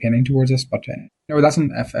campaigning towards this, but no, it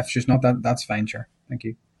doesn't. If she's not, that's fine, Chair. Thank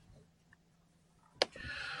you.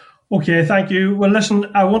 Okay, thank you. Well, listen,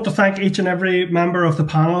 I want to thank each and every member of the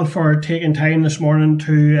panel for taking time this morning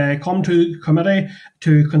to come to committee,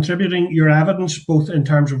 to contributing your evidence, both in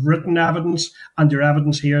terms of written evidence and your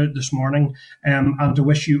evidence here this morning, and to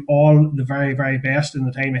wish you all the very, very best in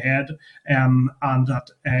the time ahead, and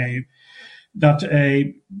that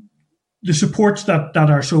the supports that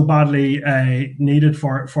are so badly needed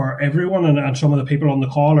for everyone, and some of the people on the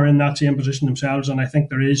call are in that same position themselves. And I think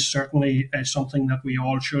there is certainly something that we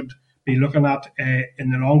all should be looking at in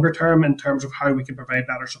the longer term in terms of how we can provide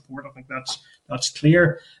better support. I think that's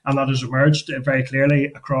clear, and that has emerged very clearly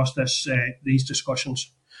across these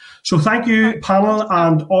discussions. So thank you, panel,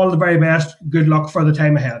 and all the very best. Good luck for the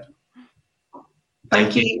time ahead.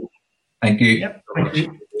 Thank you. Thank you. Yep, thank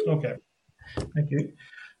you. Okay. Thank you.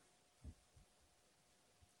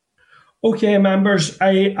 Okay, members,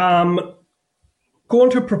 I am going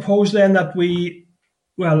to propose then that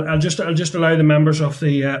I'll just allow the members of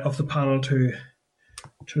the panel to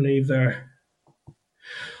leave there.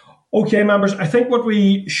 Okay, members, I think what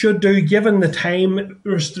we should do, given the time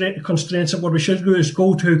constraints, what we should do is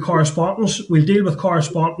go to correspondence. We'll deal with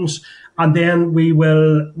correspondence, and then we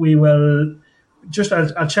will just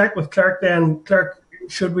I'll check with Clerk then. Clerk,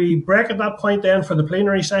 should we break at that point then for the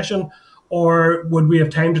plenary session? Or would we have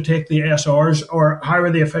time to take the SRs, or how are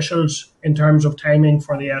the officials in terms of timing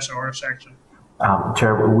for the SR section?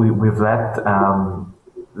 Chair, we've let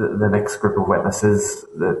the next group of witnesses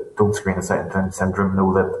that don't screen us out in Down syndrome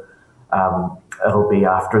know that it'll be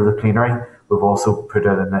after the plenary. We've also put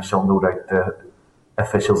an initial note out to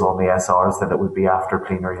officials on the SRs that it would be after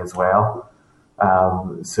plenary as well.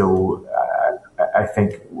 So I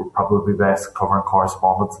think we're probably best covering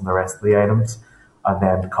correspondence and the rest of the items, and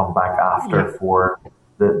then come back after for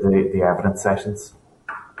the evidence sessions.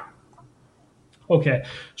 Okay.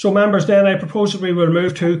 So, members, then I propose that we will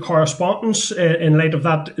move to correspondence in light of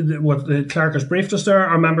that, what the clerk has briefed us there.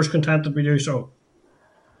 Are members content that we do so?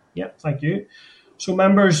 Yeah, thank you. So,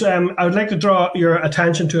 members, I would like to draw your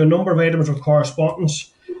attention to a number of items of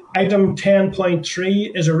correspondence. Item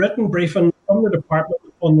 10.3 is a written briefing from the Department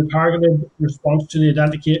on the targeted response to the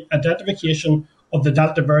identification of the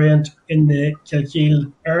Delta variant in the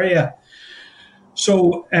Kilkeel area.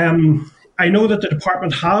 So I know that the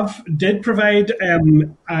department did provide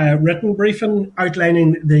a written briefing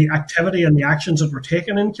outlining the activity and the actions that were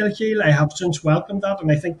taken in Kilkeel. I have since welcomed that,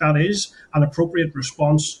 and I think that is an appropriate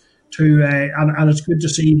response to, and it's good to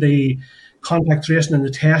see the contact tracing and the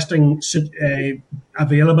testing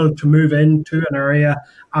available to move into an area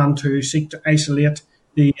and to seek to isolate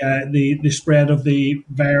the spread of the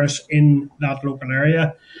virus in that local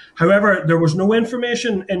area. However, there was no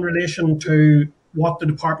information in relation to what the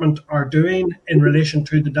department are doing in relation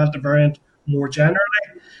to the Delta variant more generally,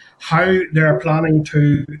 how they're planning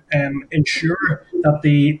to ensure that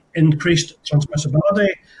the increased transmissibility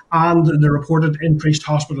and the reported increased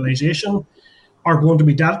hospitalisation are going to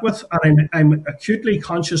be dealt with. And I'm acutely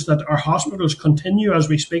conscious that our hospitals continue as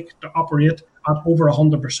we speak to operate at over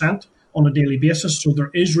 100% on a daily basis. So there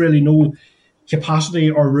is really no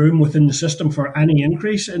capacity or room within the system for any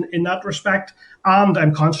increase in that respect. And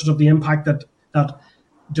I'm conscious of the impact that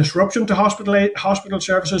disruption to hospital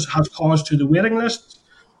services has caused to the waiting lists.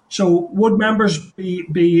 So would members be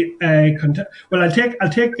content? Well, I'll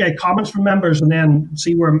take comments from members and then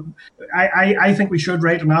see where I think we should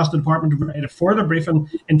write and ask the department to provide a further briefing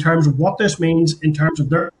in terms of what this means, in terms of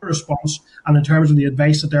their response, and in terms of the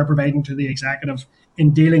advice that they're providing to the executive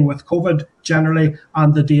in dealing with COVID generally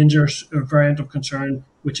and the dangerous variant of concern,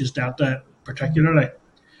 which is Delta particularly.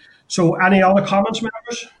 So any other comments,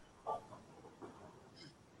 members?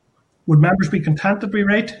 Would members be content that we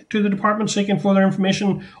write to the department seeking further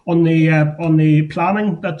information on the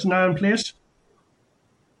planning that's now in place?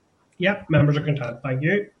 Yep, members are content. Thank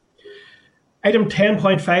you. Item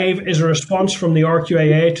 10.5 is a response from the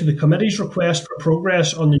RQIA to the committee's request for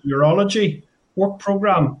progress on the urology work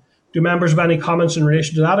programme. Do members have any comments in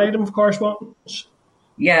relation to that item of correspondence?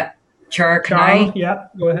 Yeah, Chair, can Carol, I? Yeah,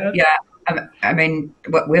 go ahead. Yeah, I mean,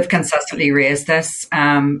 we've consistently raised this.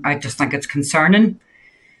 I just think it's concerning.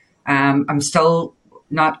 We are still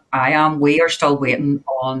waiting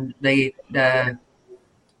on the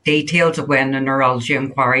details of when the neurology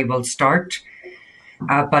inquiry will start.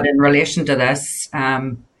 But in relation to this,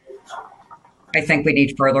 I think we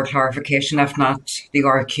need further clarification, if not the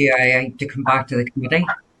RQIA to come back to the committee.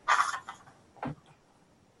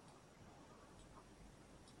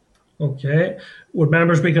 Okay. Would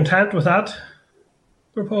members be content with that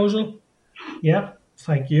proposal? Yeah,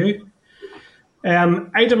 thank you. Item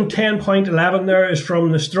 10.11 there is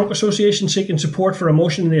from the Stroke Association seeking support for a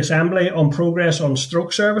motion in the Assembly on progress on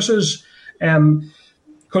stroke services.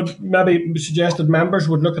 Could maybe suggest that members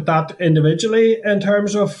would look at that individually in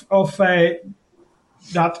terms of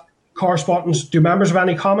that correspondence. Do members have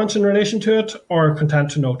any comments in relation to it or content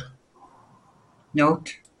to note?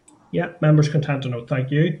 Note. Yeah, members content to note. Thank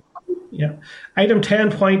you. Yeah. Item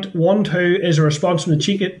 10.12 is a response from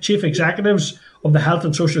the Chief Executives of the Health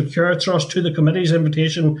and Social Care Trust to the committee's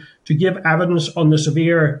invitation to give evidence on the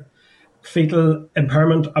severe fetal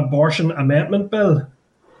impairment abortion amendment bill.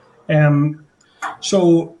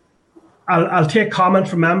 So I'll take comment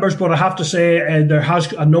from members, but I have to say there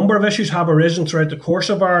has a number of issues have arisen throughout the course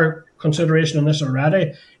of our consideration on this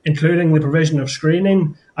already, including the provision of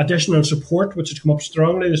screening, additional support, which has come up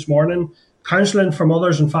strongly this morning, counselling for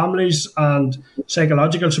mothers and families and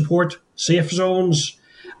psychological support, safe zones.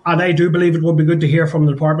 And I do believe it would be good to hear from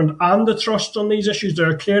the department and the trust on these issues. There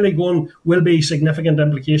are clearly will be significant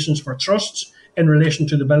implications for trusts in relation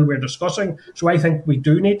to the bill we're discussing. So I think we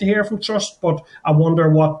do need to hear from trust, but I wonder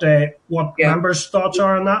what members' thoughts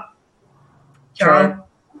are on that. Sure.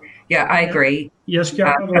 Yeah, I agree. Yes,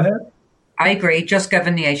 Carolyn, go ahead. I agree, just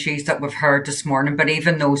given the issues that we've heard this morning, but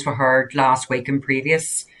even those we heard last week and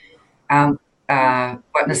previous. From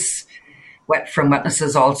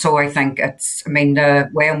witnesses also, I think the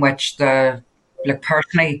way in which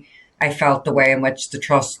personally, I felt the way in which the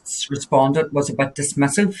trusts responded was a bit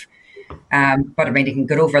dismissive. But I mean, you can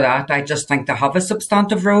get over that. I just think they have a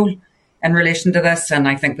substantive role in relation to this, and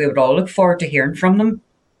I think we would all look forward to hearing from them.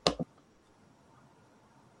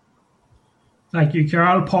 Thank you,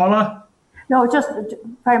 Carol. Paula? No, just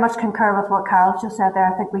very much concur with what Carol just said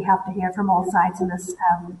there. I think we have to hear from all sides in this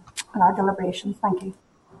in our deliberations. Thank you.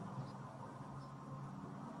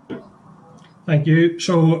 Thank you.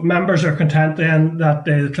 So members are content then that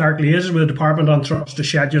the clerk liaises with the department on trust to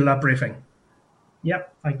schedule that briefing.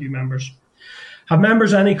 Yep. Thank you, members. Have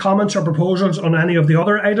members any comments or proposals on any of the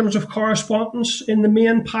other items of correspondence in the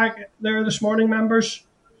main pack there this morning, members?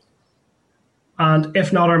 And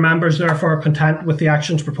if not, are members therefore content with the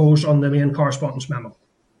actions proposed on the main correspondence memo?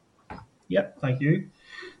 Yep. Thank you.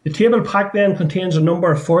 The table pack then contains a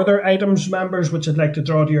number of further items, members, which I'd like to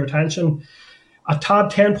draw to your attention. At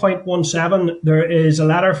tab 10.17, there is a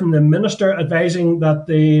letter from the Minister advising that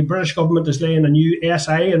the British Government is laying a new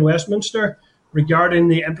SI in Westminster regarding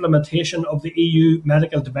the implementation of the EU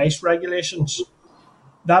medical device regulations.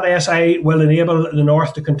 That SI will enable the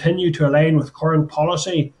North to continue to align with current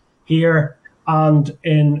policy here and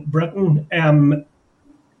in Britain.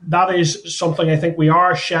 That is something I think we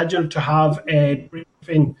are scheduled to have a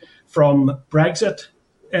briefing from Brexit,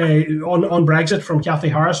 on Brexit from Cathy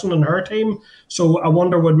Harrison and her team. So I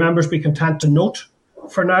wonder, would members be content to note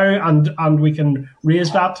for now and we can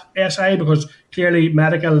raise that SI, because clearly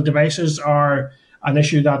medical devices are an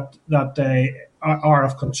issue that are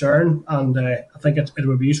of concern, and I think it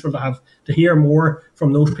would be useful to hear more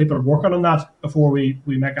from those people working on that before we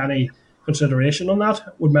make any consideration on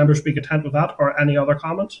that. Would members be content with that, or any other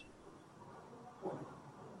comments?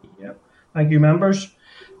 Yeah, thank you, members.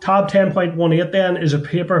 Tab 10.18 then is a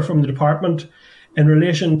paper from the department in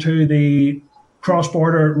relation to the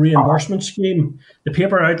cross-border reimbursement scheme. The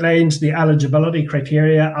paper outlines the eligibility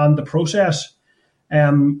criteria and the process.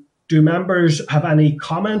 Do members have any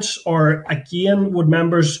comments, or again, would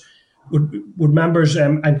members?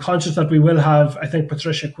 I'm conscious that we will have, I think,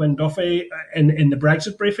 Patricia Quinn Duffy in the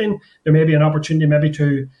Brexit briefing. There may be an opportunity maybe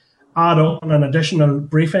to add on an additional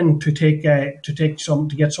briefing to get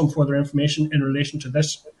some further information in relation to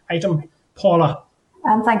this item. Paula.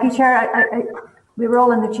 Thank you, Chair. We were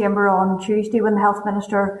all in the chamber on Tuesday when the Health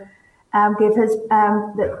Minister gave his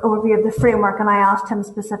the overview of the framework, and I asked him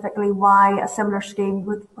specifically why a similar scheme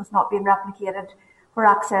was not being replicated for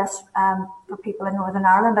access for people in Northern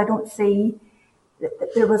Ireland. I don't see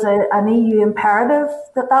that there was an EU imperative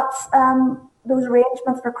that's those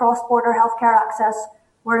arrangements for cross-border healthcare access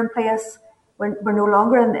were in place. We're no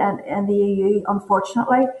longer in the EU,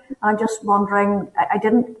 unfortunately. I'm just wondering, I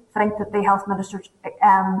didn't think that the Health Minister's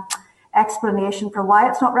explanation for why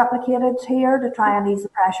it's not replicated here to try and ease the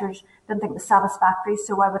pressures, didn't think was satisfactory.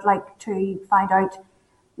 So I would like to find out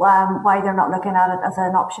why they're not looking at it as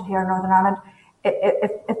an option here in Northern Ireland.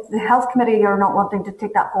 If the Health Committee are not wanting to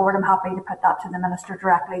take that forward, I'm happy to put that to the Minister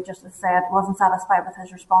directly, just as said, wasn't satisfied with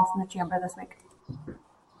his response in the chamber this week.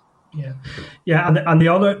 Yeah, and the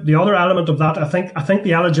other element of that, I think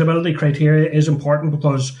the eligibility criteria is important,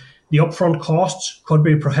 because the upfront costs could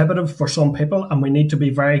be prohibitive for some people, and we need to be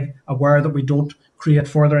very aware that we don't create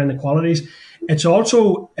further inequalities. It's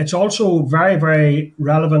also very, very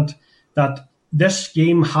relevant that this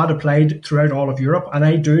scheme had applied throughout all of Europe, and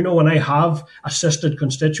I do know, and I have assisted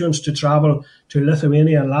constituents to travel to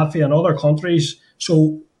Lithuania and Latvia and other countries.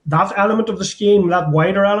 So that element of the scheme, that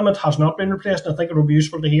wider element, has not been replaced. And I think it would be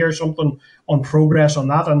useful to hear something on progress on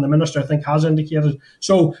that, and the Minister, I think, has indicated.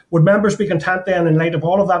 So would members be content then, in light of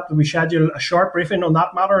all of that we schedule a short briefing on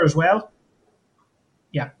that matter as well?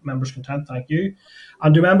 Yeah, members content, thank you.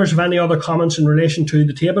 And do members have any other comments in relation to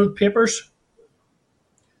the tabled papers?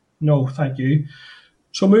 No, thank you.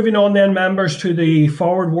 So moving on then, members, to the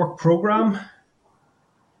forward work programme.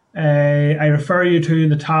 I refer you to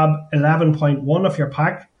the tab 11.1 of your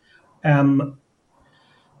pack. At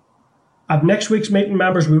next week's meeting,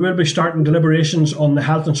 members, we will be starting deliberations on the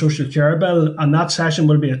Health and Social Care Bill, and that session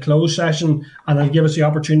will be a closed session, and it'll give us the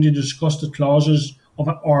opportunity to discuss the clauses of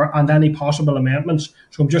it and any possible amendments.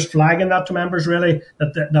 So I'm just flagging that to members, really,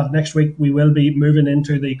 that next week we will be moving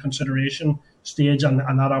into the consideration stage and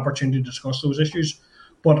that opportunity to discuss those issues.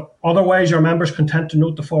 But otherwise, are members content to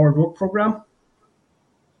note the forward work programme?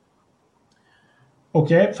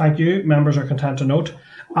 Okay, thank you. Members are content to note.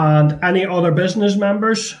 And any other business,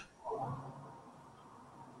 members?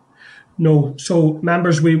 No. So,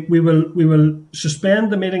 members, we will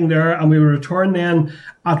suspend the meeting there, and we will return then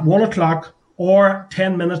at 1 o'clock or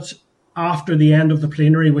 10 minutes after the end of the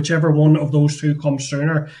plenary, whichever one of those two comes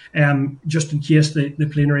sooner, just in case the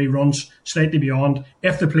plenary runs slightly beyond.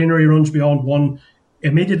 If the plenary runs beyond 1,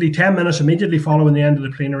 10 minutes immediately following the end of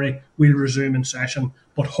the plenary, we'll resume in session.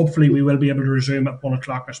 But hopefully we will be able to resume at 1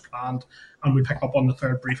 o'clock as planned, and we'll pick up on the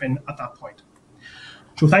third briefing at that point.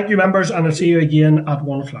 So thank you, members, and I'll see you again at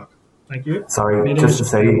 1 o'clock. Thank you. Sorry, just to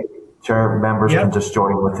say, Chair, members can just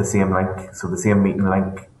join with the same link. So the same meeting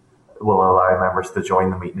link will allow members to join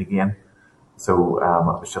the meeting again. So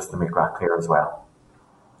it was just to make that clear as well.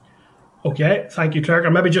 Okay, thank you, Clerk.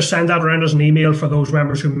 And maybe just send that around as an email for those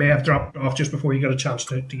members who may have dropped off just before you get a chance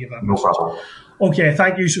to give that message. No problem. Okay,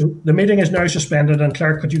 thank you. So the meeting is now suspended, and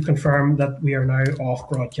Clerk, could you confirm that we are now off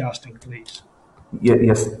broadcasting, please?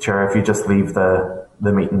 Yes, Chair, if you just leave the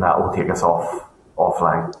meeting, that will take us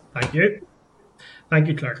offline. Thank you. Thank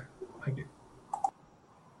you, Clerk. Thank you.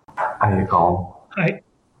 Hi, Colin. Hi.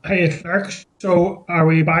 Hey, Clerk. So are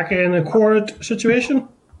we back in a quorum situation?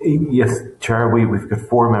 Yes, Chair, we've got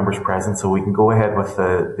 4 members present, so we can go ahead with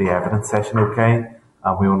the evidence session, okay?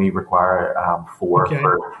 We only require 4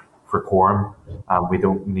 for quorum. We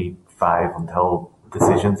don't need 5 until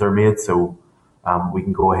decisions are made, so we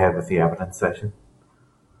can go ahead with the evidence session.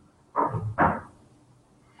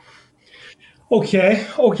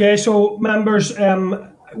 Okay, so members,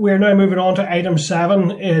 we're now moving on to item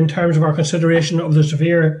 7 in terms of our consideration of the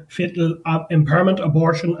Severe Fetal Impairment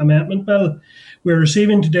Abortion Amendment Bill. We're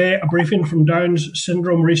receiving today a briefing from Down's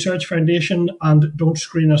Syndrome Research Foundation and Don't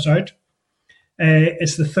Screen Us Out.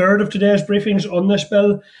 It's the third of today's briefings on this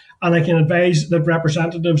bill, and I can advise that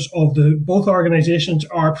representatives of both organisations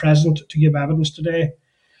are present to give evidence today.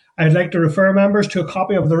 I'd like to refer members to a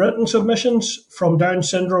copy of the written submissions from Down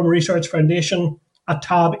Syndrome Research Foundation at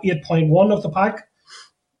tab 8.1 of the pack,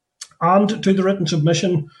 and to the written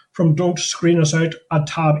submission from Don't Screen Us Out at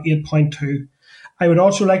tab 8.2. I would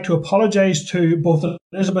also like to apologise to both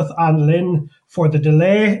Elizabeth and Lynn for the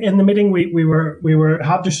delay in the meeting. We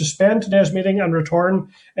had to suspend today's meeting and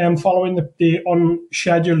return following the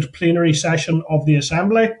unscheduled plenary session of the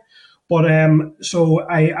Assembly. But so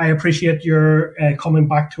I appreciate your coming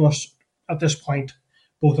back to us at this point,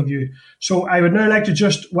 both of you. So I would now like to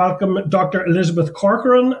just welcome Dr. Elizabeth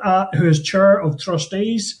Corcoran, who is Chair of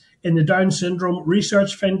Trustees in the Down Syndrome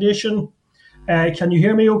Research Foundation. Can you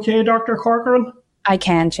hear me okay, Dr. Corcoran? I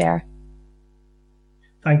can, Chair.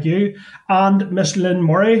 Thank you. And Miss Lynn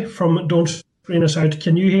Murray from Don't Screen Us Out.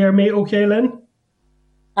 Can you hear me okay, Lynn?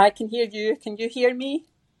 I can hear you. Can you hear me?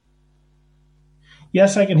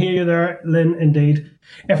 Yes, I can hear you there, Lynn, indeed.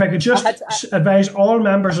 If I could just advise all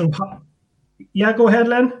members and... Yeah, go ahead,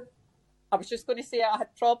 Lynn. I was just going to say I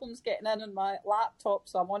had problems getting in on my laptop,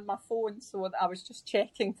 so I'm on my phone, so I was just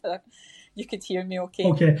checking that you could hear me okay.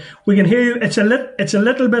 Okay, we can hear you. It's a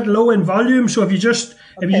little bit low in volume, so if you just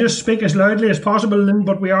speak as loudly as possible, Lynn,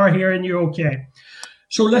 but we are hearing you okay.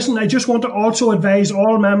 So listen, I just want to also advise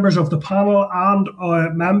all members of the panel and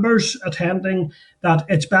members attending that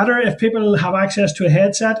it's better if people have access to a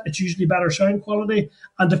headset. It's usually better sound quality,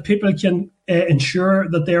 and if people can ensure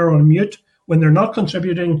that they are on mute when they're not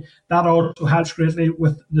contributing, that also helps greatly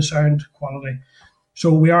with the sound quality.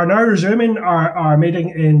 So we are now resuming our meeting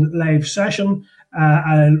in live session.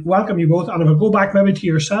 I'll welcome you both. And if I go back maybe to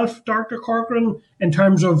yourself, Dr. Corcoran, in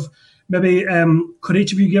terms of maybe could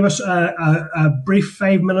each of you give us a brief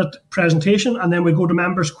 5-minute presentation, and then we go to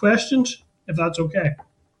members' questions, if that's okay.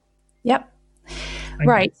 Yep.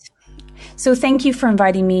 Right. So thank you for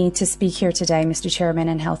inviting me to speak here today, Mr. Chairman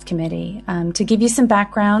and Health Committee. To give you some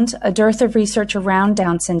background, a dearth of research around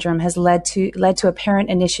Down syndrome has led to a parent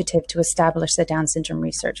initiative to establish the Down Syndrome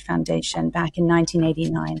Research Foundation back in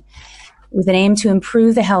 1989 with an aim to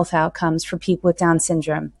improve the health outcomes for people with Down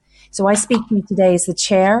syndrome. So I speak to you today as the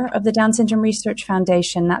chair of the Down Syndrome Research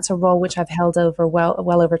Foundation. That's a role which I've held over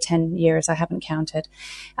well over 10 years. I haven't counted.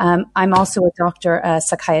 I'm also a doctor, a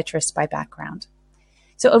psychiatrist by background.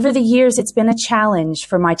 So over the years, it's been a challenge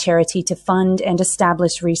for my charity to fund and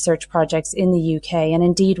establish research projects in the UK and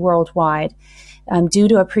indeed worldwide due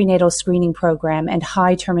to a prenatal screening program and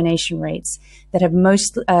high termination rates that have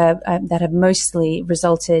mostly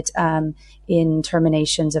resulted in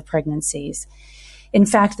terminations of pregnancies. In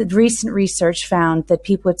fact, the recent research found that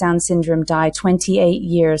people with Down syndrome die 28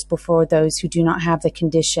 years before those who do not have the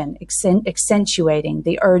condition, accentuating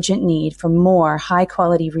the urgent need for more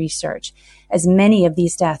high-quality research, as many of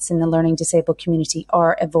these deaths in the learning disabled community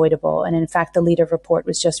are avoidable. And in fact, the leader report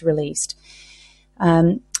was just released.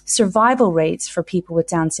 Survival rates for people with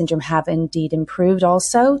Down syndrome have indeed improved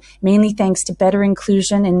also, mainly thanks to better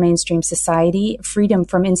inclusion in mainstream society, freedom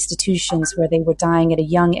from institutions where they were dying at a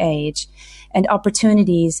young age, and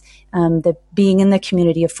opportunities that being in the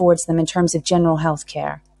community affords them in terms of general health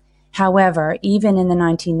care. However, even in the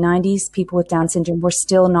 1990s, people with Down syndrome were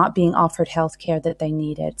still not being offered health care that they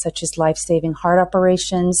needed, such as life-saving heart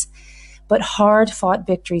operations. But hard-fought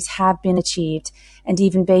victories have been achieved, and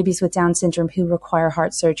even babies with Down syndrome who require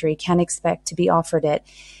heart surgery can expect to be offered it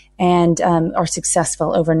and are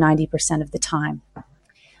successful over 90% of the time.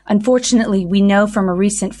 Unfortunately, we know from a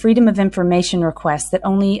recent Freedom of Information request that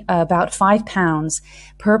only about £5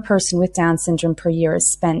 per person with Down syndrome per year is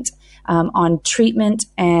spent on treatment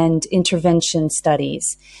and intervention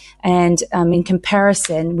studies. And in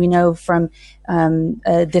comparison, we know from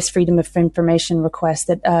this Freedom of Information request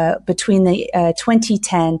that between the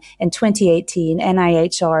 2010 and 2018,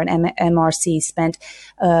 NIHR and MRC spent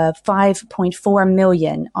 $5.4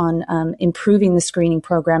 million on improving the screening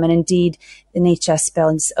program, and indeed, NHS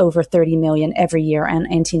spends over $30 million every year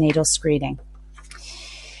on antenatal screening.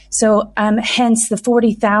 So hence the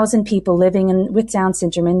 40,000 people living with Down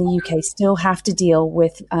syndrome in the UK still have to deal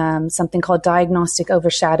with something called diagnostic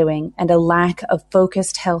overshadowing and a lack of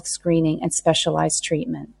focused health screening and specialized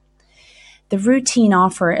treatment. The routine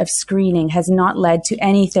offer of screening has not led to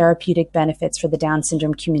any therapeutic benefits for the Down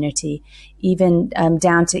syndrome community, even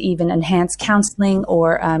down to even enhanced counseling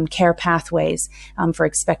or care pathways for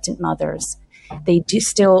expectant mothers. They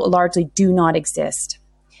still largely do not exist.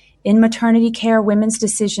 In maternity care, women's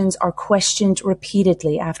decisions are questioned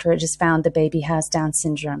repeatedly after it is found the baby has Down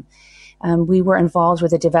syndrome. We were involved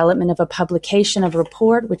with the development of a publication of a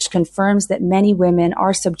report which confirms that many women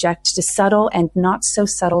are subject to subtle and not so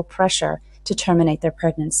subtle pressure to terminate their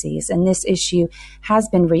pregnancies. And this issue has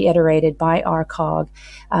been reiterated by our COG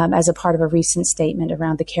as a part of a recent statement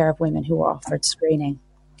around the care of women who are offered screening.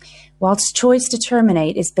 Whilst choice to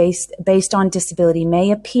terminate is based on disability may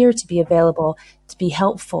appear to be available to be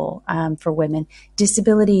helpful for women,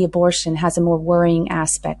 disability abortion has a more worrying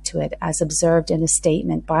aspect to it, as observed in a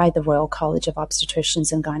statement by the Royal College of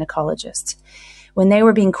Obstetricians and Gynaecologists. When they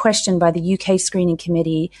were being questioned by the UK Screening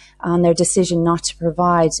Committee on their decision not to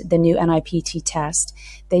provide the new NIPT test,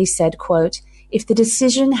 they said, quote, "If the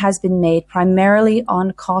decision has been made primarily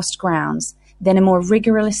on cost grounds, then a more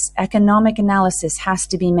rigorous economic analysis has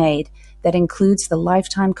to be made that includes the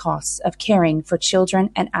lifetime costs of caring for children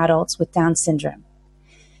and adults with Down syndrome."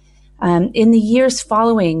 In the years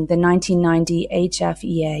following the 1990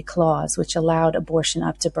 HFEA clause, which allowed abortion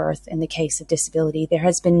up to birth in the case of disability, there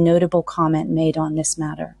has been notable comment made on this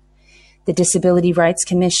matter. The Disability Rights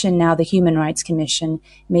Commission, now the Human Rights Commission,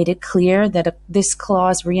 made it clear that this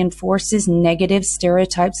clause reinforces negative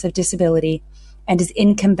stereotypes of disability and is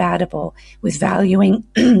incompatible with valuing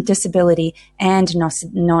disability and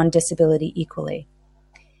non-disability equally.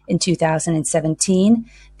 In 2017,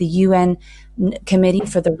 the UN Committee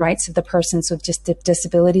for the Rights of the Persons with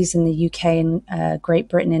Disabilities in the UK and Great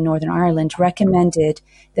Britain and Northern Ireland recommended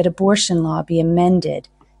that abortion law be amended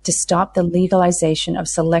to stop the legalization of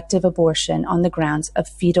selective abortion on the grounds of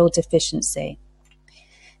fetal deficiency.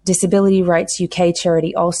 Disability Rights UK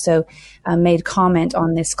charity also made comment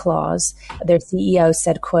on this clause. Their CEO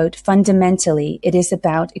said, quote, "Fundamentally, it is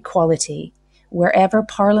about equality. Wherever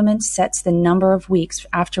Parliament sets the number of weeks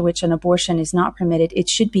after which an abortion is not permitted, it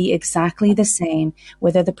should be exactly the same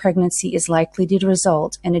whether the pregnancy is likely to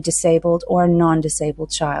result in a disabled or a non-disabled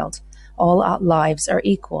child. All lives are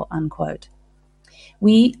equal," unquote.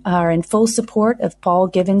 We are in full support of Paul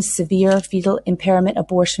Given's Severe Fetal Impairment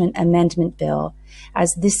Abortion Amendment Bill,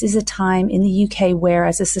 as this is a time in the UK where,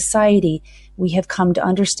 as a society, we have come to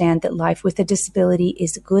understand that life with a disability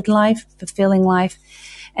is a good life, fulfilling life,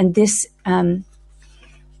 and this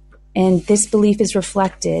belief is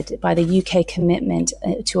reflected by the UK commitment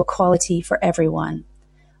to equality for everyone.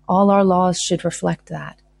 All our laws should reflect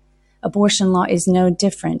that. Abortion law is no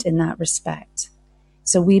different in that respect.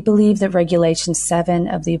 So we believe that Regulation 7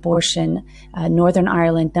 of the Abortion Northern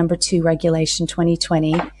Ireland No. 2 Regulation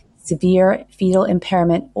 2020, severe fetal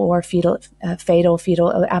impairment or fatal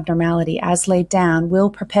fetal abnormality as laid down, will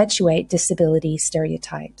perpetuate disability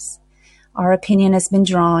stereotypes. Our opinion has been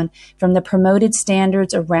drawn from the promoted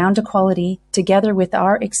standards around equality, together with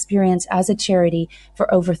our experience as a charity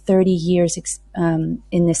for over 30 years in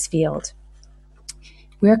this field.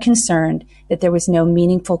 We're concerned that there was no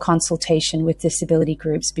meaningful consultation with disability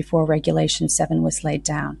groups before Regulation 7 was laid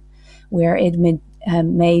down, where it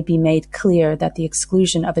may be made clear that the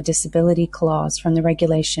exclusion of a disability clause from the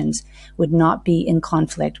regulations would not be in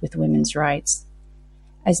conflict with women's rights.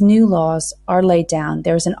 As new laws are laid down,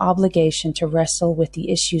 there is an obligation to wrestle with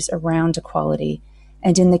the issues around equality,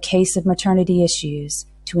 and in the case of maternity issues,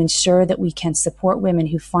 to ensure that we can support women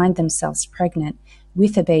who find themselves pregnant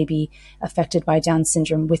with a baby affected by Down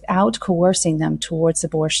syndrome without coercing them towards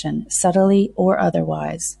abortion, subtly or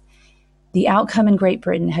otherwise. The outcome in Great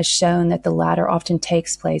Britain has shown that the latter often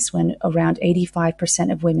takes place when around 85%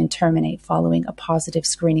 of women terminate following a positive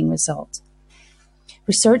screening result.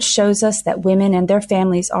 Research shows us that women and their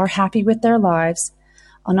families are happy with their lives,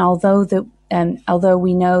 and although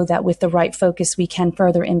we know that with the right focus we can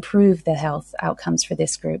further improve the health outcomes for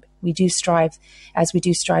this group, we do strive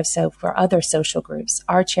so for other social groups.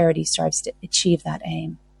 Our charity strives to achieve that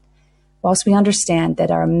aim. Whilst we understand that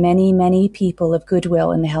there are many, many people of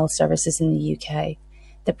goodwill in the health services in the UK,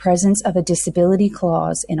 the presence of a disability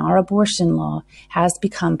clause in our abortion law has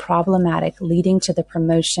become problematic, leading to the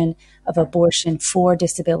promotion of abortion for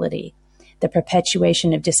disability, the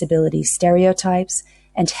perpetuation of disability stereotypes,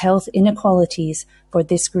 and health inequalities for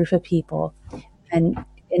this group of people. And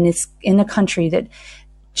in a country that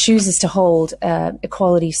chooses to hold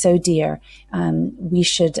equality so dear, we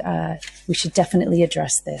should definitely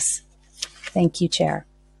address this. Thank you, Chair.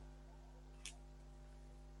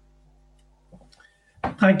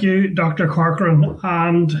 Thank you, Dr. Corcoran.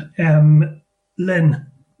 And Lynn,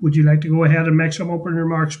 would you like to go ahead and make some opening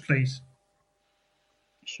remarks, please?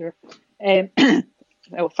 Sure.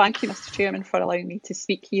 Well, thank you, Mr. Chairman, for allowing me to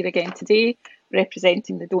speak here again today,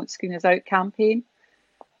 representing the Don't Screen Us Out campaign.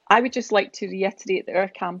 I would just like to reiterate that our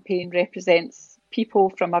campaign represents people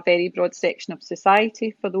from a very broad section of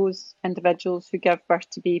society, for those individuals who give birth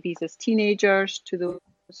to babies as teenagers to those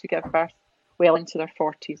who give birth well into their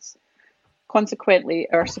 40s. Consequently,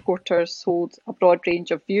 our supporters hold a broad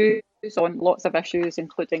range of views on lots of issues,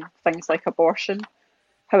 including things like abortion.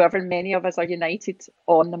 However, many of us are united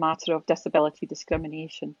on the matter of disability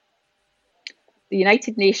discrimination. The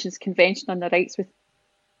United Nations Convention on the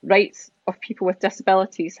Rights of People with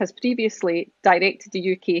Disabilities has previously directed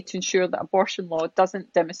the UK to ensure that abortion law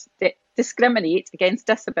doesn't discriminate against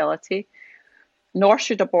disability, nor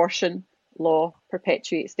should abortion law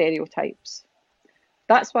perpetuate stereotypes.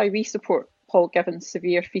 That's why we support Paul Given's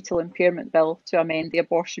Severe Fetal Impairment Bill to amend the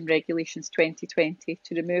Abortion Regulations 2020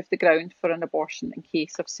 to remove the ground for an abortion in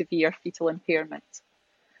case of severe fetal impairment.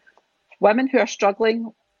 Women who are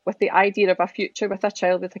struggling with the idea of a future with a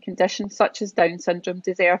child with a condition such as Down syndrome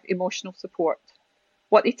deserve emotional support.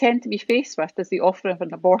 What they tend to be faced with is the offer of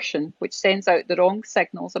an abortion, which sends out the wrong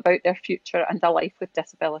signals about their future and a life with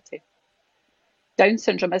disability. Down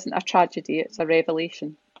syndrome isn't a tragedy, it's a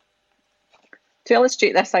revelation. To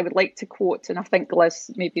illustrate this, I would like to quote, and I think Liz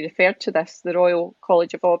maybe referred to this, the Royal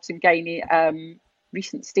College of Obs and Gynae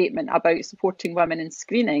recent statement about supporting women in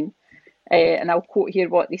screening. And I'll quote here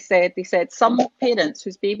what they said. They said, some parents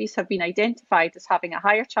whose babies have been identified as having a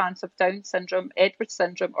higher chance of Down syndrome, Edwards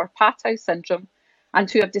syndrome or Patau syndrome, and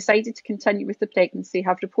who have decided to continue with the pregnancy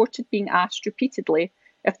have reported being asked repeatedly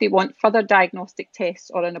if they want further diagnostic tests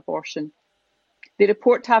or an abortion. They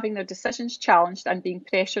report having their decisions challenged and being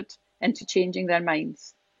pressured into changing their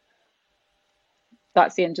minds.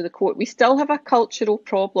 That's the end of the quote. We still have a cultural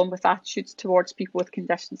problem with attitudes towards people with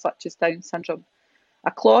conditions such as Down syndrome. A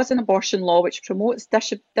clause in abortion law which promotes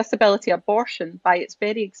disability abortion by its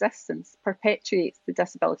very existence perpetuates the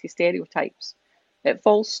disability stereotypes. It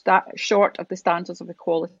falls short of the standards of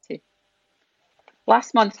equality.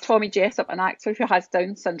 Last month, Tommy Jessup, an actor who has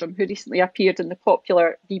Down syndrome, who recently appeared in the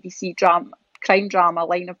popular BBC crime drama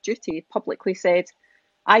Line of Duty, publicly said,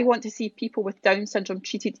 I want to see people with Down syndrome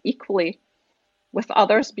treated equally with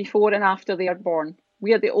others before and after they are born.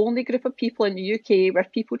 We are the only group of people in the UK where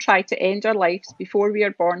people try to end our lives before we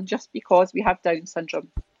are born just because we have Down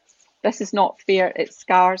syndrome. This is not fair, it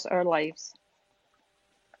scars our lives.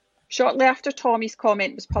 Shortly after Tommy's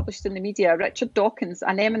comment was published in the media, Richard Dawkins,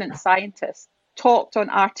 an eminent scientist, talked on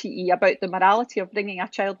RTE about the morality of bringing a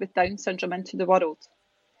child with Down syndrome into the world.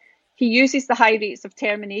 He uses the high rates of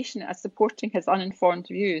termination as supporting his uninformed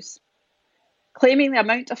views. Claiming the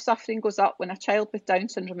amount of suffering goes up when a child with Down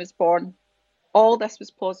syndrome is born, all this was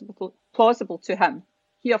plausible to him.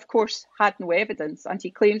 He, of course, had no evidence, and he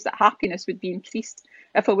claims that happiness would be increased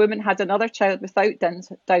if a woman had another child without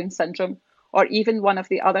Down syndrome, or even one of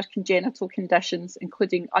the other congenital conditions,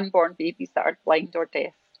 including unborn babies that are blind or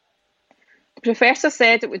deaf. The professor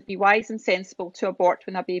said it would be wise and sensible to abort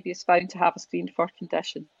when a baby is found to have a screened for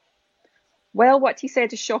condition. Well, what he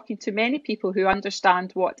said is shocking to many people who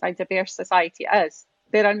understand what a diverse society is.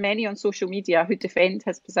 There are many on social media who defend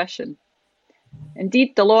his position.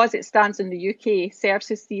 Indeed, the law as it stands in the UK serves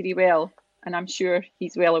his theory well, and I'm sure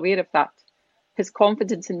he's well aware of that. His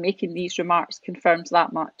confidence in making these remarks confirms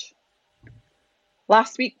that much.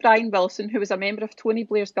 Last week, Brian Wilson, who was a member of Tony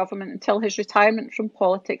Blair's government until his retirement from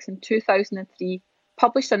politics in 2003,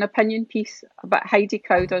 published an opinion piece about Heidi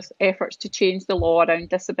Crowder's efforts to change the law around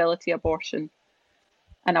disability abortion.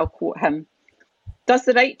 And I'll quote him, "Does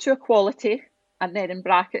the right to equality," and then in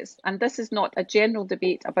brackets, "and this is not a general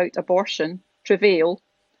debate about abortion, prevail,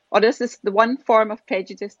 or is this the one form of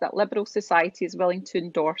prejudice that liberal society is willing to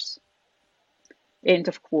endorse?" End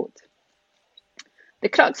of quote. The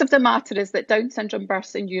crux of the matter is that Down syndrome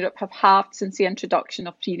births in Europe have halved since the introduction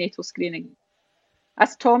of prenatal screening.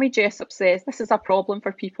 As Tommy Jessup says, this is a problem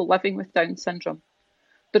for people living with Down syndrome.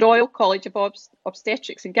 The Royal College of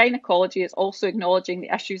Obstetrics and Gynaecology is also acknowledging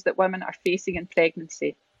the issues that women are facing in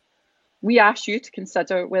pregnancy. We ask you to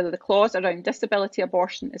consider whether the clause around disability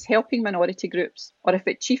abortion is helping minority groups, or if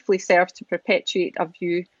it chiefly serves to perpetuate a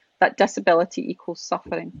view that disability equals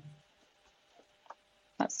suffering.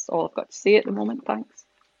 That's all I've got to say at the moment. Thanks.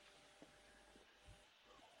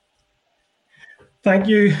 Thank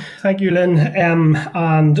you, Lynn,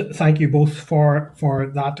 and thank you both for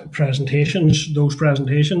those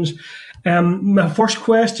presentations. My first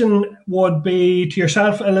question would be to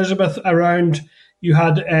yourself, Elizabeth, around, you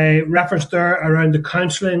had a reference there around the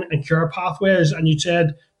counselling and care pathways, and you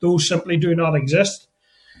said those simply do not exist.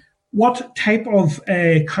 What type of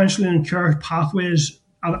counselling and care pathways,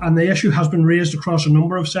 and the issue has been raised across a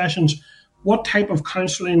number of sessions, what type of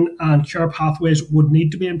counselling and care pathways would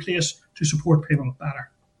need to be in place to support people better?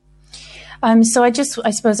 So I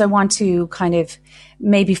suppose I want to kind of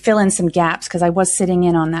maybe fill in some gaps, because I was sitting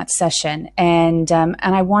in on that session, and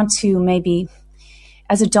I want to maybe,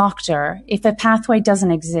 as a doctor, if a pathway doesn't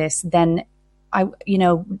exist, then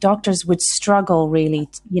doctors would struggle really,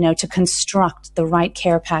 to construct the right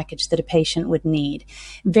care package that a patient would need.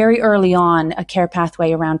 Very early on, a care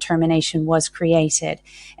pathway around termination was created,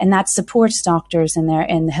 and that supports doctors and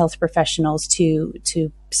the health professionals to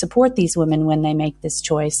support these women when they make this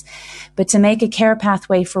choice. But to make a care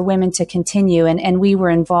pathway for women to continue, and we were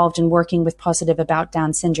involved in working with Positive About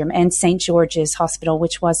Down Syndrome and St. George's Hospital,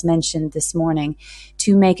 which was mentioned this morning,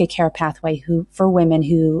 to make a care pathway for women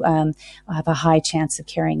who have a high chance of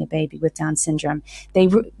carrying a baby with Down syndrome.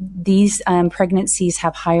 These pregnancies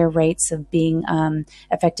have higher rates of being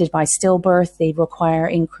affected by stillbirth. They require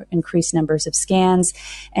increased numbers of scans,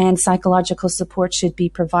 and psychological support should be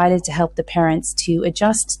provided to help the parents to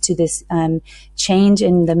adjust to this change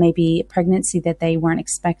in the maybe pregnancy that they weren't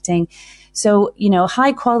expecting. So,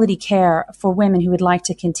 high quality care for women who would like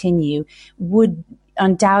to continue would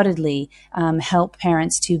undoubtedly help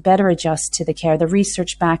parents to better adjust to the care. The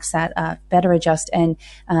research backs that up, better adjust and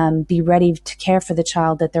be ready to care for the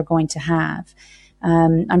child that they're going to have.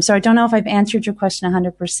 I'm sorry, I don't know if I've answered your question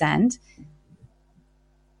 100%.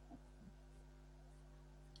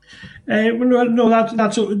 No,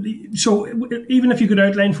 that's so. Even if you could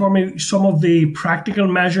outline for me some of the practical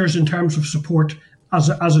measures in terms of support as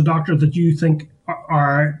a doctor that you think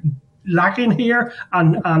are lacking here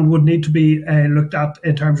and would need to be looked at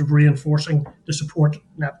in terms of reinforcing the support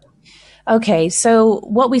network. Okay, so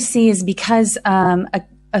what we see is because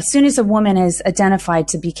as soon as a woman is identified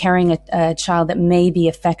to be carrying a child that may be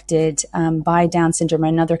affected by Down syndrome or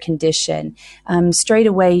another condition, straight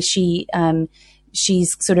away she's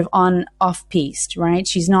sort of off-piste, right?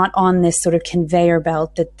 She's not on this sort of conveyor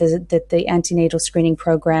belt that the antenatal screening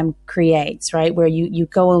program creates, right? Where you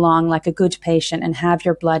go along like a good patient and have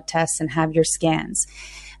your blood tests and have your scans.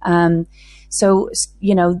 So,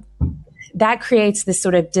 that creates this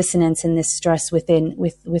sort of dissonance and this stress with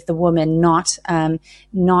the woman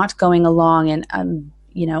not going along. And,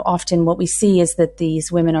 often what we see is that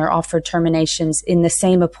these women are offered terminations in the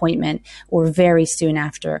same appointment or very soon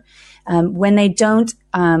after. When they don't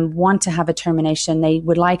want to have a termination, they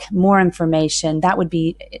would like more information. That would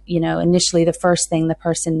be, initially the first thing the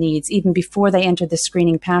person needs. Even before they enter the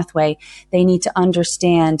screening pathway, they need to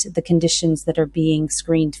understand the conditions that are being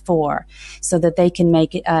screened for so that they can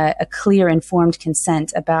make a clear, informed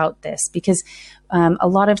consent about this. Because a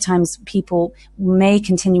lot of times people may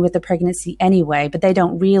continue with the pregnancy anyway, but they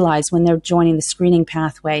don't realize when they're joining the screening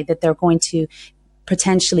pathway that they're going to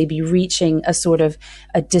potentially be reaching a sort of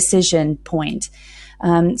a decision point.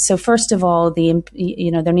 So first of all, there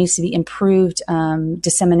needs to be improved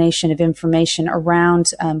dissemination of information around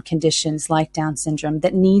conditions like Down syndrome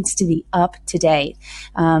that needs to be up to date.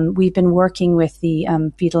 We've been working with the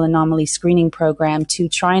Fetal Anomaly Screening Program to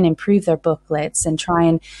try and improve their booklets and try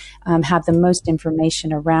and have the most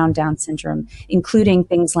information around Down syndrome, including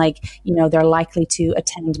things like, they're likely to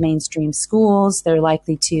attend mainstream schools, they're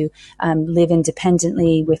likely to live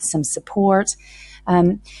independently with some support.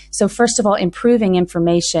 So first of all, improving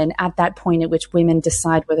information at that point at which women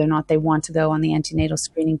decide whether or not they want to go on the antenatal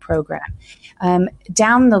screening program.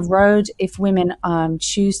 Down the road, if women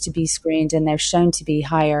choose to be screened and they're shown to be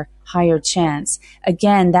higher chance,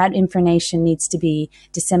 again, that information needs to be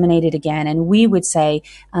disseminated again. And we would say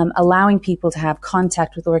allowing people to have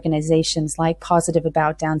contact with organizations like Positive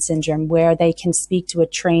About Down Syndrome, where they can speak to a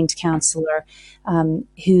trained counselor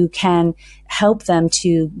who can help them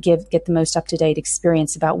to get the most up-to-date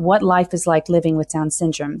experience about what life is like living with Down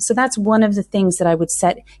syndrome. So that's one of the things that I would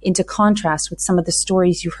set into contrast with some of the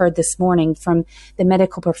stories you heard this morning from the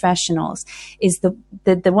medical professionals. Is the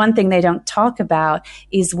one thing they don't talk about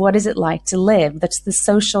is what is it like to live? That's the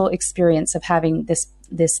social experience of having this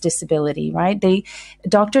disability, right?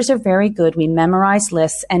 Doctors are very good. We memorize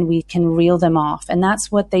lists and we can reel them off. And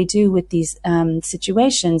that's what they do with these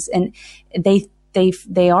situations. And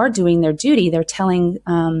they are doing their duty. They're telling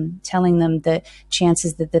them the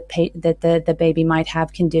chances that the baby might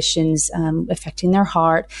have conditions affecting their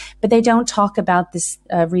heart, but they don't talk about this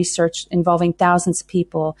research involving thousands of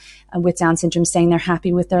people with Down syndrome saying they're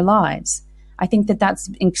happy with their lives. I think that that's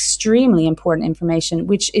extremely important information,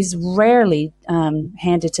 which is rarely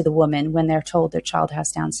handed to the woman when they're told their child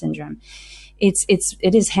has Down syndrome. It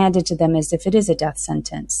is handed to them as if it is a death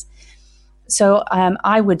sentence. So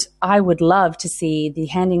I would love to see the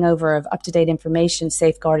handing over of up-to-date information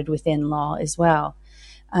safeguarded within law as well.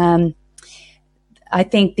 I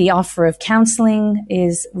think the offer of counselling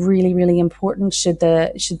is really, really important should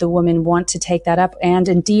the woman want to take that up. And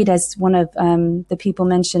indeed, as one of the people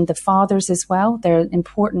mentioned, the fathers as well, they're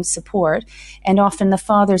important support. And often the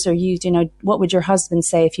fathers are used, what would your husband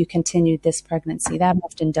say if you continued this pregnancy? That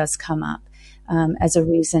often does come up as a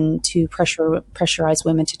reason to pressurize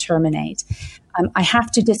women to terminate. I have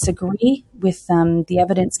to disagree with the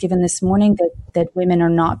evidence given this morning that women are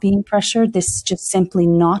not being pressured. This is just simply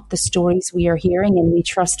not the stories we are hearing, and we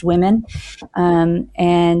trust women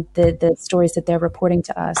and the stories that they're reporting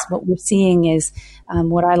to us. What we're seeing is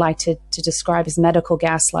what I like to describe as medical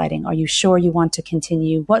gaslighting. Are you sure you want to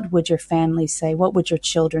continue? What would your family say? What would your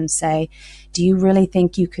children say? Do you really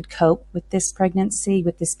think you could cope with this pregnancy,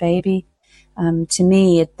 with this baby? To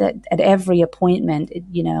me, at every appointment,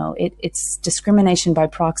 it's discrimination by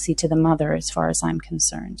proxy to the mother, as far as I'm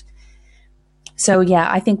concerned. So, yeah,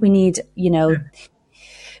 I think we need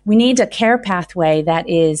a care pathway that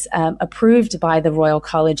is approved by the Royal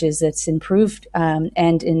Colleges, that's improved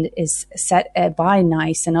and is set by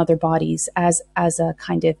NICE and other bodies as a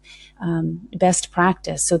kind of best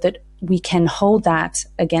practice, so that we can hold that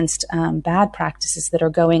against bad practices that are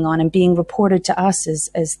going on and being reported to us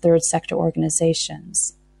as third sector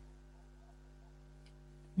organizations.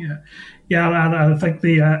 Yeah, and I think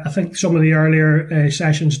I think some of the earlier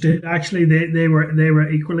sessions did actually they were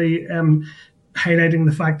equally highlighting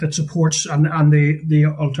the fact that supports and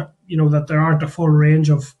that there aren't a full range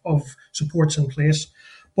of supports in place.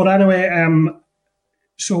 But anyway,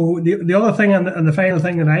 so the other thing and the final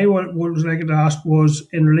thing that I was like to ask was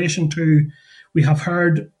in relation to, we have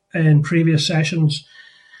heard in previous sessions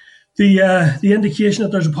the indication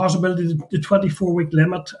that there's a possibility that the 24-week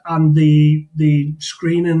limit and the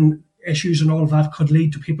screening issues and all of that could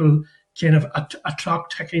lead to people kind of a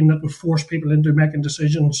clock ticking that would force people into making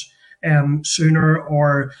decisions sooner,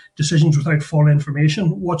 or decisions without full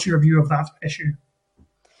information. What's your view of that issue?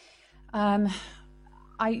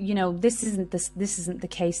 This isn't the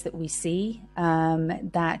case that we see.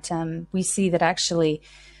 We see that actually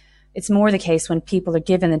it's more the case when people are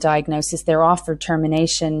given the diagnosis, they're offered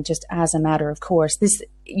termination just as a matter of course. This,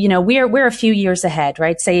 we're a few years ahead,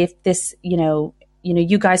 right? Say if this,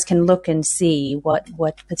 you guys can look and see what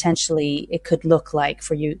potentially it could look like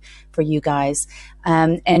for you guys.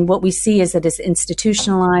 And what we see is that it's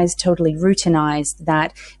institutionalized, totally routinized,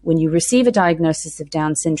 that when you receive a diagnosis of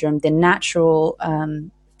Down syndrome, the natural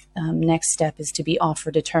next step is to be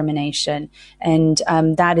offered a termination. And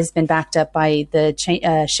that has been backed up by the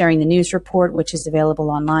Sharing the News report, which is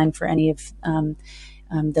available online for any of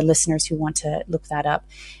the listeners who want to look that up.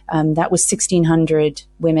 That was 1,600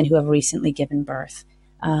 women who have recently given birth.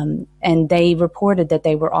 And they reported that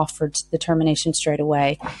they were offered the termination straight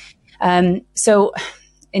away. So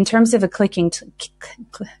in terms of a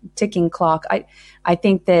ticking clock, I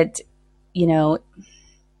think that,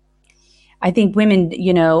 I think women,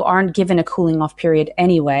 aren't given a cooling off period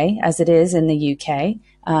anyway, as it is in the UK.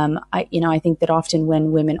 I think that often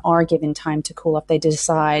when women are given time to cool off, they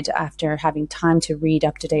decide after having time to read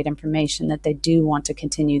up-to-date information that they do want to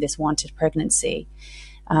continue this wanted pregnancy.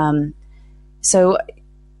 So,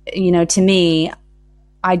 to me,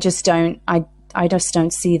 I just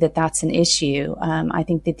don't see that that's an issue. I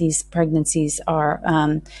think that these pregnancies are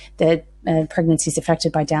pregnancies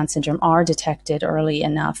affected by Down syndrome are detected early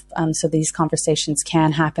enough, so these conversations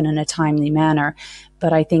can happen in a timely manner.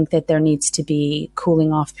 But I think that there needs to be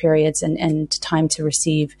cooling off periods and time to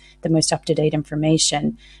receive the most up-to-date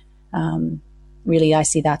information. Really, I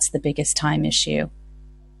see that's the biggest time issue.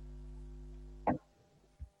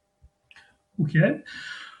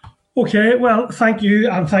 Okay, well, thank you,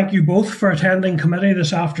 and thank you both for attending committee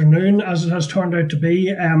this afternoon, as it has turned out to be.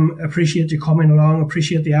 Appreciate you coming along,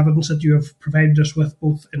 appreciate the evidence that you have provided us with,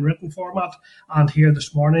 both in written format and here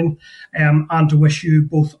this morning, and to wish you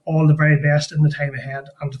both all the very best in the time ahead,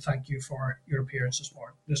 and to thank you for your appearance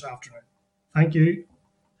this afternoon. Thank you.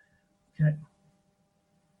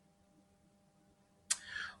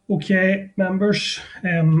 Okay, members.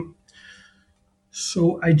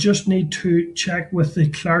 So I just need to check with the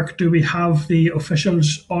clerk. Do we have the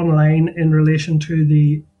officials online in relation to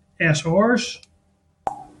the SRs?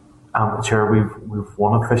 Chair, we've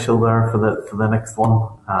one official there for the next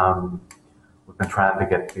one. We've been trying to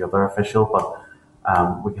get the other official, but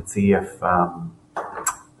we can see if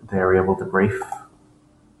they're able to brief.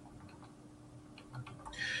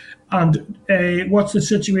 And what's the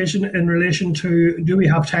situation in relation to, do we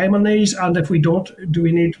have time on these? And if we don't, do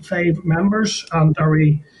we need 5 members? And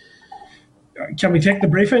can we take the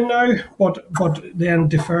briefing now, but then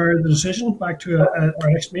defer the decision back to our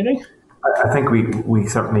next meeting? I think we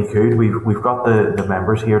certainly could. We've got the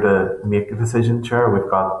members here to make a decision, Chair. We've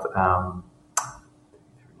got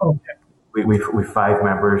we've 5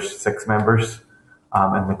 members, 6 members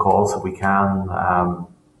in the call, so we can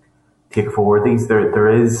take forward these. There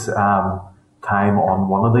is time on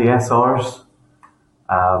one of the SRs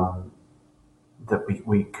that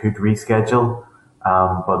we could reschedule,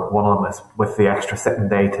 but one of them is with the extra sitting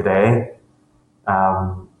day today.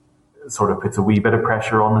 Sort of puts a wee bit of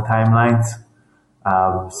pressure on the timelines.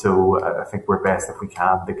 So I think we're best if we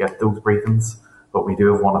can to get those briefings, but we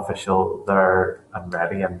do have one official there and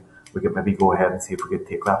ready, and we could maybe go ahead and see if we could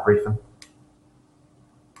take that briefing.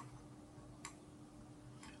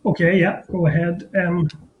 Okay, yeah, go ahead.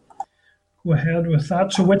 Go ahead with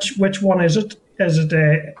that. So which one is it? Is it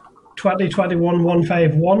 2021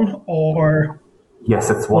 151 or? Yes,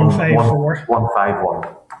 it's 154.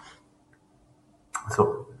 151.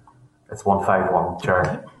 So it's 151,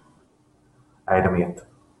 Chair. Item 8.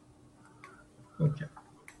 Okay.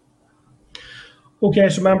 Okay,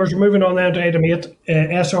 so members, we're moving on now to item 8,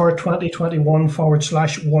 SR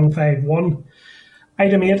 2021/151.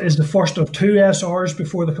 Item 8 is the first of 2 SRs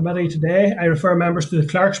before the committee today. I refer members to the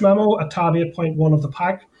clerk's memo at tab 8.1 of the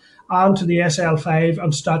pack and to the SL5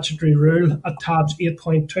 and statutory rule at tabs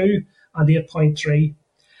 8.2 and 8.3.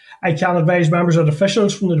 I can advise members that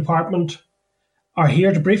officials from the department are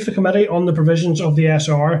here to brief the committee on the provisions of the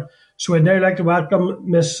SR. So I'd now like to welcome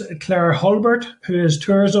Ms. Claire Hulbert, who is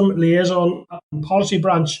Tourism Liaison and Policy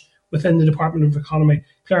Branch within the Department of Economy.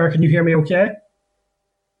 Claire, can you hear me okay?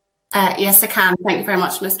 Yes, I can. Thank you very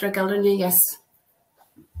much, Mr. Gildernew. Yes.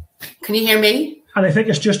 Can you hear me? And I think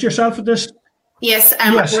it's just yourself at this? Yes.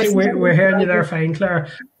 Yes, we're hearing you there fine, Claire.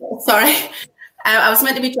 Sorry. I was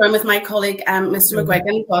meant to be joined with my colleague, Mr.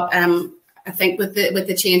 McGuigan, but I think with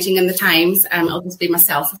the changing in the times, I'll just be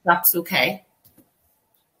myself, if that's okay.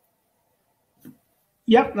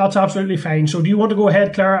 Yep, that's absolutely fine. So do you want to go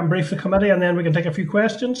ahead, Claire, and brief the committee, and then we can take a few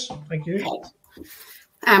questions? Thank you.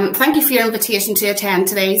 Thank you for your invitation to attend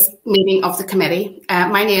today's meeting of the committee.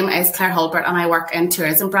 My name is Claire Hulbert and I work in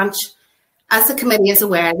Tourism Branch. As the committee is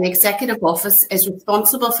aware, the Executive Office is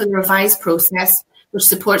responsible for the revised process which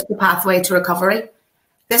supports the pathway to recovery.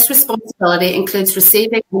 This responsibility includes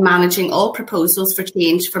receiving and managing all proposals for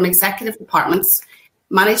change from executive departments,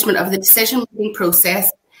 management of the decision-making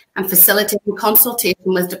process, and facilitating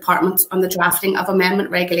consultation with departments on the drafting of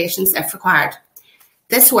amendment regulations if required.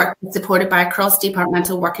 This work is supported by a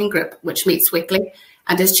cross-departmental working group which meets weekly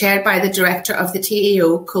and is chaired by the Director of the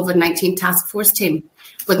TEO COVID-19 Task Force team,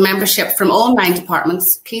 with membership from all 9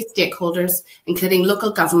 departments, key stakeholders, including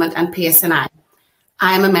local government and PSNI.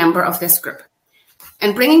 I am a member of this group.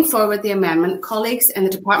 In bringing forward the amendment, colleagues in the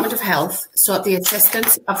Department of Health sought the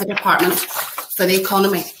assistance of the Department for the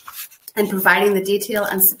Economy in providing the detail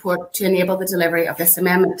and support to enable the delivery of this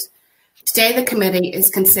amendment. Today, the committee is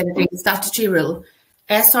considering the statutory rule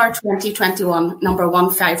SR 2021 number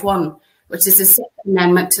 151, which is a 6th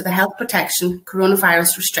amendment to the Health Protection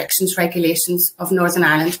Coronavirus Restrictions Regulations of Northern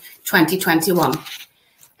Ireland 2021.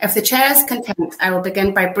 If the Chair is content, I will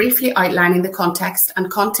begin by briefly outlining the context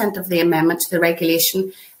and content of the amendment to the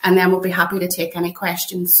regulation, and then we'll be happy to take any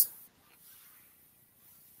questions.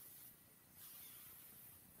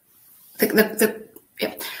 The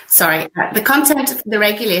content of the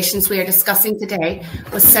regulations we are discussing today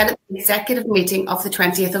was set at the executive meeting of the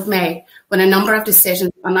 20th of May, when a number of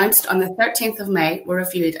decisions announced on the 13th of May were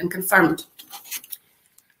reviewed and confirmed.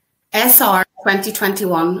 SR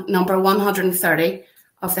 2021 number 130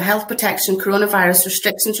 of the Health Protection Coronavirus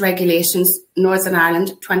Restrictions Regulations Northern Ireland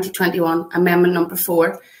 2021 Amendment number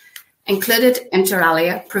 4 included, inter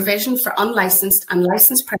alia, provision for unlicensed and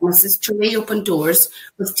licensed premises to reopen doors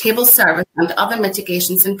with table service and other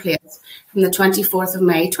mitigations in place from the 24th of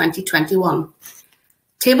May 2021.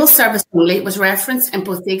 Table service only was referenced in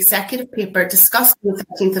both the executive paper discussed on the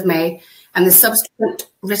 13th of May and the subsequent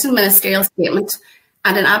written ministerial statement,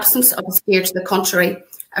 and in absence of a steer to the contrary,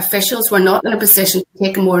 officials were not in a position to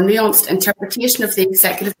take a more nuanced interpretation of the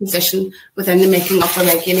executive position within the making of the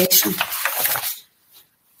regulation.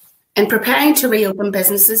 In preparing to reopen,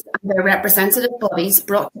 businesses and their representative bodies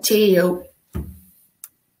brought to TAO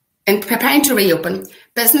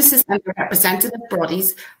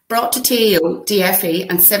DFE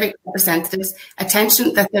and civic representatives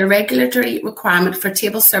attention that the regulatory requirement for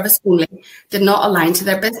table service only did not align to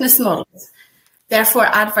their business models, therefore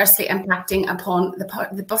adversely impacting upon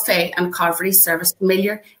the buffet and carvery service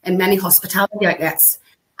familiar in many hospitality outlets,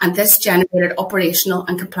 and this generated operational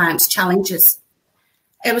and compliance challenges.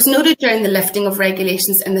 It was noted during the lifting of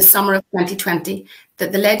regulations in the summer of 2020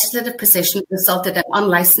 that the legislative position resulted in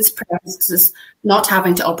unlicensed premises not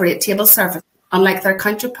having to operate table service, unlike their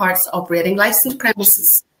counterparts operating licensed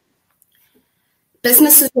premises.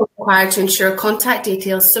 Businesses were required to ensure contact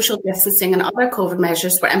details, social distancing and other COVID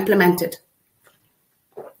measures were implemented.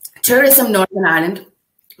 Tourism Northern Ireland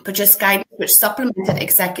produced guidance which supplemented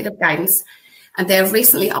executive guidance, and they have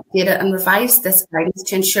recently updated and revised this guidance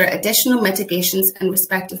to ensure additional mitigations in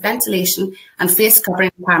respect of ventilation and face covering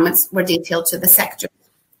requirements were detailed to the sector.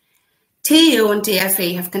 TAO and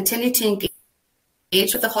DFE have continued to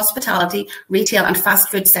engage with the hospitality, retail and fast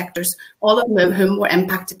food sectors, all of whom were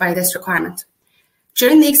impacted by this requirement.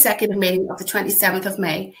 During the executive meeting of the 27th of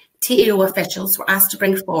May, TAO officials were asked to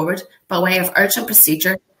bring forward, by way of urgent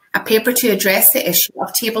procedure, a paper to address the issue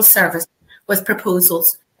of table service with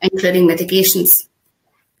proposals, including mitigations.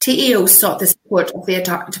 TAO sought the support of the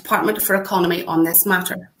Department for Economy on this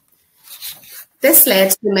matter. This led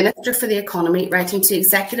to the Minister for the Economy writing to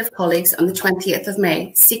executive colleagues on the 20th of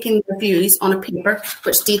May, seeking their views on a paper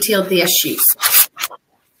which detailed the issues.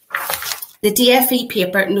 The DFE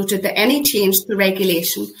paper noted that any change to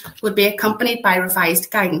regulation would be accompanied by revised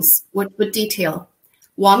guidance, which would detail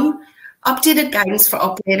 1. Updated guidance for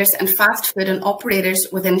operators and fast food and operators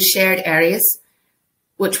within shared areas,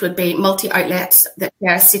 which would be multi-outlets that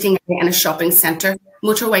share a seating area in a shopping centre,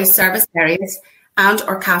 motorway service areas, and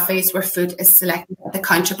or cafes where food is selected at the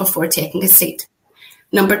counter before taking a seat.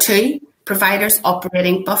 Number 2, providers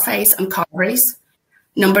operating buffets and carveries.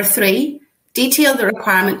 Number 3, detail the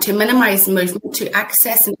requirement to minimise movement to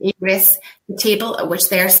access and egress the table at which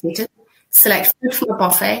they are seated, select food from a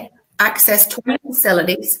buffet, access toilet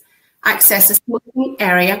facilities, access a smoking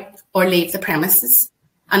area, or leave the premises.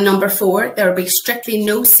 And number 4, there will be strictly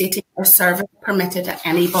no seating or service permitted at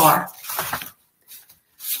any bar.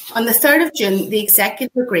 On the 3rd of June, the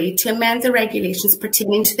Executive agreed to amend the regulations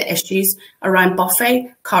pertaining to the issues around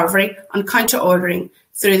buffet, carvery and counter ordering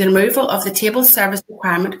through the removal of the table service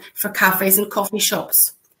requirement for cafes and coffee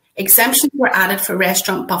shops. Exemptions were added for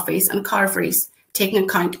restaurant buffets and carveries, taking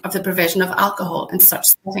account of the provision of alcohol in such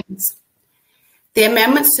settings. The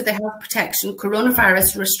amendments to the Health Protection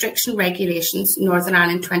Coronavirus Restriction Regulations Northern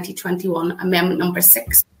Ireland 2021, Amendment Number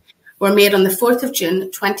 6, were made on the 4th of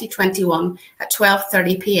June 2021 at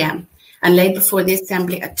 12:30 p.m. and laid before the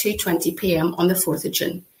Assembly at 2:20 p.m. on the 4th of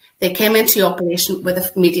June. They came into operation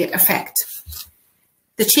with immediate effect.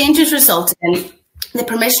 The changes resulted in the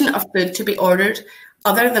permission of food to be ordered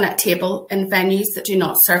other than at table in venues that do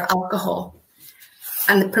not serve alcohol,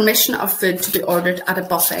 and the permission of food to be ordered at a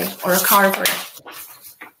buffet or a carvery.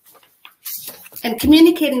 In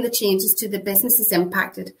communicating the changes to the businesses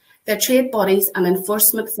impacted, their trade bodies and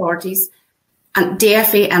enforcement authorities and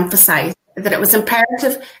DFE emphasised that it was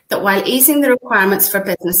imperative that while easing the requirements for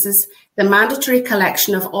businesses, the mandatory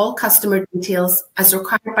collection of all customer details as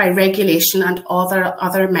required by regulation and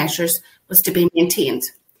other measures was to be maintained.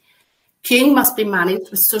 Queuing must be managed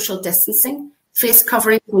with social distancing, face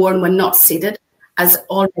coverings worn when not seated, as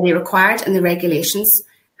already required in the regulations,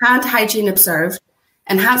 hand hygiene observed,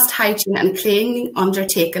 enhanced hygiene and cleaning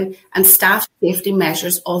undertaken, and staff safety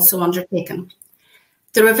measures also undertaken.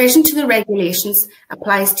 The revision to the regulations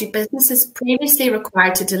applies to businesses previously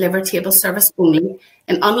required to deliver table service only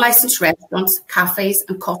in unlicensed restaurants, cafes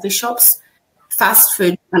and coffee shops, fast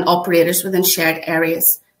food and operators within shared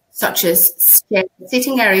areas, such as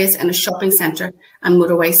seating areas in a shopping centre and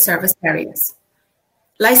motorway service areas.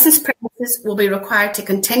 Licensed premises will be required to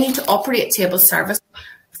continue to operate table service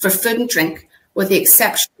for food and drink, with the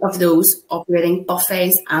exception of those operating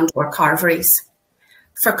buffets and or carveries.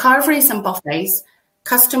 For carveries and buffets,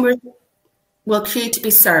 customers will queue to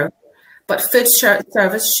be served, but food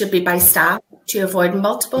service should be by staff to avoid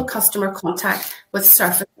multiple customer contact with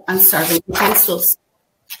surface and serving utensils.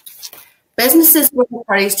 Businesses were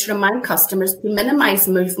encouraged to remind customers to minimise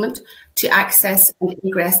movement to access and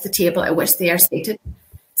egress the table at which they are seated,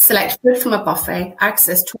 select food from a buffet,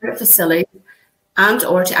 access toilet facilities, and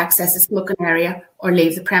or to access a smoking area or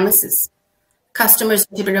leave the premises. Customers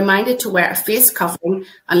are to be reminded to wear a face covering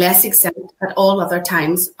unless exempt at all other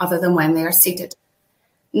times other than when they are seated.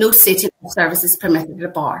 No seating or service is permitted at a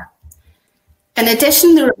bar. In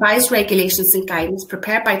addition, the revised regulations and guidance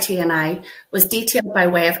prepared by TNI was detailed by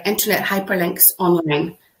way of internet hyperlinks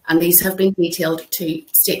online, and these have been detailed to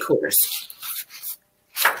stakeholders.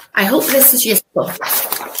 I hope this is useful,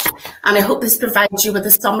 and I hope this provides you with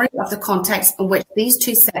a summary of the context in which these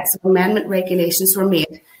two sets of amendment regulations were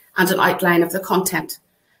made and an outline of the content.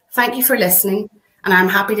 Thank you for listening, and I'm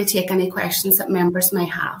happy to take any questions that members may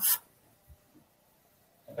have.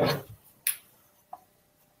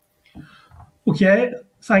 Okay,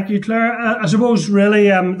 thank you, Claire. I suppose really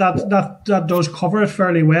that does cover it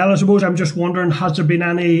fairly well. I suppose I'm just wondering, has there been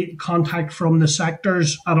any contact from the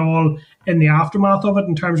sectors at all in the aftermath of it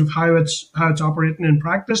in terms of how it's operating in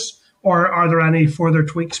practice, or are there any further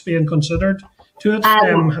tweaks being considered to it?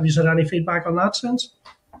 Have you had any feedback on that since?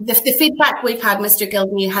 The feedback we've had, Mr.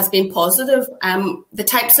 Gilden, has been positive. The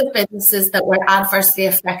types of businesses that were adversely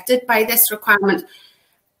affected by this requirement,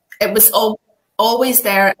 it was always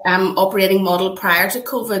their operating model prior to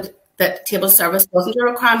COVID that table service wasn't a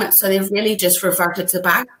requirement, so they've really just reverted to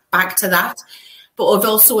back to that. But we've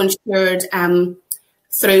also ensured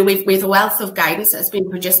we've a wealth of guidance that's been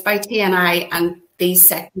produced by TNI, and these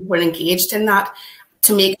sectors were engaged in that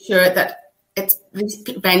to make sure that these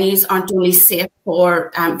venues aren't only safe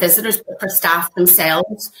for visitors but for staff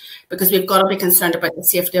themselves, because we've got to be concerned about the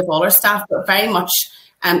safety of all our staff. But very much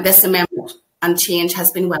this amendment and change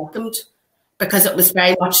has been welcomed, because it was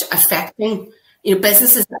very much affecting,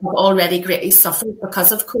 businesses that have already greatly suffered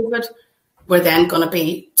because of COVID were then going to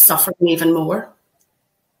be suffering even more.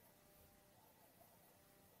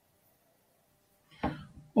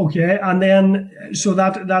 Okay, and then so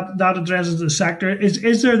that addresses the sector.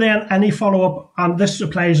 Is there then any follow-up, and this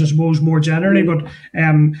applies, I suppose, more generally, but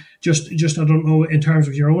just I don't know, in terms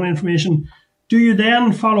of your own information, do you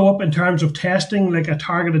then follow up in terms of testing, like a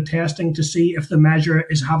targeted testing, to see if the measure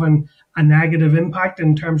is having a negative impact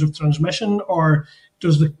in terms of transmission, or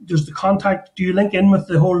does the contact, do you link in with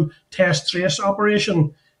the whole test trace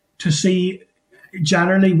operation to see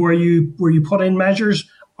generally where you put in measures,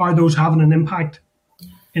 are those having an impact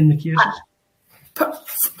in the cases?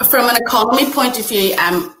 From an economy point of view,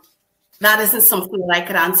 that isn't something that I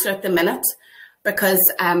could answer at the minute,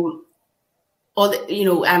 because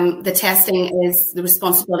the testing is the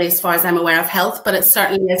responsibility, as far as I'm aware, of health, but it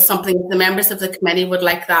certainly is something the members of the committee would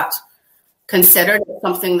like that considered. It's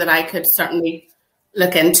something that I could certainly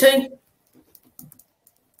look into.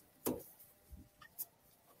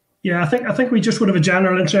 Yeah, I think we just would have a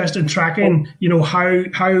general interest in tracking, how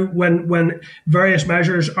when various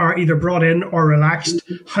measures are either brought in or relaxed,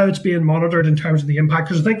 how it's being monitored in terms of the impact,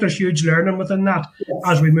 because I think there's huge learning within that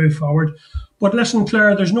as we move forward. But listen,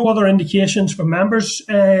 Claire, there's no other indications from members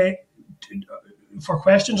for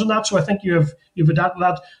questions on that, so I think you've adapted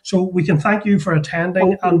that. So we can thank you for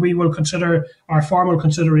attending, and we will consider our formal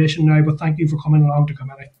consideration now, but thank you for coming along to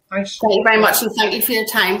committee. Thanks. Thank you very much, and thank you for your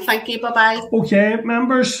time. Thank you. Bye-bye. Okay,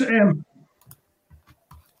 members.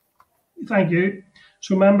 Thank you.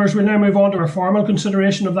 So members, we'll now move on to our formal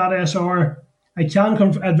consideration of that SR. I can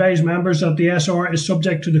advise members that the SR is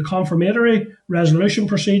subject to the confirmatory resolution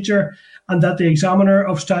procedure, and that the examiner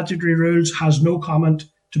of statutory rules has no comment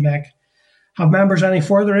to make. Have members any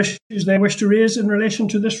further issues they wish to raise in relation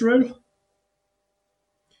to this rule?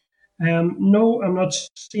 No, I'm not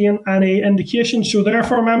seeing any indication. So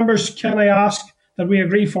therefore, members, can I ask that we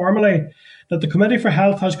agree formally that the Committee for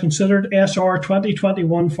Health has considered SR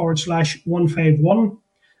 2021/151,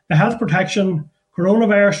 the Health Protection,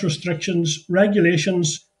 Coronavirus Restrictions,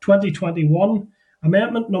 Regulations 2021,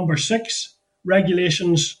 Amendment number 6,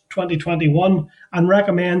 Regulations 2021, and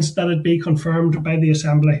recommends that it be confirmed by the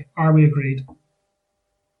Assembly. Are we agreed?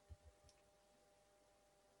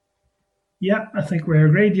 Yeah, I think we're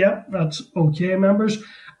agreed. Yeah, that's okay, members.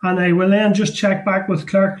 And I will then just check back with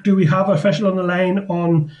Clerk. Do we have official on the line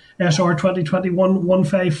on SR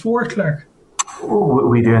 2021/154, Clerk? Oh,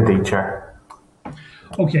 we do indeed, Chair.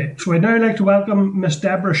 Okay, so I'd now like to welcome Miss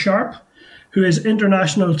Debra Sharpe, who is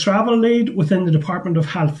International Travel Lead within the Department of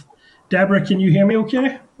Health. Debra, can you hear me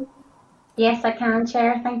okay? Yes, I can,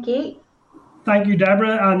 Chair. Thank you. Thank you,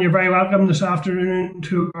 Debra, and you're very welcome this afternoon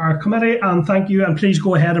to our committee, and thank you, and please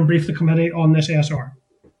go ahead and brief the committee on this SR.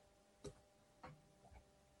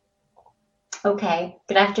 Okay,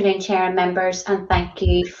 good afternoon, Chair and members, and thank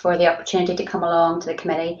you for the opportunity to come along to the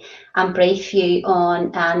committee and brief you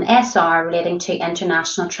on an SR relating to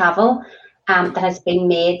international travel that has been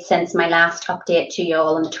made since my last update to you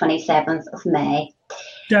all on the 27th of May.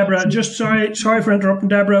 Debra, just sorry for interrupting,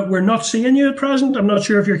 Debra. We're not seeing you at present. I'm not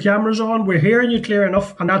sure if your camera's on. We're hearing you clear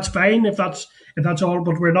enough, and that's fine if that's all,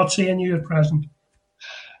 but we're not seeing you at present.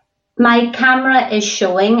 My camera is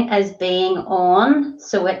showing as being on,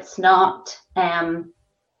 so it's not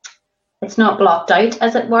blocked out,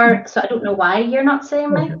 as it were. So I don't know why you're not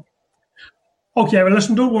seeing me. Okay, well,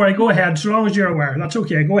 listen, don't worry. Go ahead, so long as you're aware. That's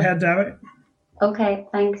okay. Go ahead, Debbie. Okay,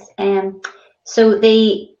 thanks. So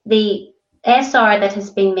the SR that has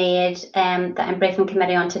been made that I'm briefing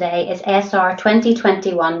committee on today is SR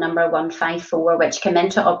 2021 number 154, which came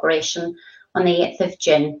into operation on the 8th of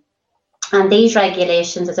June. And these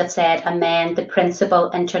regulations, as I've said, amend the principal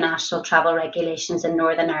international travel regulations in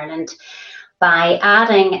Northern Ireland by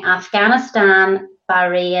adding Afghanistan,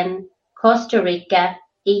 Bahrain, Costa Rica,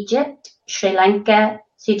 Egypt, Sri Lanka,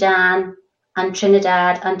 Sudan, and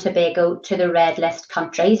Trinidad and Tobago to the red list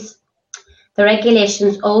countries. The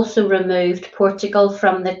regulations also removed Portugal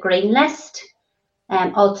from the green list,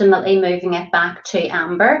 ultimately moving it back to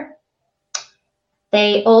amber.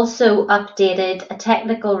 They also updated a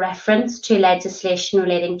technical reference to legislation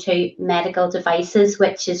relating to medical devices,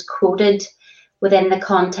 which is coded within the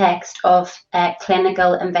context of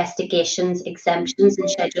clinical investigations exemptions in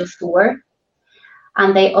Schedule 4.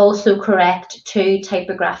 And they also correct 2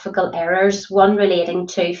 typographical errors, one relating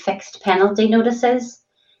to fixed penalty notices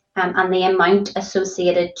and the amount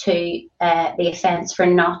associated to the offence for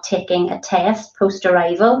not taking a test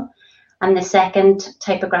post-arrival. And the second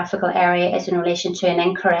typographical area is in relation to an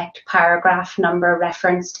incorrect paragraph number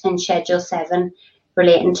referenced in Schedule 7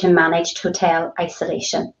 relating to managed hotel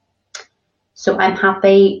isolation. So I'm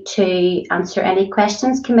happy to answer any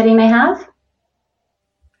questions committee may have.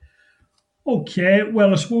 Okay,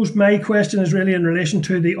 well, I suppose my question is really in relation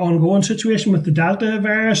to the ongoing situation with the Delta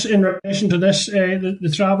virus in relation to this,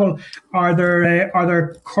 the travel. Are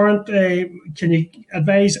there current, can you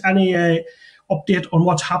advise any update on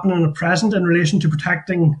what's happening at present in relation to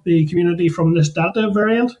protecting the community from this Delta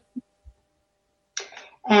variant?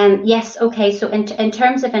 Yes, okay, so in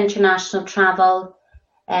terms of international travel,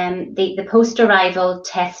 the post-arrival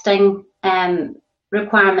testing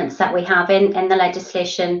requirements that we have in the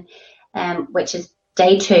legislation, which is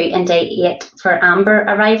day 2 and day 8 for amber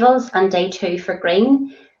arrivals and day 2 for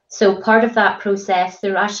green. So part of that process,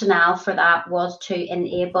 the rationale for that was to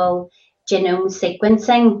enable genome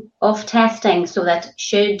sequencing of testing so that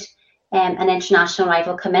should an international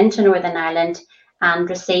arrival come into Northern Ireland and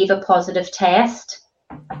receive a positive test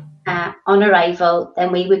on arrival,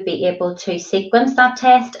 then we would be able to sequence that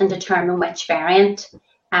test and determine which variant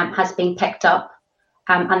has been picked up.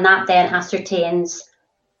 And that then ascertains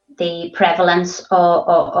the prevalence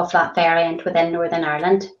of that variant within Northern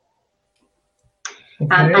Ireland.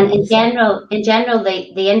 Okay. And in general,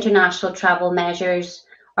 the international travel measures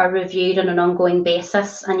are reviewed on an ongoing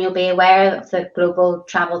basis, and you'll be aware of the Global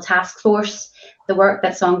Travel Task Force, the work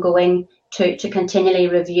that's ongoing to continually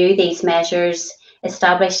review these measures,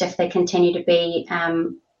 establish if they continue to be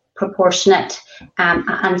proportionate,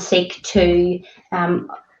 and seek to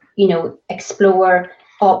explore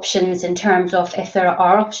options in terms of if there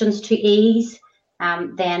are options to ease,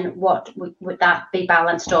 then what would that be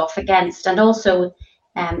balanced off against? And also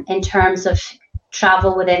in terms of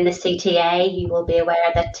travel within the CTA, you will be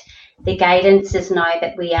aware that the guidance is now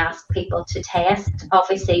that we ask people to test.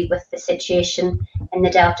 Obviously, with the situation in the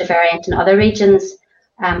Delta variant in other regions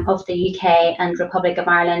of the UK and Republic of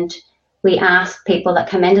Ireland, we ask people that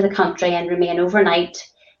come into the country and remain overnight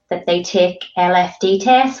that they take LFD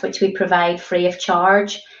tests, which we provide free of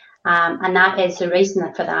charge. And that is the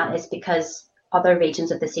reason for that is because other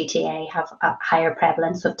regions of the CTA have a higher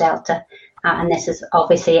prevalence of Delta. And this is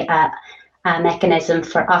obviously a mechanism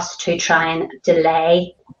for us to try and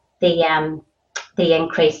delay the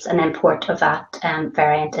increase and import of that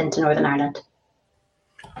variant into Northern Ireland.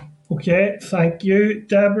 Okay, thank you,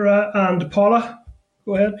 Debra. And Paula,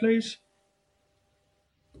 go ahead, please.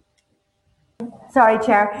 Sorry,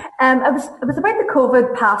 Chair. It was about the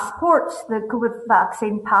COVID passports, the COVID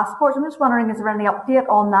vaccine passports. I'm just wondering, is there any update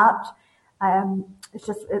on that? It's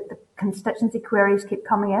just the constituency queries keep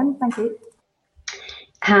coming in. Thank you.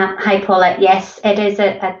 Hi, Paula. Yes, it is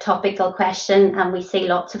a topical question, and we see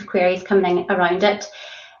lots of queries coming around it.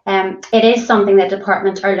 It is something the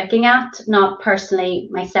department are looking at, not personally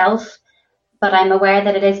myself, but I'm aware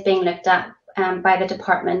that it is being looked at by the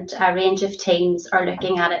department. A range of teams are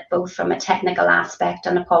looking at it both from a technical aspect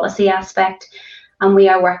and a policy aspect, and we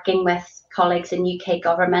are working with colleagues in UK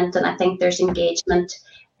government, and I think there's engagement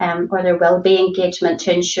or there will be engagement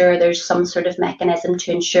to ensure there's some sort of mechanism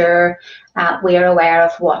to ensure we are aware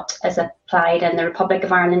of what is applied in the Republic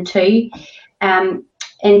of Ireland too.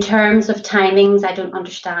 In terms of timings, I don't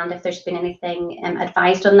understand if there's been anything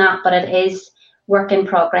advised on that, but it is work in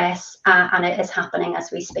progress and it is happening as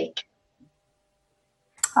we speak.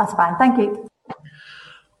 That's fine, thank you.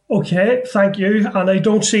 Okay, thank you. And I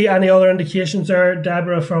don't see any other indications there,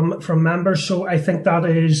 Debra, from members. So I think that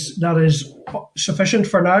is sufficient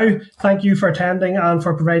for now. Thank you for attending and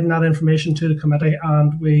for providing that information to the committee.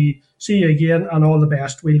 And we see you again, and all the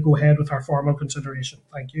best. We'll go ahead with our formal consideration.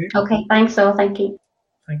 Thank you. Okay, thanks all. Thank you.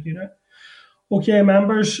 Thank you. Okay,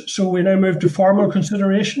 members. So we now move to formal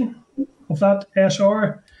consideration of that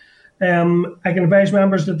SR. I can advise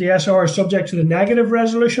members that the SR is subject to the negative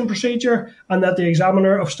resolution procedure and that the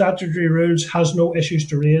examiner of statutory rules has no issues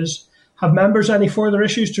to raise. Have members any further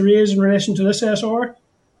issues to raise in relation to this SR?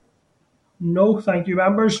 No, thank you,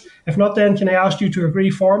 members. If not, then can I ask you to agree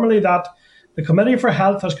formally that the Committee for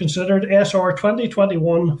Health has considered SR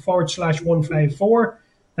 2021/154,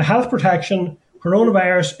 the Health Protection,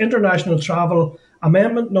 Coronavirus, International Travel,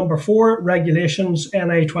 Amendment Number 4, Regulations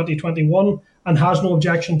NI 2021, and has no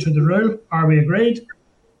objection to the rule. Are we agreed?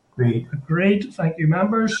 Agreed. Agreed. Thank you,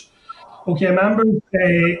 members. Okay, members,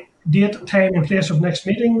 date, time and place of next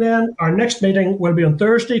meeting then. Our next meeting will be on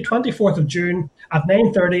Thursday, 24th of June at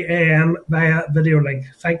 9:30 a.m. via video link.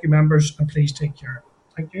 Thank you, members, and please take care.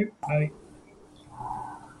 Thank you. Bye.